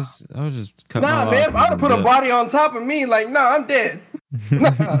 dog, I would just cut my Nah, man, I would put a body on top of me. Like, nah, I'm dead.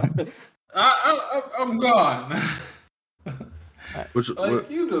 I'm gone.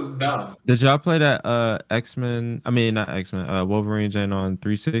 You just dumb. Did y'all play that X-Men? I mean, not X-Men. Wolverine Gen on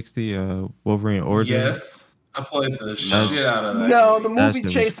 360. Wolverine Origins. Yes, I played the shit out of that. No, the movie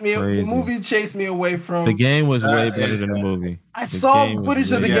chased me. The movie chased me away from. The game was way better than the movie. I saw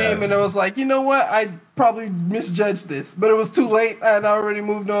footage of the game and I was like, you know what? I probably misjudged this, but it was too late. I had already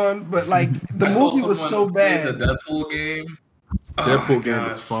moved on. But like the movie was so bad. The Deadpool game. Deadpool game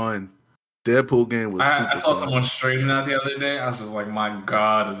was fun. Deadpool game was. I saw someone streaming that the other day. I was just like, my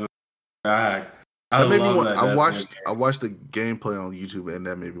God, is this back? I watched the gameplay on YouTube and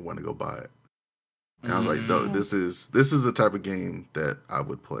that made me want to go buy it. And I was like, no, this is the type of game that I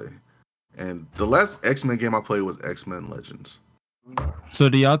would play. And the last X-Men game I played was X-Men Legends. So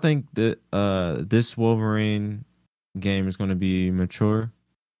do y'all think that this Wolverine game is going to be mature?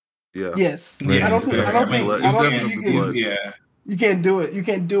 Yeah. Yes. Yeah. I don't think you can't do it. You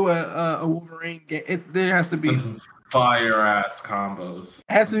can't do a Wolverine game. There has to be fire ass combos.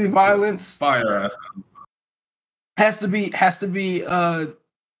 Has to be violence. Fire ass. Has to be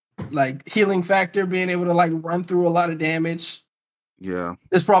like healing factor, being able to like run through a lot of damage. Yeah.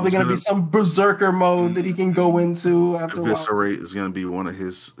 There's probably going to be some berserker mode that he can go into after Eviscerate is going to be one of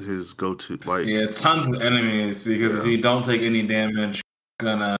his go-to. Like, yeah, tons of enemies because if you don't take any damage,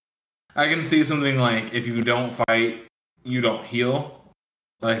 I can see something like if you don't fight, you don't heal.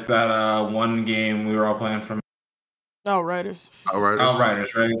 Like that one game we were all playing from Outriders.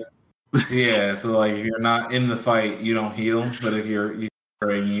 Outriders, right? Yeah, so like if you're not in the fight, you don't heal. But if you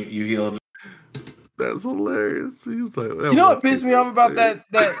heal. That's hilarious. He's like, you know what pissed me off about that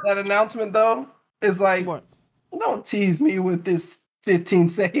announcement though? Is like, What? don't tease me with this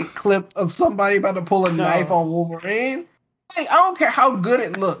 15-second clip of somebody about to pull a knife on Wolverine. Like, I don't care how good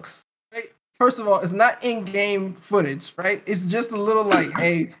it looks. Right? First of all, it's not in-game footage, right? It's just a little like,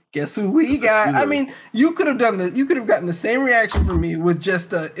 hey, guess who we got? I mean, you could have done this. You could have gotten the same reaction from me with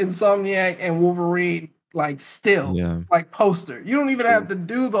just a Insomniac and Wolverine like still, like poster. You don't even have to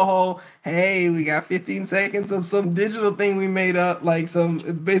do the whole, hey, we got 15 seconds of some digital thing we made up, like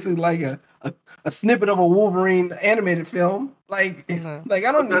basically like a snippet of a Wolverine animated film. Like I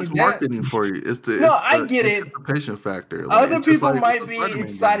don't need that's that. marketing for you. I get it. Anticipation factor. Like, other people might be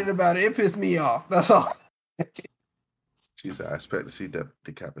excited about it. It pissed me off. That's all. She said, I expect to see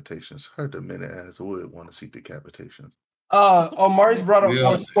decapitations. Her demented ass would want to see decapitations. Mari's brought up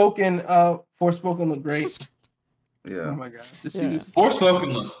Forspoken. Forspoken looked great. Yeah. Oh my gosh.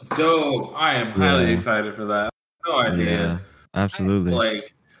 Forspoken looked dope. I am highly excited for that. No idea. Yeah, absolutely.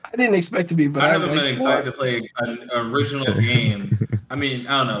 I didn't expect to be, but I haven't been excited to play an original game. I mean,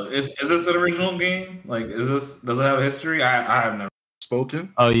 I don't know. Is this an original game? Like, does it have a history? I have never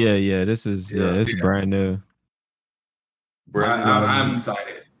spoken. Oh yeah. This is it's brand new. I'm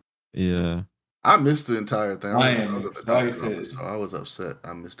excited. Yeah. I missed the entire thing. I am excited. So I was upset.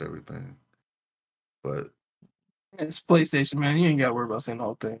 I missed everything. But it's PlayStation, man. You ain't got to worry about seeing the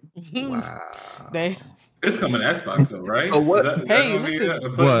whole thing. Wow. It's coming to Xbox though, right? So what?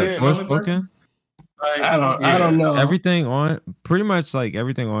 Forspoken? I don't know. Everything on pretty much like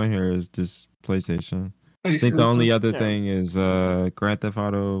everything on here is just PlayStation. I think the only other thing is Grand Theft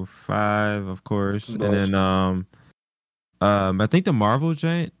Auto 5, of course, and then I think the Marvel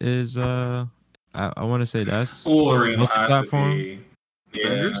joint is I want to say that's multi-platform.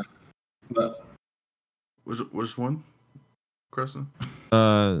 Which one? Crescent?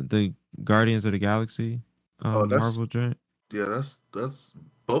 The Guardians of the Galaxy. Marvel joint. Yeah, that's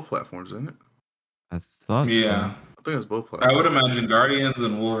both platforms, isn't it? I thought so. I think it's both platforms. I would imagine Guardians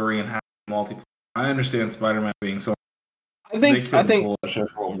and Wolverine have multiplayer. I understand Spider-Man being so. I think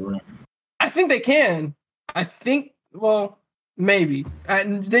they can. I think. Well, maybe.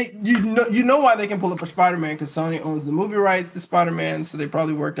 And you know why they can pull up for Spider-Man, because Sony owns the movie rights to Spider-Man, so they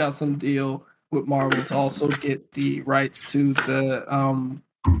probably worked out some deal with Marvel to also get the rights to the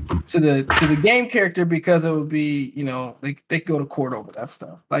game character, because it would be, they go to court over that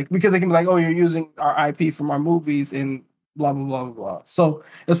stuff. Like, because they can be like, oh, you're using our IP from our movies and blah, blah, blah, blah, blah. So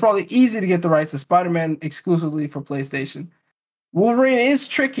it's probably easy to get the rights to Spider-Man exclusively for PlayStation. Wolverine is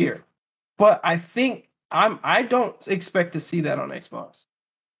trickier, but I think I don't expect to see that on Xbox.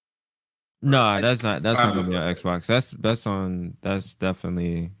 No, that's not gonna be on Xbox. That's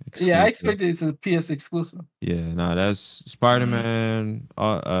definitely exclusive. Yeah, I expected it's a PS exclusive. Yeah, no, that's Spider-Man,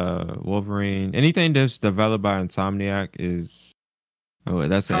 Wolverine. Anything that's developed by Insomniac is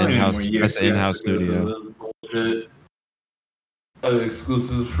that's an in-house studio.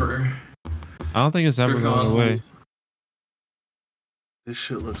 Exclusives for I don't think it's ever going away. This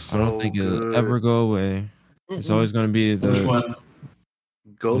shit looks so good. I don't think it'll ever go away. It's always gonna be the which one?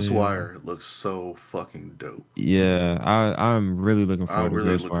 Ghostwire looks so fucking dope. Yeah, I'm really looking forward to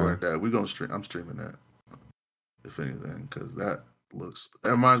Ghostwire. Looking at that. We're gonna stream. I'm streaming that, if anything, because that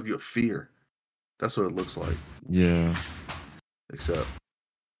reminds me of Fear. That's what it looks like. Yeah. Except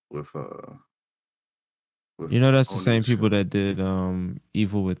with that's the same people that did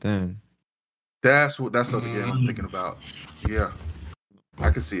Evil Within. That's the other game I'm thinking about. Yeah, I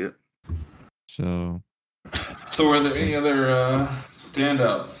can see it. So are there any other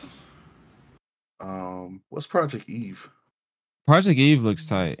standouts? What's Project Eve? Project Eve looks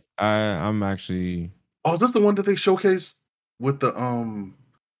tight. I'm actually. Oh, is this the one that they showcased with the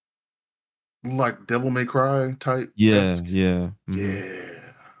like Devil May Cry type? Yeah, esque? yeah,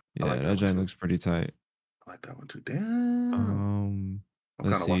 yeah. Yeah, like that joint looks pretty tight. I like that one too. Damn.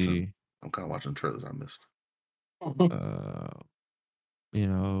 Let's see. I'm kind of watching trailers I missed.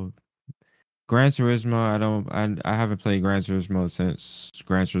 Gran Turismo. I haven't played Gran Turismo since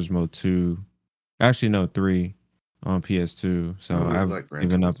Gran Turismo 2. Actually, no, 3 on PS2. So I've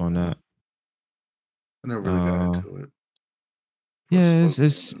given up on that. I never really got into it. Yeah,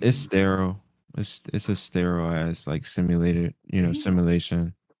 it's sterile. It's a sterile ass like simulated,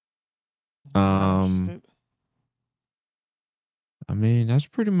 simulation. I mean, that's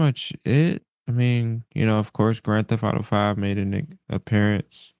pretty much it. I mean, of course, Grand Theft Auto 5 made an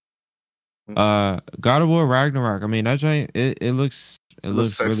appearance. God of War Ragnarok. I mean, that giant. It looks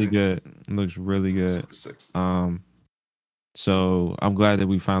really good. It looks really good. So I'm glad that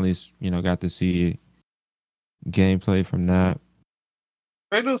we finally, got to see gameplay from that.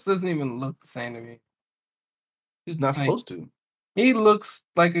 Kratos doesn't even look the same to me. He's not supposed to. He looks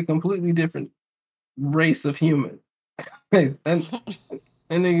like a completely different race of human. and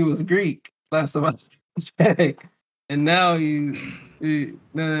nigga was Greek last time I checked. And now that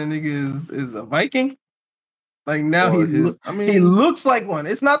nigga is a Viking. Like now he looks like one.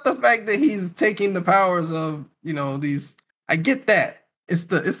 It's not the fact that he's taking the powers of these. I get that. It's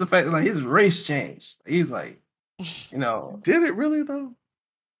the fact that like his race changed. He's like, did it really though?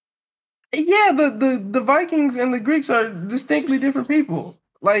 Yeah, the Vikings and the Greeks are distinctly different people.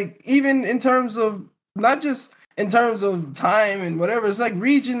 Like even in terms of not just in terms of time and whatever, it's like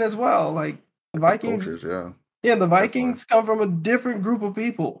region as well. Like the Vikings, cultures, yeah, the Vikings come from a different group of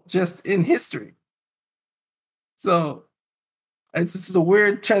people just in history. So it's just a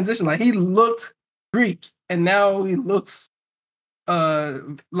weird transition. Like he looked Greek, and now he looks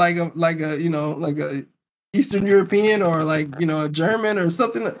like a Eastern European or a German or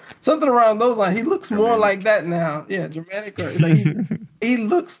something around those lines. He looks more like that now. Yeah, Germanic or like he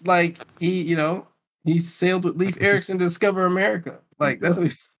looks like he sailed with Leif Erikson to discover America. Like that's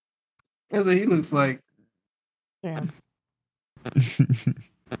what he looks like. Damn.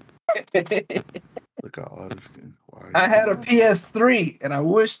 Look at all this. I had a PS3 and I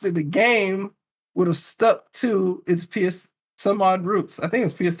wish that the game would have stuck to its some odd roots. I think it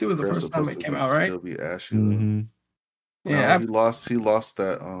was PS2 was the first time it came out, right? Still be ashy. Mm-hmm. Yeah, he lost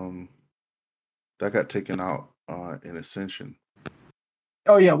that. That got taken out in Ascension.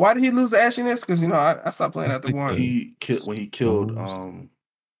 Oh yeah, why did he lose the ashiness? Because I stopped playing after one. He killed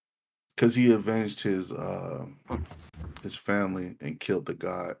because he avenged his family and killed the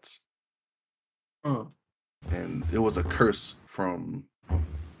gods. And it was a curse from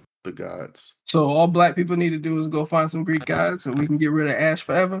the gods. So all black people need to do is go find some Greek gods, and we can get rid of Ash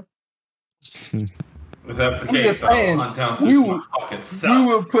forever. If that's the case, I'll hunt down you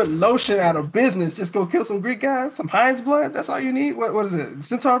would put lotion out of business. Just go kill some Greek guys, some Heinz blood. That's all you need. What is it?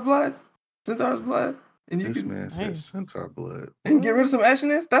 Centaur blood? Centaur's blood. And this man says centaur blood. And get rid of some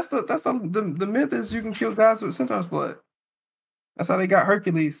ashiness. That's the myth is you can kill gods with centaur's blood. That's how they got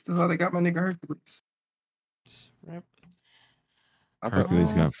Hercules. That's how they got my nigga Hercules. Yep.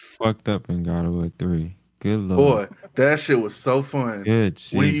 Hercules got fucked up in God of War 3. Good lord. Boy, that shit was so fun. Good.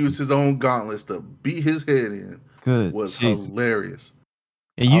 When he used his own gauntlets to beat his head in. Good. Was hilarious.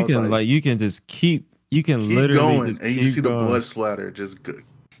 And you can you can just keep literally going, just and you see the blood splatter just good.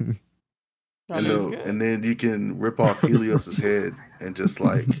 And then you can rip off Helios's head and just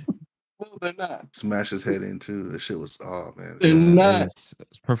like they're not smash his head in too. That shit was man. They're not. It's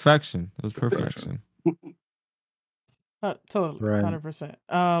perfection. It was perfection. Totally,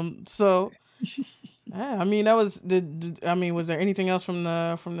 100%. So, I mean, that was was there anything else from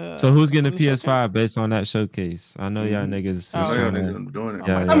the? So who's getting a PS5 showcase? Based on that showcase? I know y'all niggas. Doing it.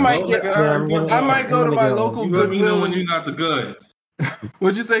 I might get. I might go to my local Goodwill. Let me know when you got the goods.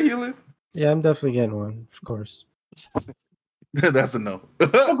 What'd you say, Hewlett? Yeah, I'm definitely getting one, of course. That's a no.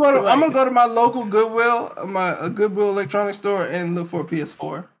 I'm gonna go to my local Goodwill, my Goodwill electronics store, and look for a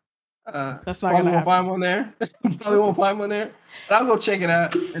PS4. That's not gonna happen. Find one there. Probably won't find one there. But I'll go check it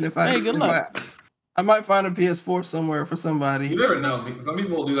out. And if good luck. I might find a PS4 somewhere for somebody. You never know. Some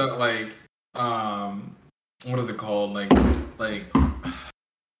people do that. Like, what is it called? Like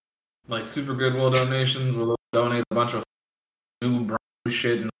Super Goodwill donations, where they'll donate a bunch of new brand new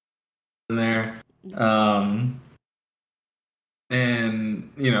shit in there.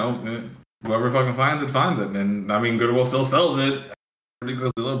 And whoever fucking finds it. And I mean, Goodwill still sells it at a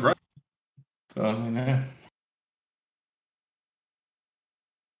ridiculously low price. So yeah,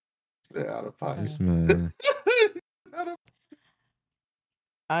 out of pocket. This man.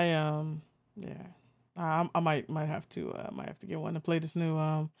 I might have to get one to play this new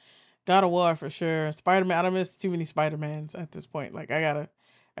God of War for sure. Spider-Man. I don't miss too many Spider-Mans at this point. Like I gotta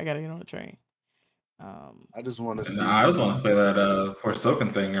get on the train. I just want to see. I just want to play that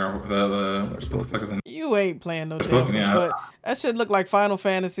Forspoken thing or the You ain't playing no damn but that shit look like Final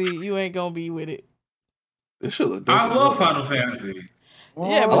Fantasy. You ain't gonna be with it. It should look. I love Final Fantasy.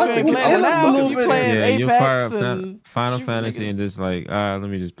 Yeah, but you ain't playing it now. You playing Apex and Final Fantasy and just like, let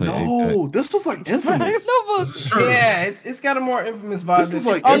me just play Apex. No, this was like Infamous. Yeah, it's got a more Infamous vibe. This is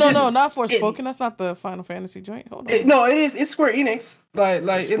like not Forspoken. That's not the Final Fantasy joint. Hold on. No, it is. It's Square Enix.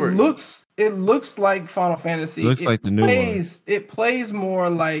 Like it looks It looks like Final Fantasy. It looks like the new one. It plays more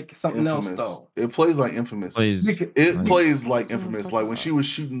like something else though. It plays like Infamous. It plays like Infamous. Like when she was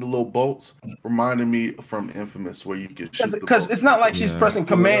shooting the little bolts, reminded me from Infamous where you could shoot because it's not like she's pressing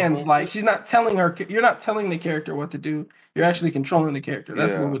commands. Like she's not telling her. You're not telling the character what to do. You're actually controlling the character.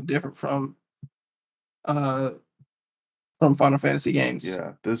 That's a little bit different from Final Fantasy games.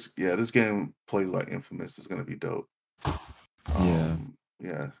 This game plays like Infamous. It's gonna be dope.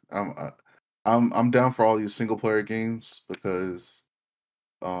 I'm down for all these single player games because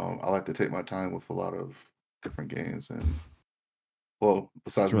I like to take my time with a lot of different games, and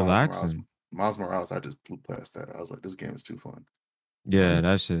besides Miles Morales, I just blew past that. I was like, this game is too fun. Yeah,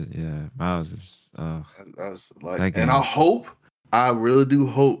 that shit. Yeah, Miles is. I was like, and I really do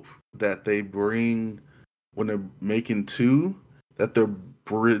hope that they bring, when they're making 2, that they're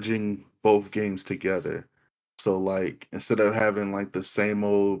bridging both games together. So like instead of having like the same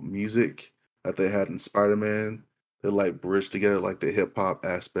old music that they had in Spider-Man, they like bridge together like the hip hop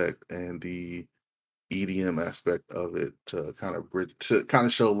aspect and the EDM aspect of it to kind of bridge, to kind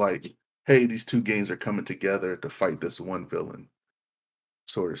of show like, hey, these 2 games are coming together to fight this one villain,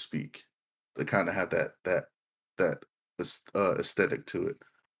 so to speak. They kind of have that aesthetic to it,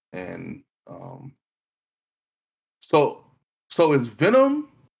 and so is Venom?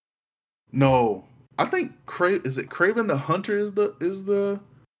 No. I think is it Kraven the Hunter is the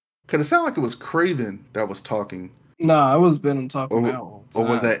Cause it sounded like it was Kraven that was talking. Nah, it was Venom talking or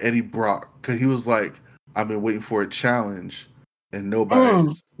was that Eddie Brock? Cause he was like, I've been waiting for a challenge and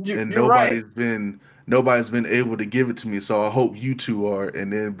nobody's been able to give it to me. So I hope you 2 are.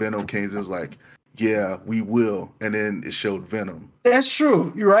 And then Venom came and was like, yeah, we will. And then it showed Venom. That's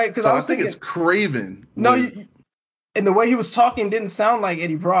true. You're right. Cause I was thinking it's Kraven. No, and the way he was talking didn't sound like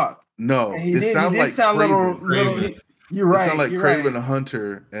Eddie Brock. No, it sounded like Kraven. You're right. It sounded like Kraven the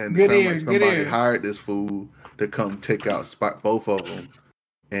Hunter, and it sounded like somebody hired this fool to come take out both of them.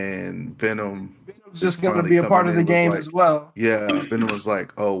 And Venom's just going to be a part of the game as well. Yeah, Venom was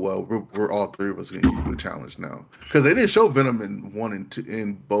like, "Oh well, we're all 3 of us going to give you a challenge now," because they didn't show Venom in 1 and 2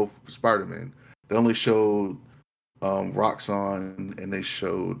 in both Spider-Man. They only showed Roxxon, and they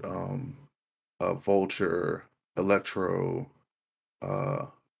showed Vulture, Electro,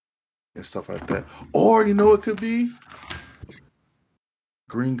 and stuff like that. Or you know what it could be?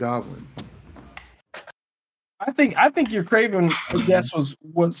 Green Goblin. I think your Kraven guess was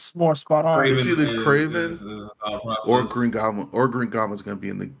more spot on. It's either Kraven or Green Goblin, or Green Goblin's going to be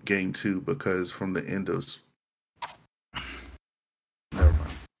in the game too, because from the end of never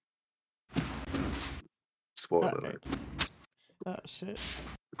mind. Spoiler alert. Oh shit.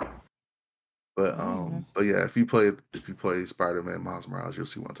 But yeah, if you play Spider-Man Miles Morales, you'll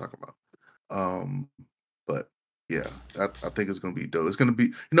see what I'm talking about. But yeah, I think it's gonna be dope. It's gonna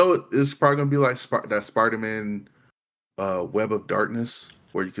be, it's probably gonna be like that Spider-Man Web of Darkness,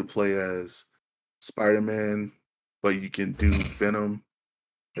 where you can play as Spider-Man, but you can do Venom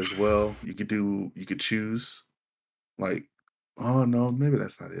as well. You could choose. Like, oh no, maybe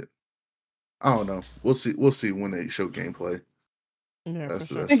that's not it. I don't know. We'll see when they show gameplay. Yeah,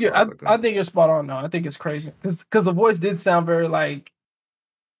 sure. I think you're spot on. though. I think it's crazy because the voice did sound very like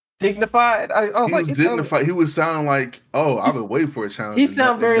dignified. I was like, dignified. He was sounding like, oh, I've been waiting for a challenge. He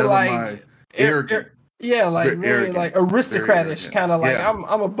sounded very like arrogant. Yeah, like very like aristocratish, kind of like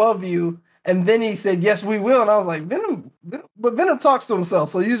I'm above you. And then he said, "Yes, we will." And I was like, Venom, but Venom talks to himself,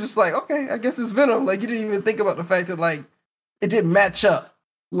 so you're just like, okay, I guess it's Venom. Like you didn't even think about the fact that like it didn't match up.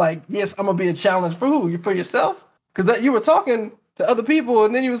 Like, yes, I'm gonna be a challenge for who? For yourself? Because you were talking to other people,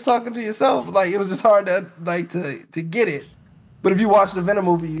 and then you was talking to yourself. Like it was just hard to like to get it. But if you watch the Venom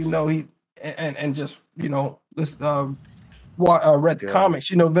movie, he and just this read the comics,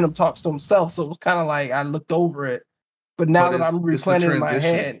 Venom talks to himself. So it was kind of like I looked over it. But now that I'm replaying it in my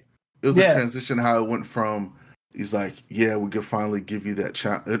head, it was a transition. How it went from he's like, yeah, we could finally give you that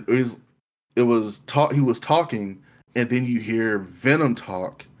challenge. He was talking, and then you hear Venom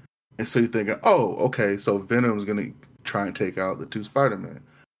talk, and so you're thinking, oh, okay, so Venom's gonna try and take out the 2 Spider-Man,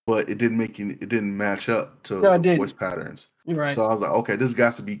 but it didn't match up to the voice patterns. You're right. So I was like, okay, this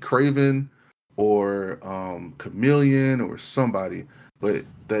got to be Kraven or Chameleon or somebody, but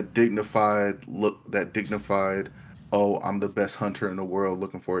that dignified, oh, I'm the best hunter in the world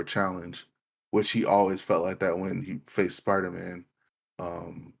looking for a challenge, which he always felt like that when he faced Spider-Man,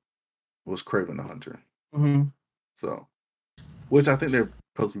 was Kraven the Hunter. Mm-hmm. So, which I think they're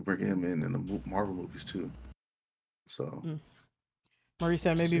supposed to be bringing him in the Marvel movies too. So, Maurice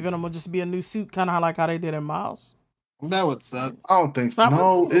said maybe Venom will just be a new suit, kind of like how they did in Miles. That would suck. I don't think so.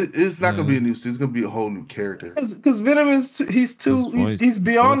 No, it's not gonna be a new suit. It's gonna be a whole new character. Because Venom is he's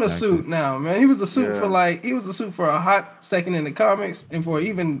beyond a suit now, man. He was a suit for a hot second in the comics and for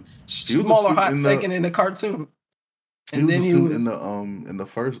even smaller hot second in the cartoon. And he was a suit in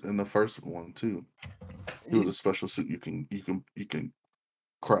the first one too. He was a special suit you can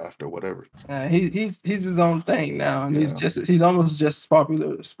craft or whatever. He's his own thing now, and he's almost just as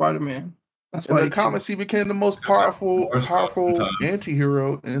popular as Spider-Man. That's why in the comics he became the most powerful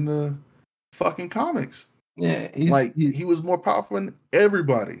anti-hero in the fucking comics. Yeah, he was more powerful than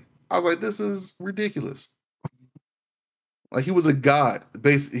everybody. I was like, this is ridiculous. Like he was a god.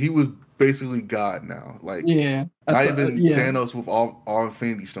 He was basically God now. Like not even Thanos with all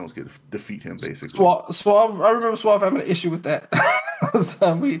Infinity Stones could defeat him. Basically, Suave. I remember Suave having an issue with that.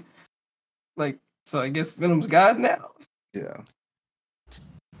 So I guess Venom's God now. Yeah.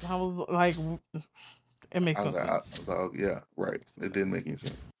 I was like, it makes no sense. I was like, yeah, right. It didn't make any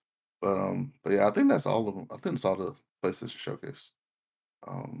sense. But yeah, I think that's all of them. I think it's all the PlayStation Showcase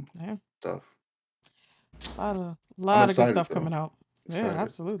stuff. A lot of good stuff coming out. Excited. Yeah,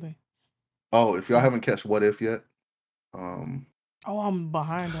 absolutely. Oh, if y'all haven't catch What If yet, I'm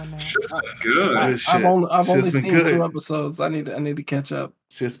behind on that. Shit's been good. I've only seen 2 episodes. I need to catch up.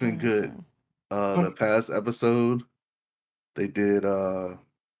 Shit's been good. The past episode, they did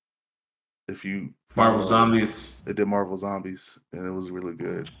Marvel Zombies. They did Marvel Zombies, and it was really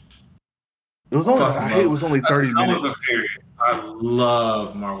good. It was only 30 minutes. I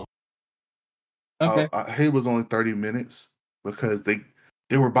love Marvel. Okay. I hate it was only 30 minutes because they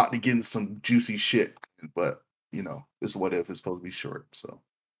were about to get in some juicy shit, but it's What If. It's supposed to be short, so.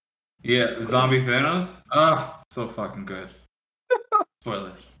 Yeah, Zombie Thanos. So fucking good.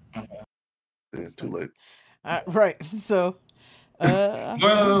 Spoilers. Yeah, too late. Right. So.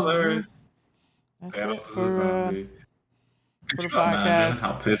 Spoiler. That's Thanos it for the podcast.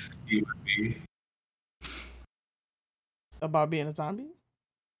 How pissed he would be about being a zombie?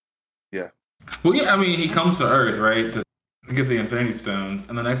 Yeah. Well, yeah. I mean, he comes to Earth, right, to get the Infinity Stones,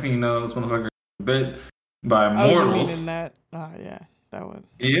 and the next thing you know, this motherfucker is bit by mortals. You mean that? Yeah, that would.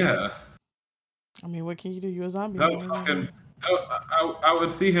 Yeah. I mean, what can you do? You're a zombie. That would fucking. I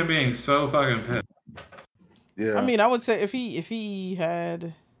would see him being so fucking pissed. Yeah. I mean, I would say if he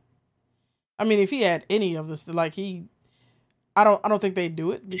had any of this, like I don't think they'd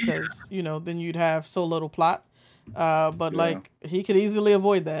do it because then you'd have so little plot. But like he could easily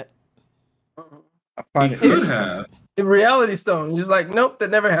avoid that. I find it in Reality Stone. He's like, nope, that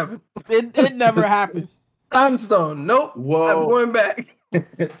never happened. It never happened. Time Stone, nope. Well, I'm going back.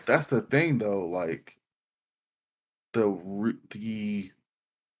 That's the thing, though. Like the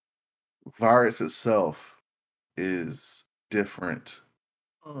virus itself is different.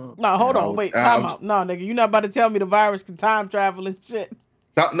 No, hold on, wait, time out. No, nigga, you're not about to tell me the virus can time travel and shit.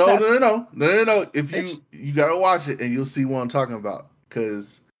 No. If you gotta watch it and you'll see what I'm talking about,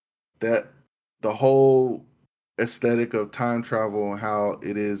 because the whole aesthetic of time travel and how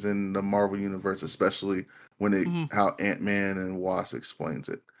it is in the Marvel universe, especially when how Ant-Man and Wasp explains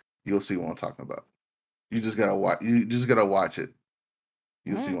it, you'll see what I'm talking about. You just gotta watch. You just gotta watch it.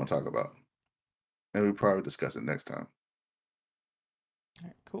 You'll see what I'm talking about, and we'll probably discuss it next time. All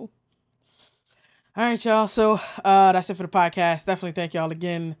right, cool. All right, y'all. So that's it for the podcast. Definitely thank y'all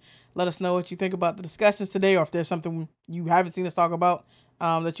again. Let us know what you think about the discussions today, or if there's something you haven't seen us talk about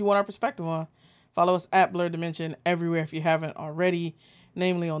that you want our perspective on. Follow us at Blurred Dimension everywhere if you haven't already,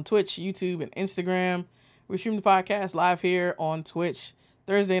 namely on Twitch, YouTube, and Instagram. We stream the podcast live here on Twitch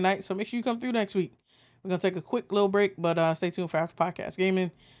Thursday night, so make sure you come through next week. We're going to take a quick little break, but stay tuned for After Podcast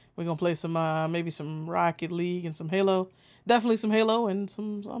Gaming. We're going to play some, maybe some Rocket League and some Halo. Definitely some Halo and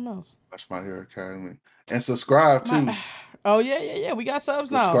something else. Watch My Hero Academy. And subscribe, too. Yeah. We got subs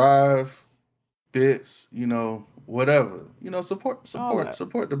now. Subscribe, bits, whatever. Support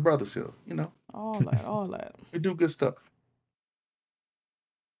the brothers here, All that. We do good stuff.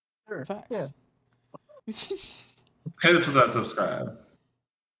 Sure. Facts. Yeah. Hit us with that subscribe.